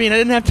starving. I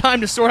didn't have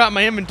time to sort out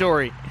my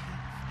inventory.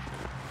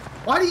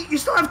 Why do you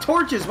still have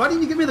torches? Why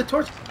didn't you give me the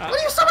torch? Why do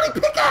you have so many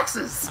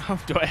pickaxes?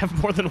 Oh, do I have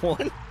more than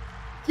one?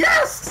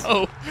 Yes!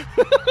 Oh.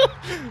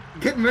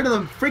 Getting rid of the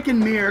freaking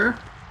mirror.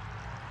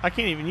 I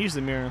can't even use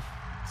the mirror.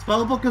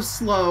 Spellbook of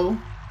Slow.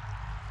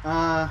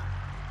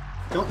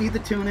 Don't need the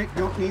tunic.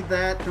 Don't need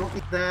that. Don't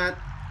need that.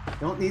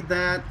 Don't need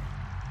that.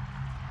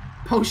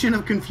 Potion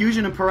of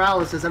Confusion and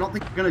Paralysis. I don't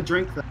think you're going to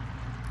drink that.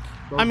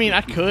 I mean,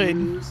 I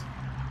could.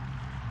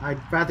 I'd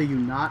rather you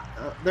not.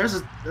 There's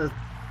a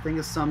thing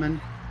of summon.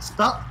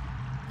 Stop.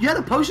 You had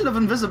a Potion of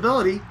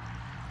Invisibility.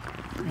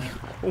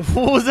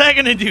 What was that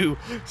gonna do?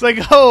 It's like,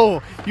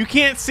 oh, you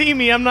can't see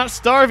me. I'm not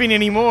starving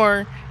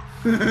anymore.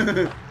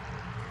 Fruit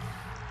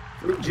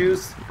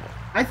juice.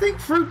 I think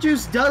fruit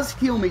juice does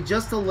heal me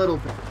just a little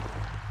bit.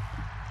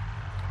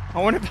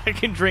 I wonder if I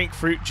can drink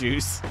fruit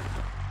juice.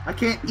 I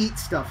can't eat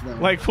stuff, though.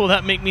 Like, will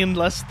that make me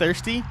less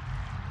thirsty?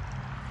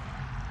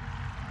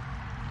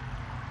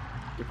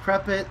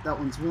 Decrepit. That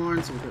one's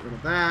worn, so we'll get rid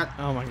of that.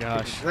 Oh my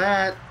gosh. Get rid of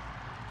that.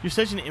 You're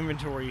such an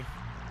inventory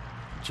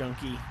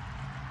junkie.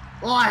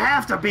 Well, I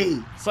have to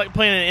be. It's like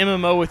playing an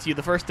MMO with you.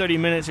 The first 30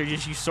 minutes are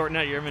just you sorting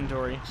out your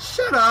inventory.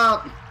 Shut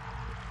up.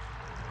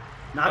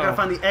 Now I gotta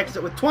find the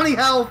exit with 20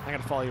 health. I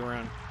gotta follow you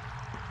around.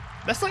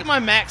 That's like my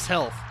max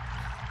health.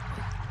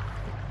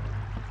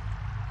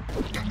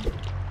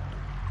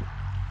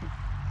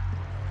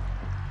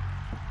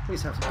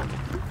 Please have some.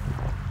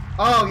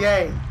 Oh,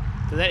 yay.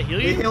 Did that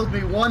heal you? It healed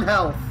me 1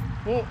 health.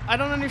 Well, I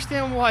don't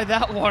understand why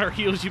that water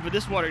heals you, but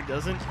this water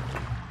doesn't.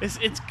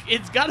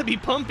 It's got to be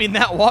pumping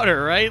that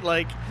water, right?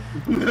 Like.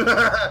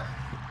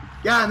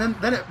 Yeah, and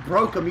then it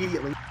broke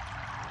immediately.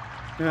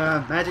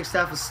 Magic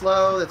staff is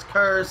slow. That's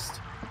cursed.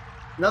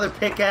 Another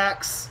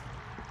pickaxe.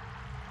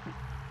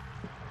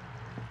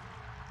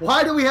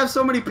 Why do we have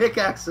so many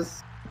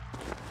pickaxes?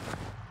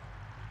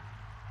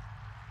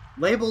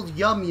 Labeled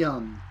Yum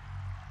Yum.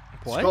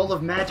 What? Scroll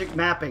of Magic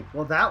Mapping.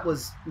 Well, that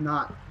was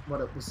not what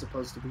it was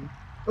supposed to be.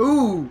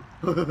 Ooh!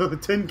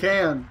 Tin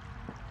can.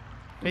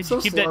 Did so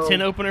you keep slow. that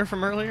tin opener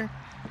from earlier?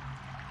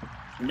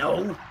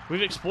 No.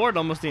 We've explored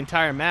almost the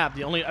entire map.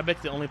 I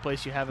bet the only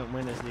place you haven't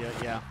went is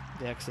the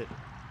exit.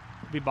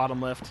 Be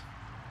bottom left.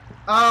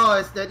 Oh,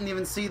 I didn't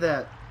even see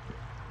that.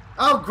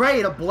 Oh,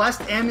 great! A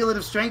blessed amulet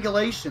of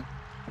strangulation.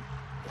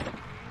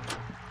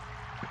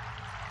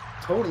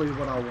 Totally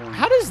what I want.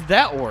 How does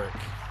that work?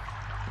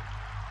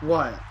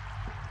 What?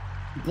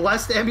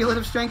 Blessed amulet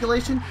of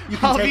strangulation? You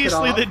can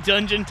Obviously, take it the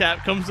dungeon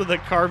tap comes with a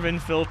carbon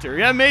filter.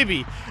 Yeah,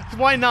 maybe.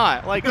 Why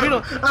not? Like, we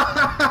don't.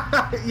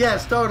 off.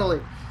 Yes,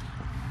 totally.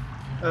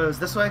 Oh, is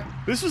this way?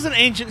 This was an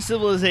ancient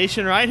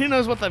civilization, right? Who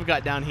knows what they've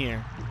got down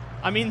here?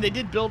 I mean, they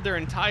did build their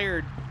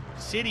entire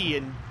city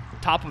in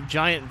top of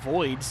giant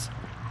voids.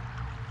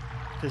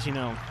 Because, you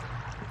know,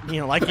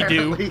 like you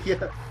do. Apparently,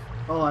 yeah.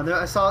 Oh, and there,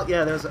 I saw.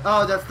 Yeah, there's.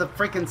 Oh, that's the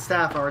freaking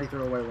staff I already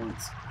threw away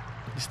once.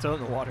 Just throw it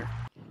in the water.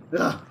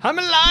 Ugh, I'm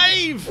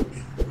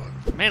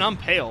alive! Man, I'm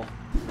pale.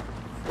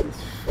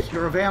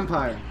 you're a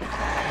vampire.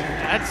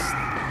 That's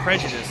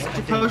prejudice. I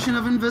think. Potion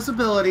of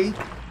invisibility.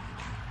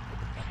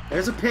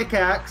 There's a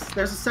pickaxe.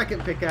 There's a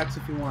second pickaxe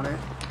if you want it.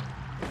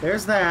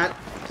 There's that.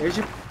 There's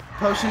your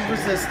potion of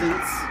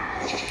resistance.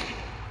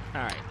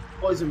 Alright.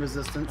 Poison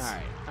resistance.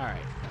 Alright.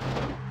 Alright.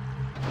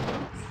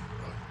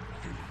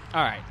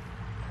 Alright.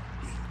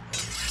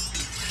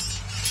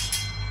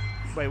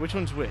 Wait, which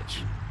one's which?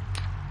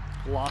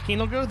 Locking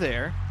will go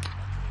there.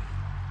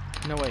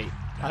 No, wait.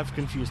 I've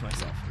confused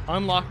myself.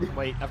 Unlock.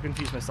 Wait, I've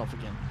confused myself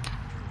again.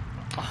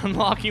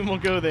 Unlocking will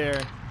go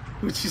there.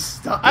 Would you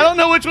stop? I don't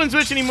know which one's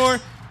which anymore.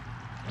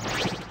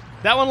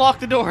 That one locked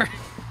the door.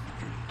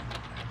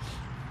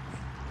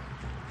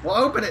 Well,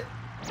 open it.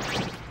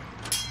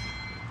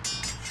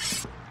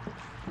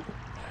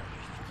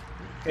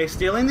 Okay,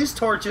 stealing these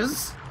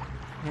torches.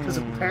 Because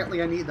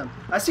apparently I need them.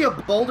 I see a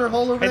boulder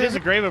hole over Hey, there. there's a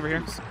grave over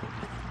here.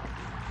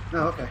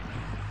 Oh, okay.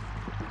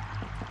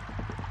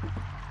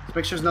 Let's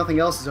make sure nothing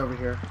else is over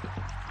here.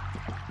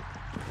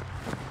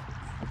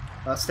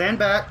 Stand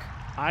back.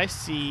 I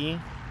see.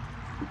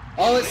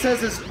 All it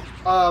says is,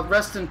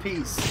 rest in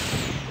peace.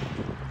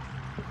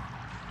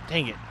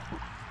 Dang it.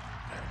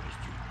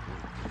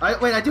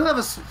 Wait, I do have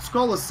a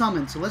scroll of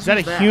summon, so let's Is that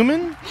use a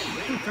human?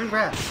 3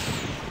 rats.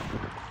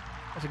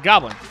 That's a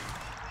goblin.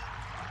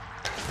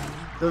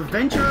 The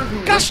venturer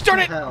who Gosh went darn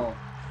to it! hell.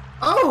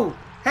 Oh!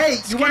 Hey,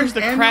 you want Scares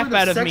the an crap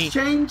amulet out of sex me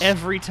change?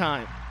 every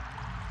time.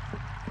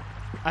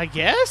 I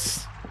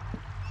guess?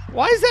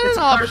 Why is that It's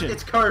an cursed, option?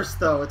 it's cursed,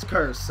 though. It's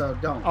cursed, so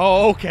don't.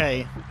 Oh,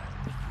 okay.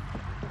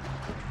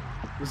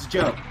 It was a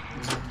joke. It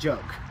was a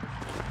joke.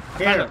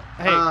 Kinda-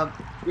 Here, hey.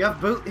 you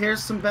have boot.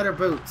 Here's some better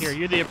boots. Here,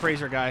 you're the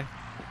appraiser guy.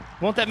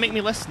 Won't that make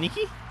me less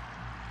sneaky?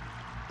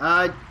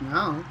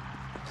 No.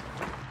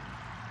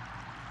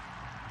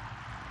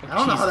 I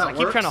don't know how Jesus, that I works.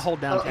 keep trying to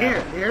hold down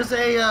tab. Here's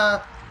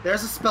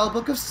there's a spell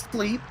book of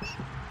sleep.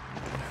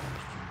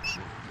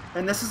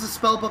 And this is a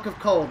spell book of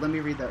cold. Let me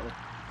read that one.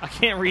 I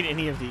can't read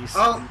any of these.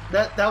 Oh,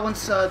 that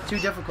one's too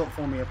difficult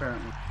for me,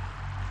 apparently.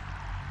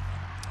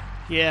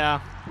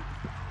 Yeah.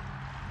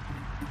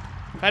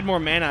 If I had more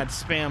mana, I'd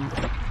spam.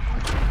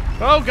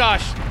 Oh,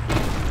 gosh.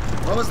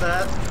 What was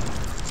that?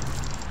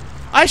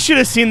 I should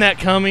have seen that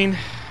coming.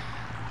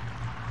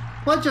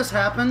 What just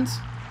happened?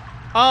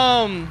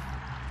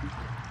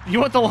 You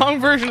want the long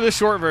version or the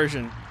short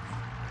version?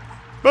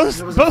 Both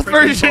There was a both freaking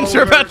versions are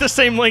boulder. about the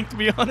same length, to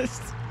be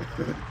honest.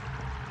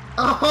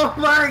 Oh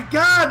my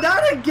god,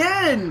 not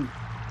again!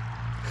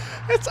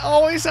 That's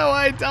always how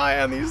I die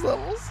on these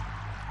levels.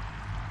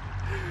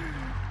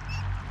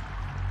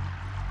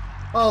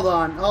 Hold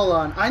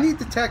on. I need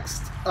to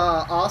text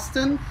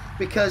Austin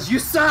because you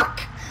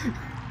suck!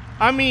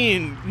 I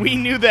mean, we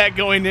knew that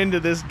going into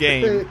this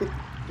game.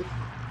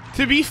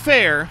 To be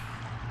fair,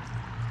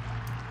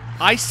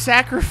 I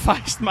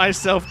sacrificed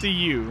myself to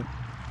you.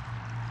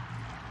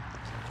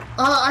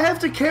 I have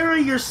to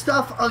carry your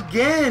stuff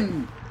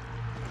again!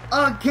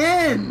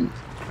 Again!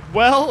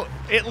 Well,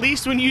 at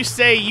least when you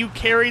say you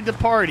carried the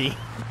party,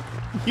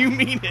 you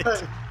mean it.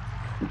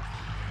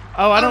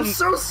 Oh, I don't. I'm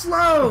so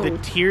slow! The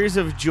Tears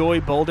of Joy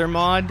boulder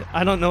mod?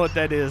 I don't know what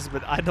that is,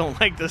 but I don't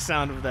like the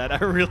sound of that. I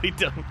really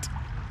don't.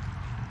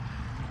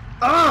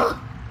 Ugh!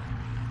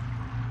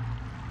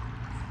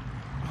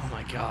 Oh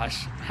my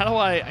gosh. How do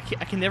I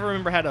can never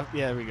remember how to.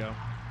 Yeah, there we go.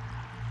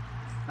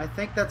 I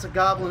think that's a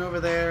goblin over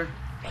there.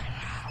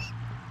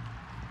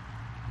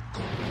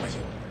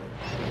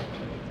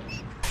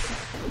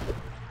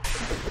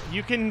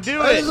 You can do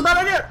Oh, this is it. a bad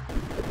idea!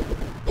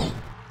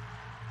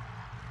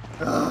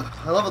 Ugh,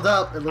 I leveled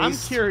up, at least. I'm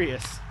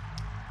curious.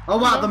 Oh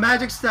wow, the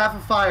magic staff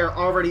of fire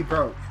already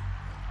broke.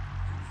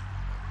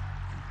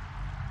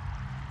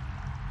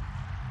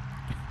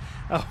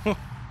 Oh.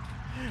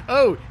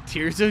 Oh,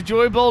 Tears of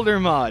Joy boulder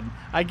mod.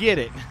 I get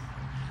it.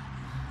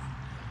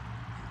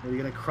 Are you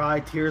gonna cry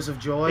tears of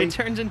joy? It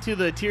turns into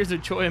the Tears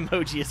of Joy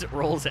emoji as it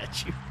rolls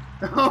at you.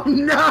 Oh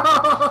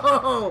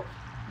no!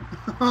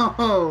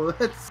 Oh,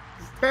 that's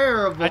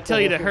terrible. I tell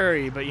you to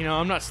hurry, but you know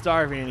I'm not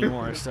starving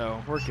anymore,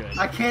 so we're good.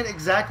 I can't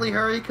exactly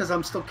hurry because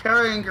I'm still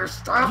carrying your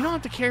stuff. You don't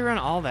have to carry around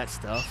all that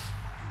stuff.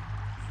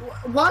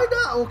 Why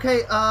not?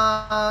 Okay,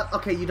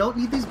 okay, you don't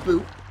need these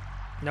boots.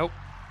 Nope.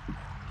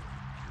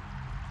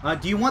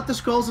 Do you want the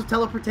scrolls of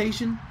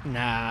teleportation?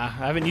 Nah,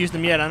 I haven't used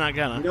them yet. I'm not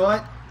gonna. You know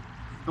what?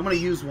 I'm gonna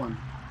use one.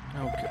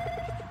 Okay.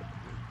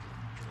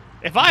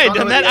 If I had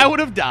done that, I would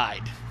have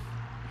died.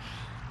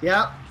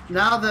 Yep.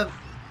 Now the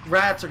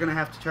rats are gonna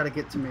have to try to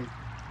get to me.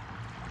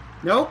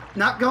 Nope,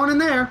 not going in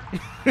there.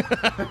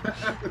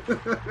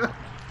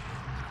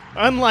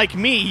 Unlike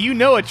me, you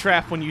know a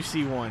trap when you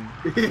see one.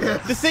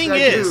 Yes, The thing I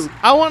is, do.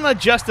 I want to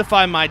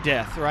justify my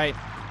death, right?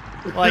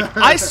 Like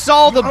I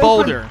saw the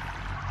boulder,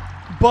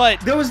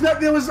 but it was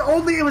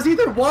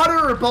either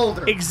water or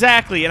boulder.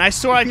 exactly, and I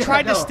tried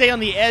to no. stay on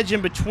the edge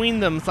in between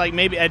them. It's like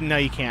maybe no,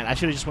 you can't. I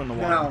should have just went in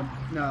the water.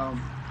 No.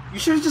 You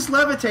should have just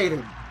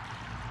levitated.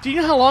 Do you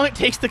know how long it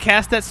takes to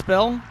cast that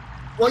spell?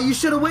 Well, you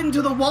should have went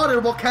into the water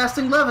while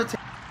casting levitate.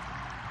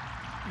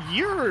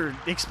 You're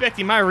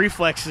expecting my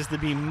reflexes to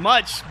be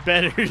much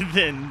better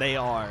than they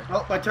are.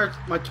 Oh,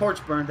 my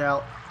torch burned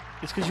out.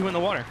 It's because you went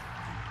in the water.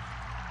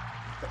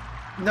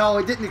 No,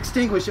 it didn't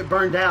extinguish. It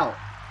burned out.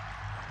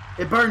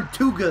 It burned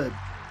too good.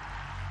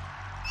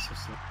 So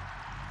slow.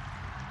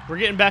 We're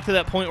getting back to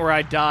that point where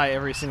I die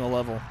every single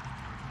level.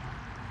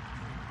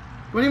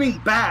 What do you mean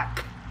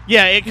back?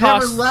 Yeah, it You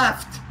costs. never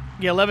left.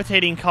 Yeah,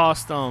 levitating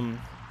costs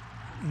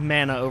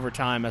mana over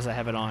time as I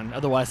have it on.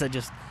 Otherwise, I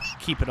just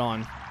keep it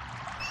on.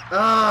 Oh,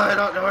 I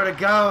don't know where to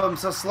go. I'm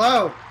so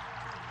slow.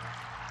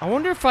 I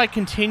wonder if I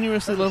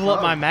continuously level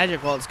up my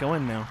magic while it's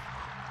going now.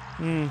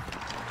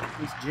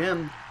 It's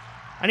Jim.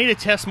 I need to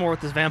test more with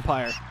this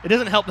vampire. It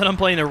doesn't help that I'm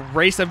playing a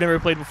race I've never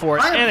played before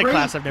and a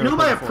class I've never played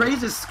my before.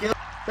 appraise is skill.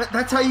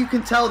 That's how you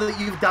can tell that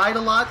you've died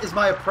a lot. Is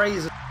my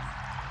appraise.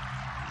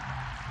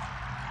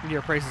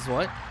 Your appraise is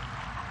what?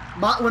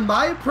 When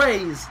my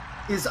appraise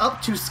is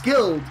up to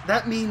skilled,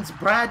 that means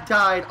Brad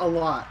died a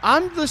lot.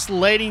 I'm just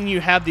letting you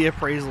have the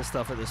appraisal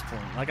stuff at this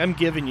point. Like, I'm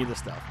giving you the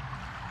stuff.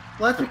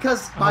 Well, that's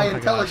because my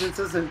intelligence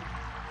isn't.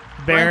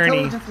 Barony.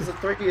 My intelligence is a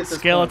 3 at this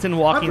Skeleton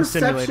point. walking My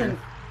simulator.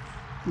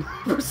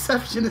 My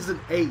perception is an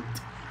 8.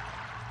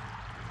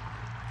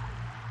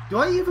 Do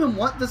I even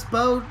want this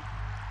bow?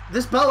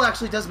 This bow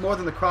actually does more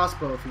than the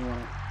crossbow if you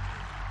want it.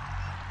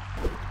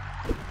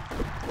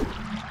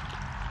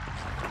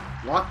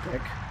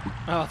 Lockpick.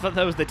 Oh, I thought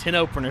that was the tin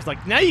opener. It's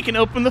like, now you can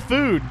open the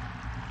food.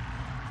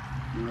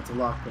 No, it's a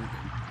lockpick.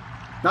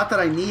 Not that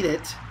I need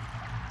it.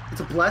 It's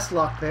a blessed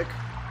lockpick.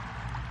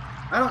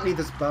 I don't need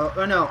this bow.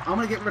 Oh no, I'm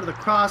gonna get rid of the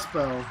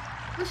crossbow.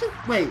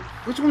 Wait,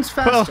 which one's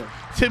faster? Well,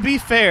 to be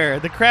fair,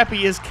 the crap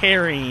he is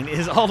carrying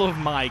is all of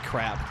my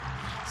crap.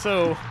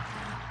 So,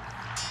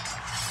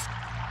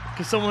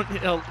 because someone,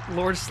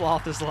 Lord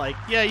Sloth is like,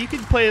 yeah, you can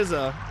play as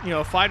a,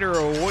 a fighter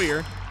or a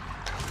warrior.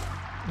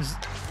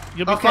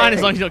 You'll be fine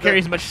as long as you don't carry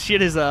as much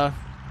shit as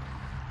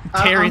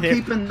Terry there.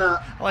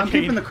 I'm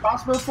keeping the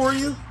crossbow for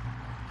you.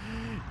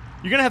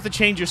 You're gonna have to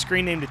change your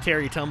screen name to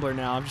Terry Tumbler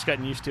now. I've just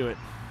gotten used to it.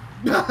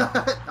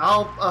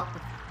 I'll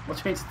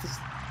change it to.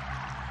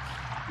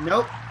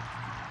 Nope.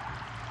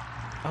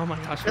 Oh my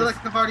gosh. I feel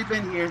like I've already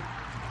been here.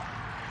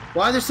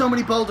 Why are there so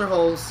many boulder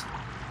holes?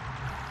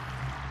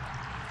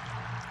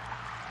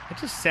 It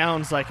just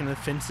sounds like an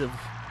offensive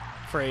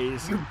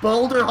phrase. You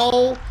boulder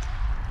hole.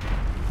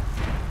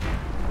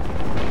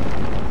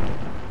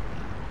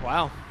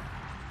 Wow.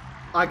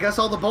 I guess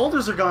all the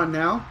boulders are gone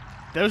now.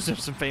 Those are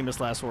some famous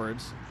last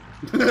words.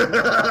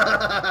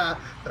 Yep.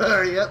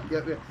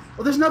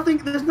 Well, there's nothing.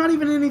 There's not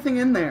even anything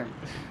in there.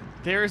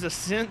 There is a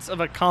sense of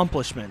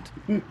accomplishment.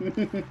 I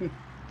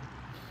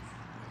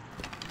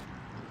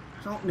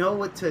don't know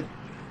what to.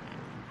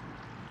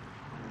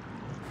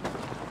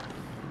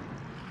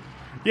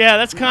 Yeah,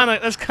 that's kind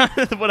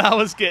of what I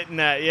was getting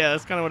at. Yeah,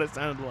 that's kind of what it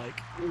sounded like.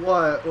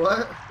 What?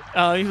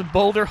 These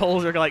boulder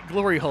holes are like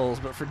glory holes,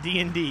 but for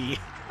D&D.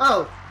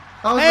 Oh,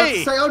 I was about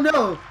to say, oh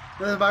no,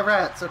 they're my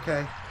rats.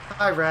 Okay,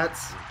 hi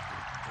rats.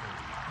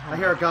 I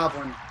hear a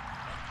goblin.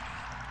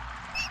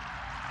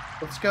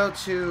 Let's go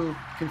to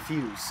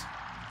confuse.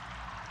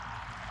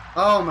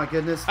 Oh my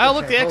goodness. Oh,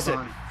 look, the hold exit.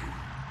 on.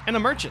 And a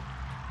merchant.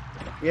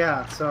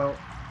 Yeah, so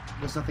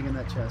there's nothing in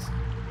that chest.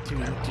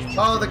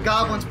 Oh, the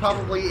goblin's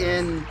probably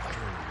in.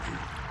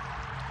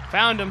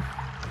 Found him.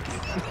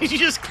 You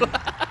just.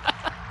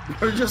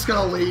 We're just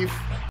gonna leave.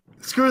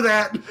 Screw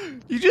that.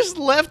 You just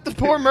left the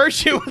poor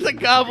merchant with the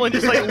goblin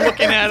just like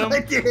looking at him. I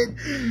did.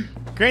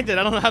 Granted,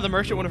 I don't know how the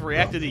merchant would have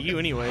reacted to you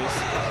anyways.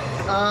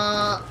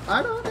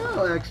 I don't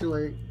know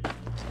actually.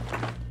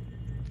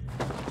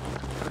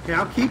 Okay,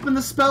 I'm keeping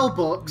the spell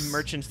books.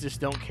 Merchants just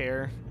don't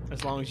care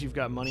as long as you've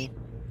got money.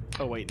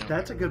 Oh wait, no.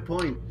 That's a good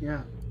point.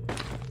 Yeah.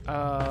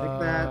 Like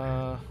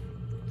that.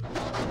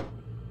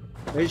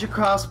 There's your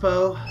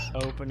crossbow.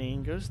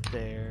 Opening goes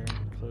there.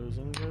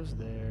 Closing goes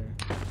there.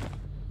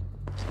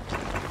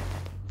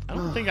 I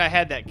don't think I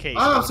had that case.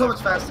 Oh, so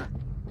much faster.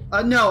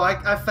 No,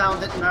 I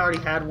found it and I already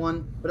had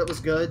one, but it was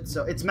good.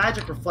 So it's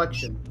magic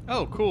reflection.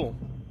 Oh, cool.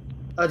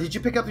 Did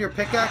you pick up your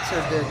pickaxe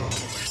or did?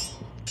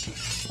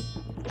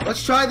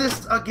 Let's try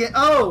this again.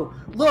 Oh,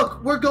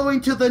 look, we're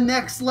going to the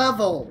next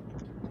level.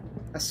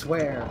 I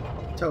swear,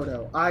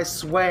 Toto. I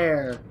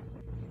swear.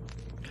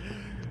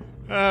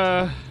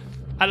 I'd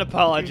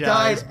apologize. You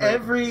died but...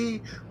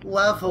 every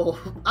level.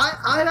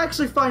 I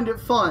actually find it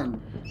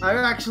fun. I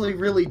actually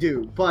really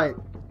do, but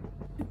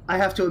I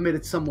have to admit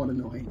it's somewhat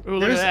annoying. Ooh,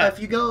 look at that. If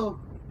you go...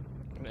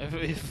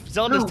 If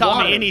Zelda's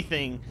taught me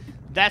anything,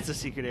 that's a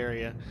secret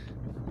area.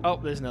 Oh,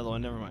 there's another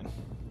one. Never mind.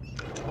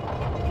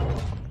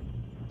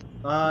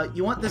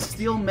 You want the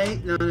steel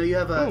mate? No, you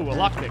have a... Ooh, a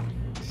lockpick.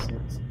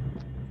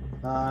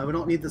 We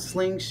don't need the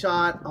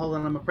slingshot. Hold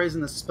on, I'm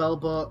appraising the spell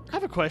book. I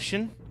have a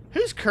question.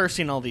 Who's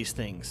cursing all these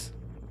things?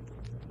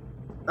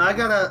 I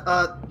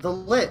got the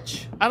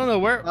Lich. I don't know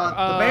where. The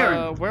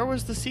Baron. Where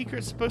was the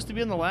secret supposed to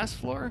be on the last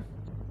floor?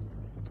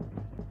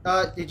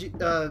 Did you?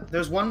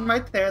 There's one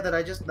right there that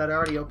I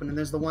already opened, and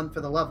there's the one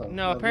for the level.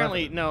 No,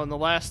 apparently no. In the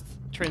last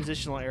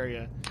transitional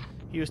area,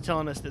 he was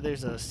telling us that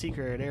there's a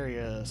secret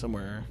area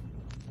somewhere.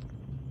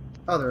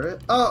 Oh, there is.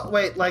 Oh,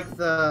 wait, like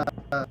the.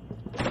 Oh.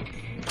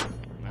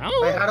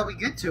 Wait, how do we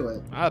get to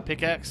it?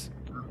 Pickaxe.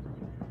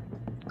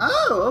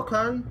 Oh,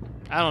 okay.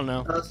 I don't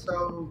know.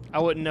 So. I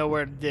wouldn't know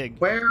where to dig.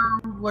 Where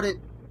would it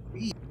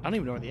be? I don't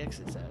even know where the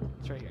exit's at.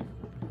 It's right here.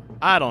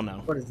 I don't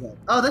know. What is that?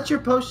 Oh, that's your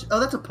potion. Oh,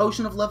 that's a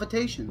potion of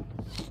levitation.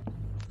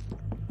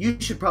 You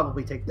should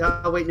probably take.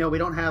 Oh, wait, no, we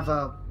don't have.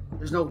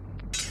 There's no.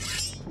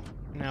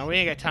 No, we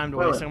ain't got time to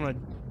waste. I'm gonna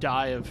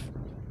die of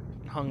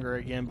hunger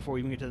again before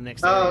we even get to the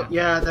next Oh, area.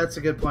 yeah, that's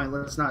a good point.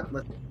 Let's not.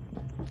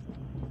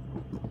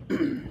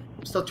 I'm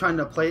still trying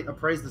to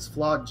appraise this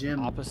flawed gym.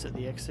 Opposite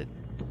the exit,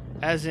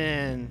 as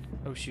in.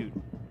 Oh shoot.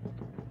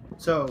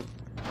 So.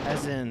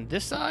 As in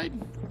this side.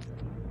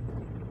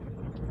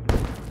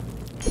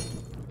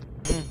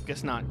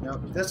 Guess not. No,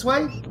 this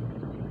way.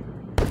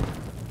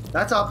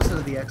 That's opposite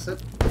of the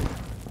exit.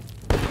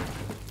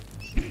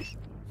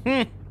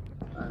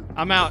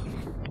 I'm out.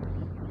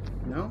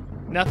 No.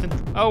 Nothing.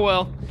 Oh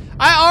well.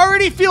 I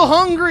already feel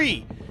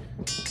hungry.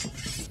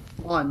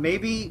 Hold on.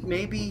 Maybe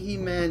he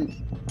meant.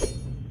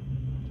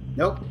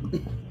 Nope.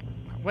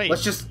 Wait.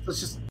 Let's just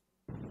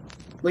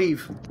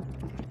leave.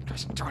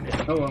 Gosh darn it.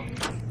 Oh well.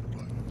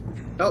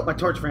 Oh, my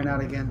torch ran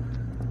out again.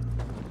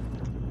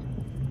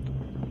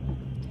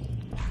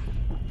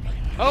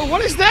 Oh,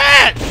 what is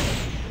that?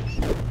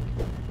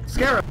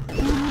 Scarab.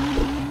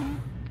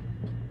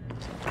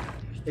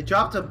 It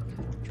dropped a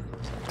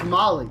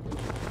tamale.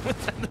 I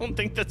don't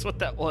think that's what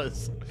that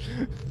was.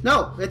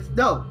 No,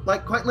 no,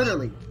 like quite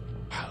literally.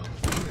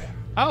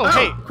 Oh,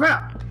 hey.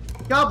 Crap!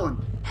 Goblin.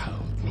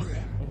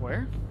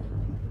 Where?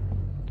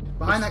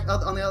 Behind that,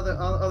 on the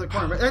other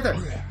corner, right there.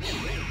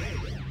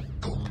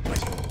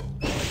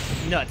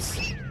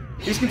 Nuts.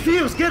 He's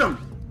confused. Get him.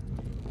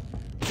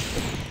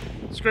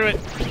 Screw it.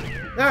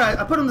 All right,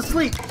 I put him to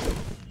sleep.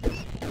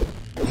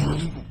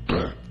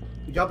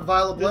 You drop a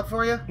vial of blood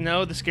for you?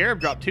 No, the scarab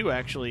dropped two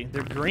actually.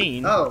 They're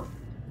green. Oh.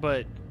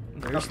 But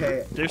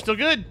Okay. They're still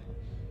good.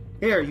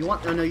 Here, you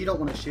want? Oh, no, you don't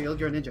want a shield.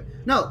 You're a ninja.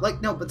 No,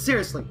 no. But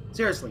seriously.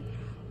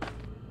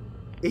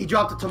 He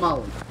dropped a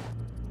tamale.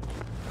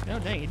 Oh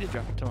dang, he did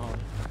drop a tamale.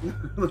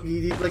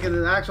 like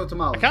an actual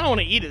tamale. I kind of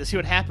want to eat it to see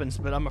what happens,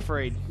 but I'm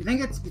afraid. You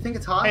think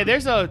it's hot? Hey,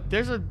 there's a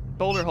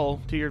boulder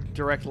hole to your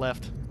direct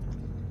left.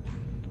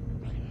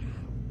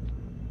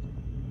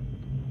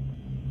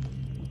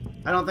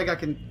 I don't think I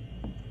can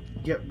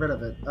get rid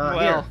of it.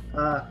 Well.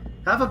 Here,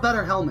 have a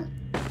better helmet.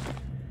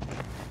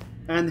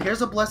 And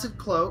here's a blessed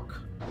cloak.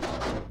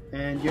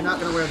 And you're not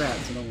gonna wear that,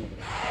 so don't worry.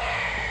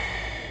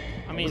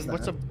 I mean,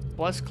 what's a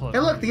blessed cloak? Hey,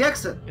 look, the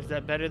exit. Is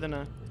that better than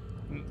a?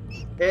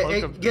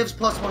 It gives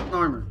 +1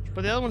 armor.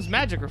 But the other one's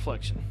magic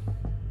reflection.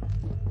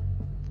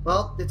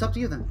 Well, it's up to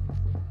you then.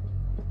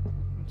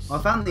 Well,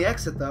 I found the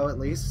exit though, at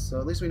least, so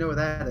at least we know where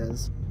that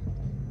is.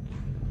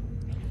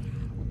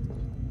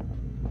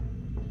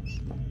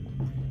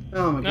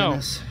 Oh my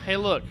goodness. Hey,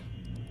 look.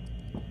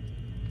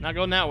 Not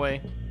going that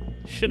way.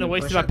 Shouldn't have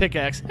wasted my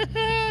pickaxe.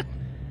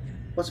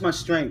 What's my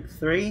strength?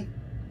 3?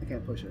 I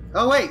can't push it.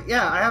 Oh wait,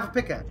 yeah, I have a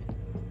pickaxe.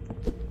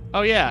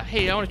 Oh yeah.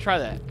 Hey, I want to try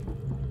that.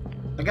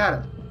 I got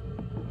it.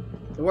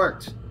 It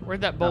worked.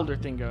 Where'd that boulder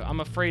thing go? I'm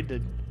afraid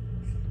to.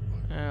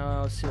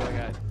 Let's see what I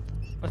got.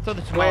 Let's throw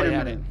the tamale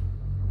at it.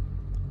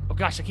 Oh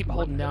gosh, I keep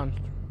holding down.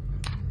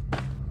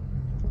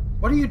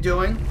 What are you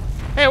doing?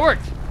 Hey, it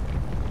worked.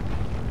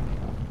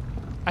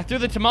 I threw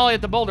the tamale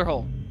at the boulder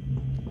hole.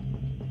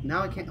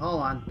 Now I can't.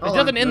 Hold on. There's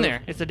nothing in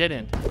there. It's a dead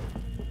end.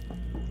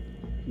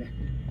 Nah.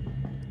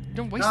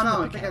 Don't waste No, the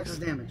I think that's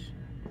damage.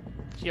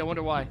 Gee, I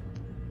wonder why.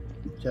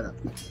 Shut up.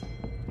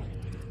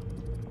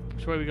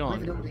 Which way are we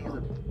going?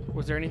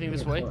 Was there anything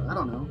this way? I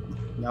don't know.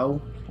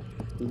 No.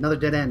 There's another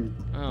dead end.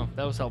 Oh,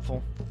 that was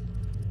helpful.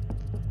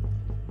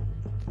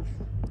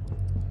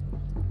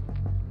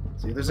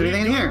 See if there's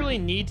anything in here. Do we really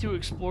need to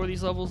explore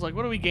these levels? Like,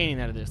 what are we gaining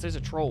out of this? There's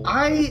a troll.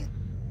 I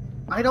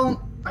don't.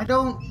 I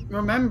don't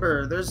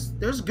remember.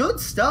 There's good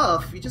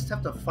stuff. You just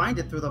have to find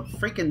it through the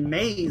freaking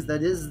maze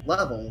that is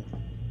level.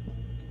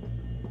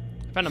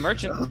 Found a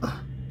merchant. Ugh.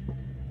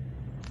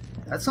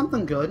 That's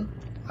something good.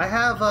 I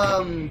have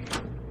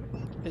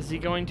Is he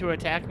going to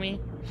attack me?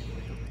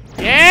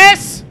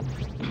 Yes!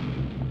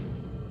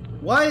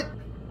 what?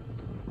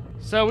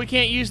 So we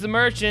can't use the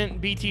merchant,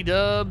 BT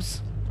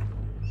dubs.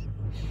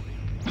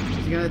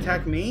 Is he gonna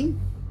attack me?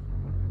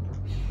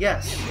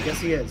 Yes, yes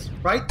he is.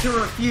 Right to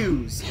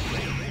refuse.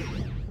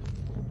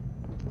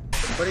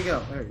 Where'd he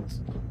go? There he is.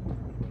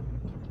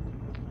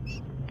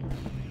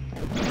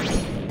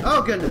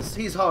 Oh goodness,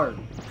 he's hard.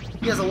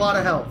 He has a lot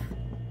of health.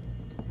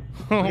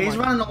 Oh He's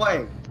my- running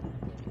away.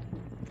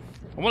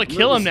 I want to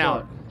kill him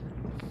now.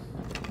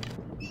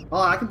 Oh,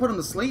 I can put him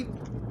to sleep,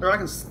 or I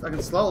can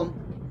slow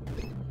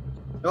him.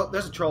 Oh,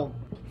 there's a troll.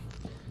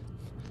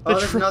 Oh,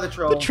 there's another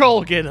troll. The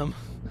troll get him.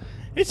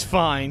 It's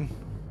fine.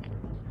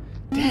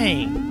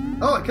 Dang.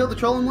 Oh, I killed the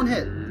troll in one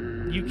hit.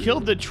 You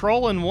killed the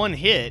troll in one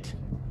hit.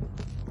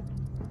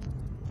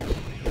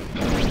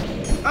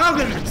 Oh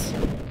goodness!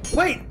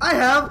 Wait, I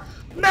have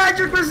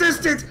magic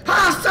resistance!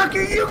 Ha,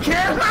 sucker, you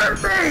can't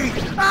hurt me!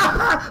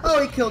 Ah,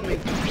 oh, he killed me.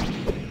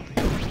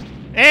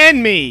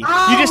 And me.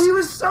 Oh, he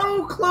was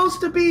so close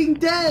to being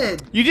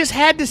dead. You just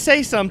had to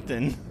say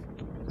something.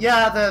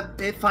 Yeah,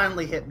 it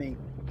finally hit me.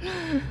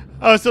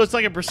 Oh, so it's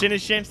like a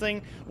percentage chance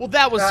thing? Well,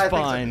 that was I think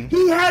fun. so.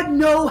 He had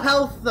no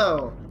health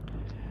though.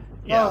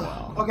 Yeah.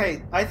 Oh, Well.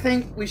 okay, I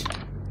think we should.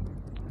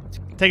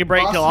 Take a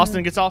break till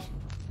Austin gets off.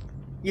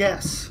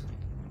 Yes.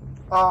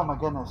 Oh my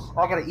goodness,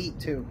 I gotta eat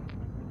too.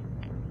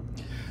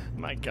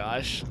 My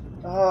gosh.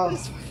 Oh,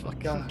 This fucking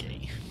God.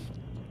 game.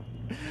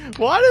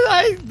 Why did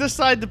I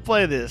decide to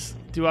play this?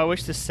 Do I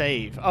wish to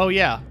save? Oh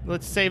yeah,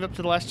 let's save up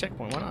to the last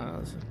checkpoint. Why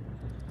not?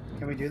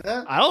 Can we do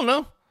that? I don't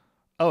know.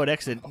 Oh, it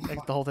exited.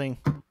 Exit the whole thing.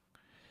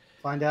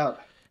 Find out.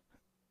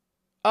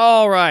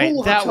 All right, Full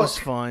of that a was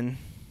took. fun.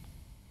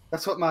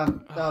 That's what my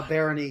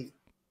Barony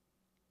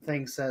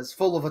thing says.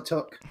 Full of a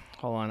took.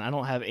 Hold on, I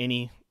don't have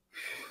any.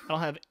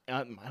 I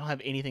don't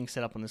have anything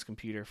set up on this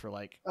computer for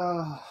like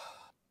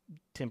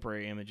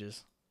temporary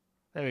images.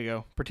 There we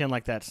go. Pretend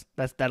like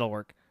that'll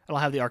work. I don't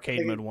have the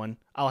arcade mode one.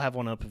 I'll have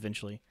one up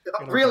eventually.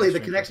 Really, the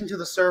connection to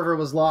the server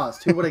was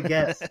lost. Who would have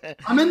guessed?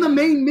 I'm in the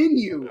main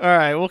menu. All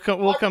right, we'll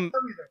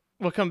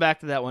come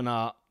back to that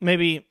one.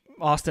 Maybe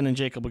Austin and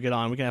Jacob will get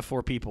on. We can have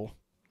 4 people.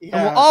 Yeah,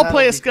 And we'll all that'll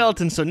play a be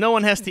skeleton so no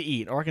one has to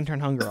eat, or I can turn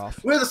hunger off.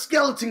 fun. We're the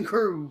skeleton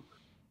crew.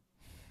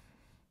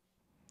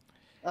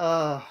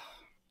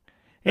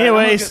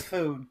 Anyways, get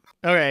food.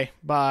 okay,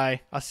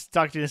 bye. I'll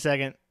talk to you in a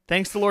second.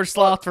 Thanks to Lord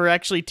Sloth for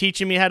actually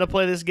teaching me how to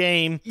play this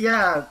game.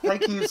 Yeah,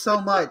 thank you so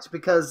much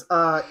because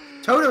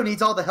Toto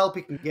needs all the help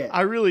he can get.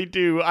 I really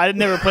do. I'd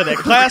never played that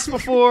class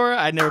before.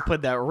 I'd never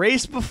played that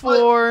race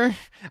before.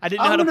 I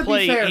didn't know how to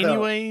play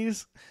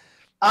anyways.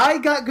 I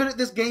got good at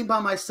this game by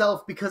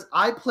myself because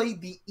I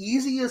played the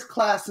easiest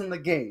class in the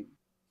game.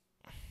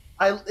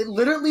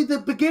 Literally, the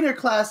beginner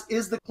class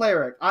is the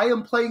cleric. I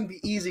am playing the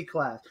easy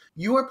class.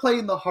 You are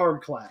playing the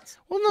hard class.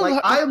 Well, no, like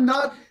I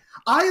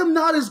am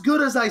not as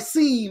good as I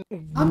seem.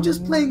 I'm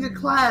just playing a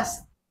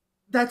class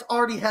that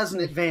already has an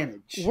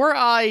advantage. Were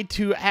I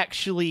to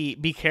actually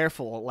be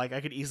careful, like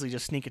I could easily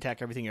just sneak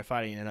attack everything you're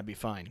fighting and I'd be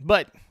fine.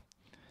 But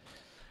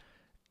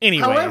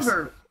anyways.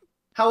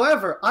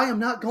 However, I am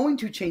not going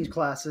to change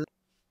classes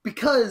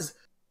because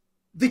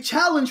the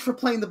challenge for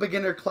playing the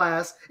beginner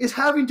class is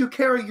having to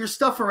carry your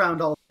stuff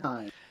around all the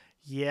time.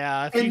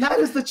 Yeah. And that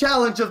is the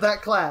challenge of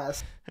that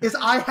class, is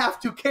I have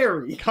to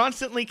carry.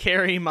 Constantly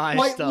carry my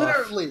Quite stuff.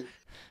 literally.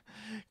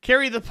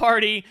 Carry the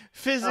party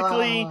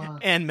physically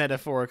and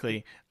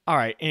metaphorically. All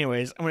right,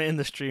 anyways, I'm going to end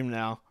the stream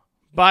now.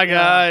 Bye,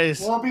 guys.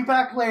 We'll be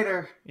back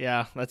later.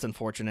 Yeah, that's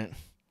unfortunate.